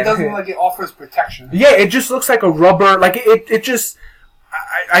hand. It doesn't look like it offers protection. Yeah, it just looks like a rubber, like, it just,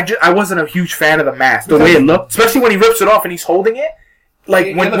 I wasn't a huge fan of the mask, the way it looked, especially when he rips it off and he's holding it.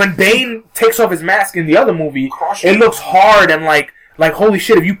 Like, when Bane takes off his mask in the other movie, it looks hard and like, holy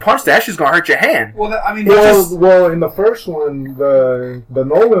shit, if you punch that's just gonna hurt your hand. Well, in the first one, the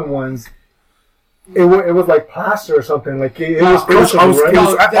Nolan ones, it was like plaster or something. Like it was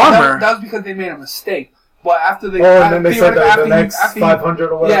armor. That was because they made a mistake. But after they, and then they said that the next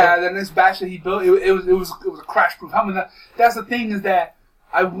 500 or whatever. Yeah, the next batch that he built, it was a crash-proof helmet. That's the thing, is that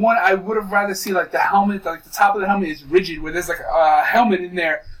I would have rather see like the helmet, like the top of the helmet is rigid, where there's like a helmet in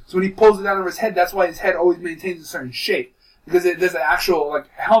there. So when he pulls it down over his head, that's why his head always maintains a certain shape. Because there's an actual like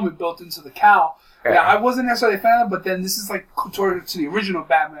helmet built into the cowl. Yeah. Now, I wasn't necessarily a fan of it, but then this is like compared to the original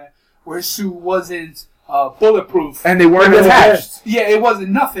Batman, where his suit wasn't bulletproof, and they weren't attached. Yeah, it wasn't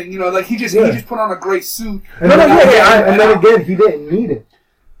nothing. Like he just put on a gray suit. And then again, he didn't need it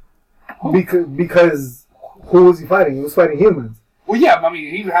because who was he fighting? He was fighting humans. Well, yeah, I mean,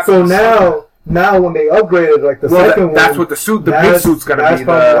 he would have. So now when they upgraded like the second one, that's what the big suit's gonna be.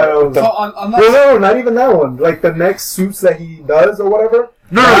 No, not even that one. Like the next suits that he does or whatever.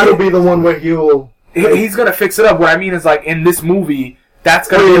 That'll be the one where he's gonna fix it up. What I mean is, like, in this movie, that's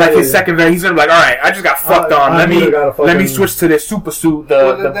gonna be like his second variant. He's gonna be like, all right, I just got fucked on. Let me switch to this super suit.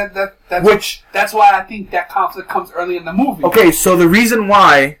 That's why I think that conflict comes early in the movie. Okay, so the reason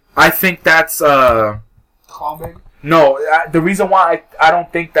why I think that's Clone. No, the reason why I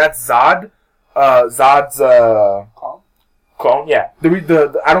don't think that's Zod. Zod's clone. Yeah,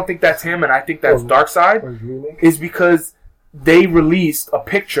 I don't think that's him, and I think that's Darkseid. Is because they released a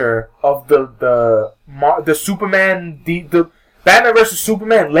picture of the Superman, the Batman vs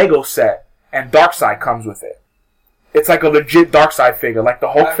Superman Lego set, and Darkseid comes with it. It's like a legit Darkseid figure, like the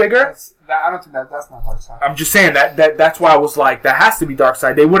Hulk figure. I don't think that's not Darkseid. I'm just saying that's why I was like, that has to be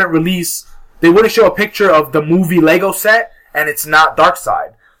Darkseid. They wouldn't show a picture of the movie Lego set, and it's not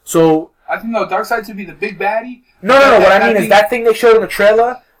Darkseid. So I think Darkseid should be the big baddie. No. What I mean is that thing they showed in the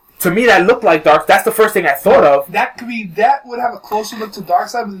trailer. To me, that looked like Dark. That's the first thing I thought of. That would have a closer look to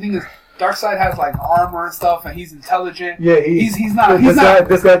Darkseid. But the thing is, Darkseid has like armor and stuff, and he's intelligent. Yeah, he's not.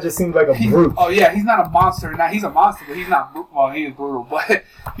 This guy just seems like a brute. Oh yeah, he's not a monster. Now he's a monster, but he's not. Well, he is brutal, but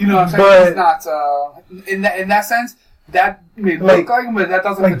you know what I'm saying. He's not. In that sense, that may look like him, but that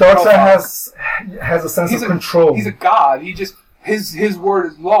doesn't. Like Darkseid has a sense of control. He's a god. He just his word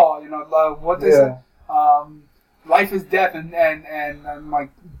is law. You know what they say. Life is death, and like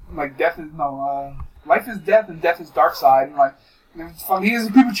death is life is death, and death is Darkseid, and like. He has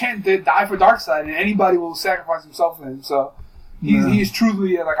people chant to die for Darkseid, and anybody will sacrifice himself for him. So he's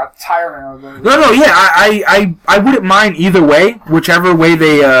truly like a tyrant. No, yeah, I wouldn't mind either way, whichever way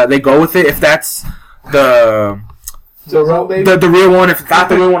they go with it. If that's the real one, if it's not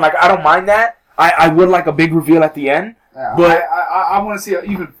the real one, like I don't mind that. I would like a big reveal at the end, but I want to see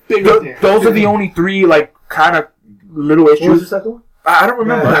an even bigger. Those are the only three like kind of little issues. What was the second one? I don't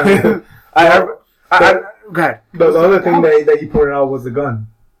remember. Go ahead. The other thing that he pointed out was the gun.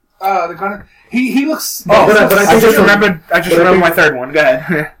 The gun. He looks. Oh, but I just remembered my third one. Go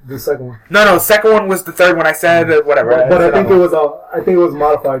ahead. The second one. No. Second one was the third one. I said whatever. But I think it was a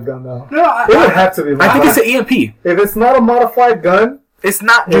modified gun though. No, it would have to be. I think it's an EMP. If it's not a modified gun, it's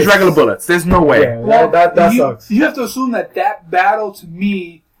not just regular bullets. There's no way. Yeah, well, that sucks. You have to assume that battle to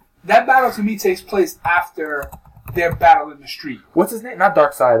me takes place after their battle in the street. What's his name? Not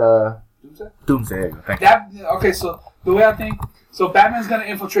Darkseid. Doomsday. Thank you. Okay, so the way I think, Batman's gonna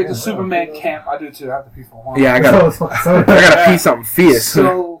infiltrate the Superman camp. I do too. I have to pee for one. Yeah, I gotta pee something fierce.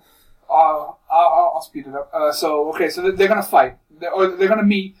 So, I'll speed it up. So they're gonna fight. They're gonna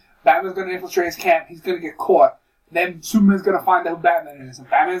meet. Batman's gonna infiltrate his camp. He's gonna get caught. Then Superman's gonna find out who Batman is, and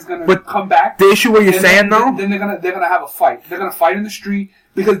Batman's gonna come back. The issue where you're saying though, then they're gonna have a fight. They're gonna fight in the street.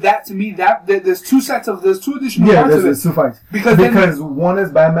 Because that to me, there's two additional parts of it. There's two fights. Because one is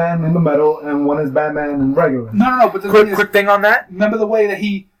Batman in the metal and one is Batman in regular. No. But quick thing on that. Remember the way that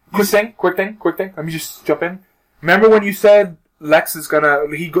Quick thing. Let me just jump in. Remember when you said Lex is gonna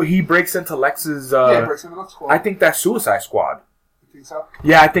he breaks into Lex's? Breaks into Lex's squad. I think that's Suicide Squad. You think so?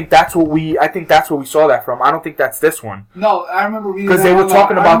 Yeah, I think that's what we saw that from. I don't think that's this one. No, I remember reading because they were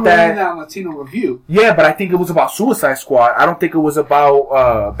talking about that on Latino Review. Yeah, but I think it was about Suicide Squad. I don't think it was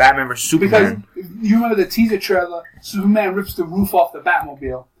about Batman vs Superman. Because you remember the teaser trailer, Superman rips the roof off the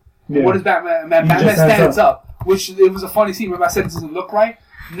Batmobile. Yeah. What is Batman? Batman stands up, which it was a funny scene. Remember I said it doesn't look right.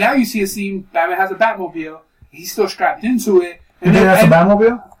 Now you see a scene. Batman has a Batmobile. He's still strapped into it. And then that's a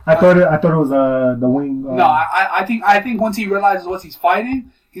Batmobile? I thought it was the wing. No, I think once he realizes what he's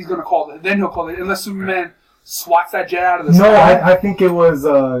fighting, he's gonna call it. Then he'll call it unless Superman swats that jet out of the sky. No, I think it was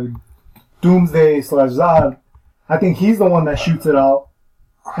Doomsday / Zod. I think he's the one that shoots it out,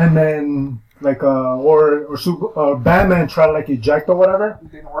 and then or Batman try to eject or whatever.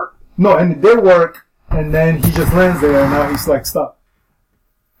 It didn't work. No, and it did work, and then he just lands there, and now he's stuck.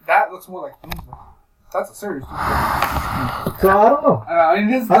 That looks more like Doomsday. That's a serious Doomsday. So I don't know.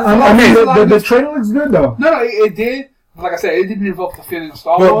 The trailer looks good though. No, it did. Like I said, it didn't invoke the feeling of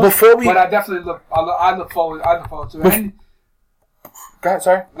Star Wars. But I definitely I look forward to it. Go ahead,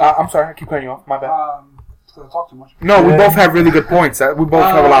 sorry. I'm sorry, I keep cutting you off. My bad. Because I talk too much. No, we both have really good points. We both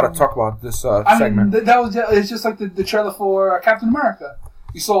have a lot to talk about this segment. It's just like the trailer for Captain America.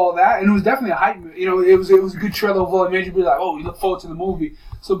 You saw that, and it was definitely a hype. It was a good trailer overall. It made you be like, oh, you look forward to the movie.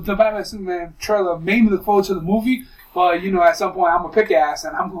 So the Batman Superman trailer made me look forward to the movie. But at some point, I'm gonna pick ass,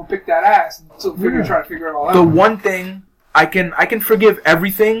 and I'm gonna pick that ass to try to figure it all out. The one thing I can forgive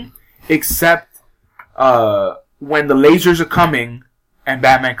everything except when the lasers are coming and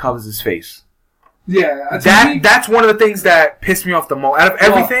Batman covers his face. Yeah, that's one of the things that pissed me off the most. Out of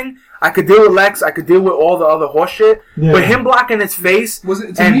everything, I could deal with Lex, I could deal with all the other horse shit, but him blocking his face was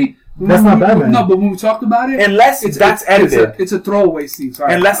it to me? That's not Batman. No, but when we talked about it, unless that's edited, it's a throwaway scene.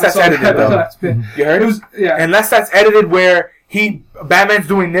 Sorry. Unless that's edited, though. You heard it? Unless that's edited where Batman's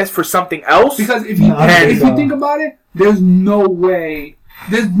doing this for something else. Because if you think about it, there's no way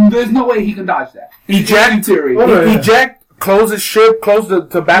he can dodge that. Eject. Close his ship, close the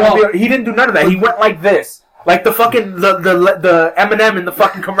Batmobile. He didn't do none of that. He went like this. Like the fucking, the Eminem in the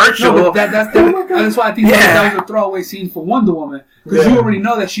fucking commercial. No, that's why I think that was a throwaway scene for Wonder Woman. Because you already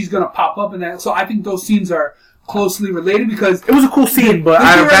know that she's going to pop up in that. So I think those scenes are closely related because... It was a cool scene, but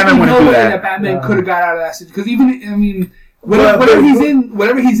Batman wouldn't do that. That Batman could have got out of that scene. Because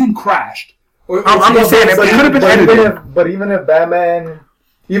whatever he's in crashed. I'm just saying, it could have been edited. But even if Batman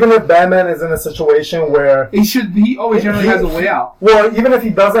is in a situation where he always generally has a way out. Well, even if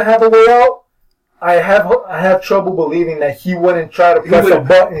he doesn't have a way out, I have trouble believing that he wouldn't try to press a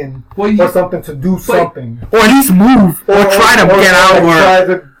button or something to do something, or at least move, or try to get out, or try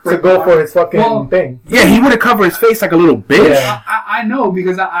to go for his fucking thing. Yeah, he wouldn't cover his face like a little bitch. Yeah. I know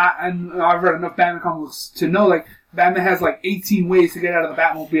because I've read enough Batman comics to know like Batman has like 18 ways to get out of the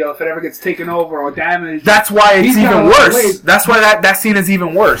Batmobile if it ever gets taken over or damaged. That's why it's even worse. That's why that scene is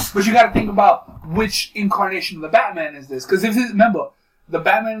even worse. But you got to think about which incarnation of the Batman is this, because remember the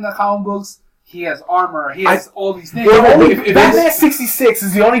Batman in the comic books. He has armor. He has all these things. If Batman 66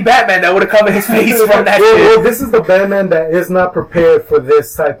 is the only Batman that would have covered his face from that shit. Well, this is the Batman that is not prepared for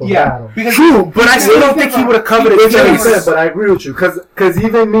this type of battle. True, but I still don't think he would have covered his face. But I agree with you, because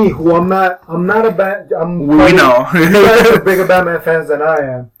even me, who I'm not we know. You guys are bigger Batman fans than I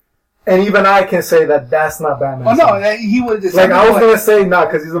am. And even I can say that that's not Batman. Oh no, he would just I was gonna say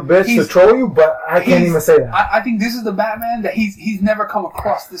because he's a bitch to troll you, but I can't even say that. I think this is the Batman that he's never come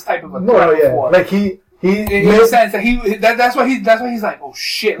across this type of a threat before. Like he in the sense that that's why he's like, oh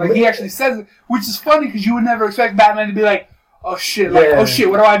shit, like he actually says it, which is funny because you would never expect Batman to be like, oh shit, oh shit,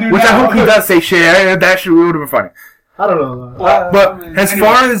 what do I do now? Which I hope he does say shit. That shit would have been funny. I don't know. But as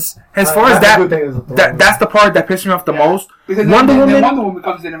far as that's the part that pissed me off the most. Because Wonder Woman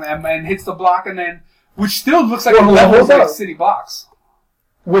comes in and hits the block, and then which still looks like levels like city blocks.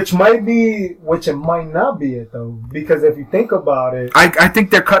 Which it might not be it though, because if you think about it, I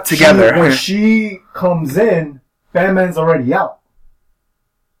think they're cut together. When she comes in, Batman's already out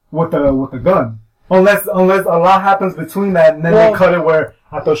with the gun. Unless a lot happens between that, and then they cut it where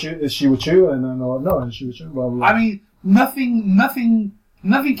I thought she with you, and then no, she with you. Blah, blah. I mean, nothing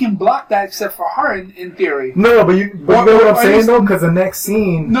can block that except for her in theory. No, but you know what I'm saying though, because the next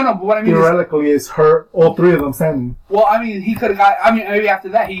scene, but what I mean theoretically is her, all three of them standing. Well, I mean, he could have got. I mean, maybe after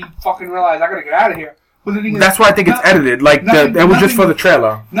that he fucking realized I gotta get out of here. But the thing that's why I think it's edited. Like it was just for the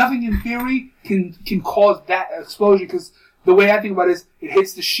trailer. Nothing in theory can cause that explosion because. The way I think about it is, it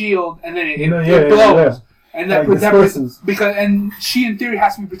hits the shield and then it blows, and that because she in theory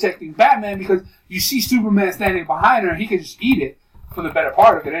has to be protecting Batman because you see Superman standing behind her, and he can just eat it for the better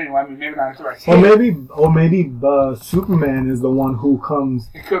part of it anyway. I mean, maybe not direct. Or maybe the Superman is the one who comes.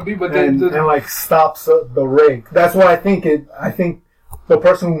 It could be, but and like stops the ray. That's why I think the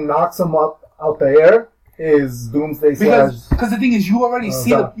person who knocks him up out the air is Doomsday. Because the thing is, you already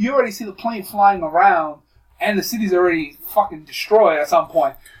see the plane flying around. And the city's already fucking destroyed at some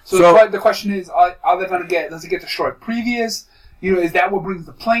point. So the question is, are they going to does it get destroyed previous? You know, is that what brings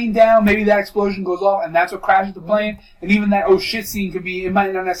the plane down? Maybe that explosion goes off and that's what crashes the plane. And even that shit scene could be, it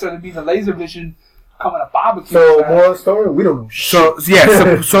might not necessarily be the laser vision coming to barbecue. So, moral of the story, we don't know. So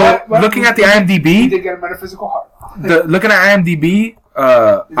looking at the IMDb. He did get a metaphysical heart. Looking at IMDb,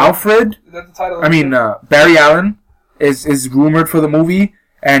 Alfred, is that the title? Barry Allen is rumored for the movie.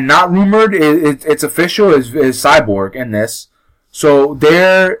 And not rumored, it's official, is Cyborg in this. So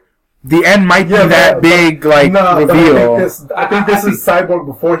the end might be that big, reveal. I think this is Cyborg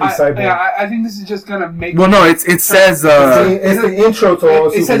before he's Cyborg. Yeah, I think this is just gonna make... Well, no, it says... it's the intro to all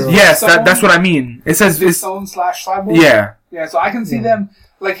it says yes, that's what I mean. It says... Stone/Cyborg? Yeah. Yeah, so I can see them,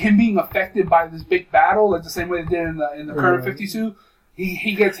 like him being affected by this big battle, like the same way they did in the current 52.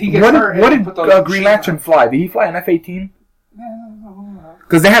 He gets hurt. What did Green Lantern fly? Did he fly an F-18?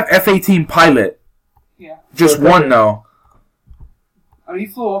 Because they have F-18 pilot. Yeah. Just one, though. I mean, he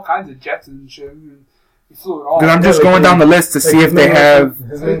flew all kinds of jets and shit. He flew it all. I'm just going down the list to see if they have...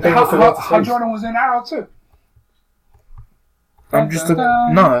 How Jordan was in Arrow, too. I'm just...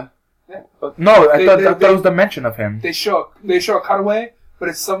 No. Yeah. No, I thought that was the mention of him. They show a cutaway, but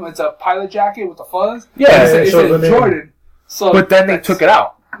it's a pilot jacket with the fuzz. Yeah. It says Jordan. So but then they took it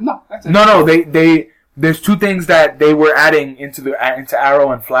out. No, that's it. No, they there's two things that they were adding into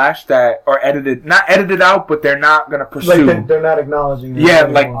Arrow and Flash that are not edited out, but they're not gonna pursue. Like they're not acknowledging. Yeah,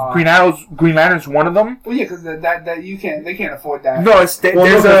 like Green Lantern's one of them. Well, yeah, because they can't afford that. No,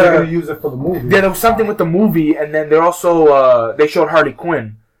 they're gonna use it for the movie. Yeah, there was something with the movie, and then they're also they showed Harley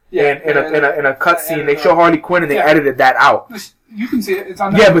Quinn. Yeah, in a cutscene, they show Harley Quinn, and they edited that out. You can see it. It's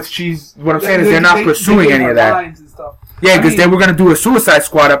on. Yeah, but what I'm saying is they're not pursuing any of that. Yeah, because they were going to do a Suicide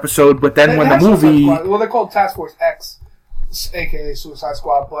Squad episode, but then when the movie... Well, they're called Task Force X, a.k.a. Suicide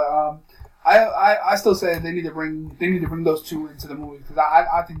Squad, but I still say they need to bring those two into the movie, because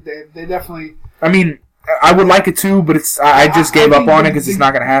I think they definitely... I mean, I would like it too, but I just gave up on it because it's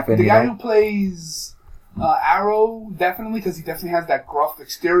not going to happen. The guy who plays Arrow, definitely, because he definitely has that gruff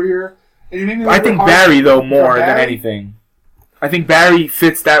exterior. And I think Barry, though, more than anything. I think Barry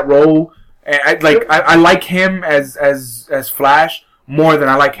fits that role... And I like him as Flash more than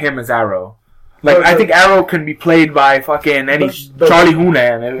I like him as Arrow. Like, I think Arrow can be played by fucking any Charlie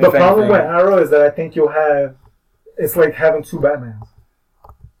Hunnam. The problem with Arrow is that I think you'll have... It's like having two Batmans.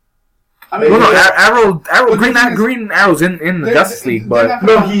 I mean, Arrow, Green Arrow's in the Justice League, but...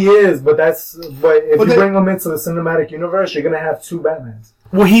 No, he is, but if you bring him into the cinematic universe, you're gonna have two Batmans.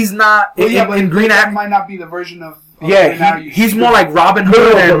 Well, he's not... in Green Arrow... might not be the version of... he's more like Robin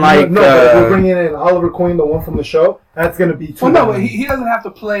Hood but if we're bringing in Oliver Queen, the one from the show, that's gonna be two. Well, no, he doesn't have to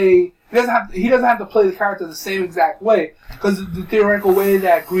play. He doesn't have to play the character the same exact way because the theoretical way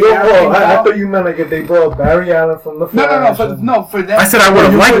that Green Arrow. I thought you meant like if they brought Barry Allen from the Flash. For them. I said I would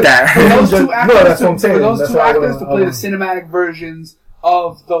have liked that. For those two actors, to play the cinematic versions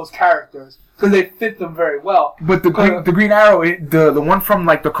of those characters. Because they fit them very well. But the Green Arrow, the one from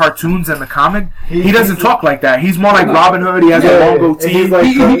like the cartoons and the comic, he doesn't talk like that. He's more like Robin Hood. He has a long goatee.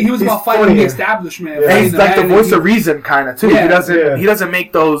 He was about fighting the establishment. And he's like the voice of reason, kind of too. Yeah. He doesn't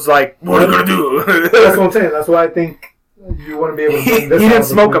make those like, what are you gonna do? That's what I'm saying. That's why I think you want to be able to. Bring this he didn't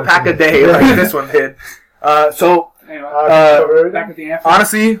smoke a pack a day like this one did. Back at the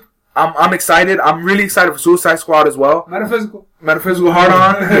honestly, I'm excited. I'm really excited for Suicide Squad as well. Metaphysical hard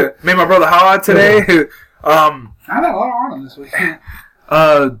on. Made my brother hard today. I had a lot of hard on this week.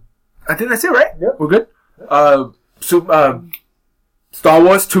 I think that's it, right? Yep. We're good. Star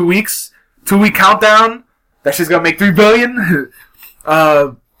Wars 2 weeks, 2-week countdown. That shit's gonna make $3 billion.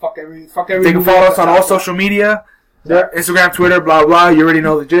 Fuck every. They can follow us on all social media. Yeah. Instagram, Twitter, blah blah. You already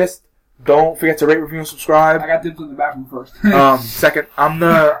know the gist. Don't forget to rate, review, and subscribe. I got dipped in the bathroom first. Second, I'm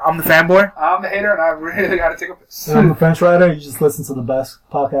the fanboy. I'm the hater, and I really got to take a piss. I'm the French writer. You just listen to the best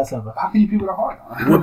podcast ever. How can you people are hard on?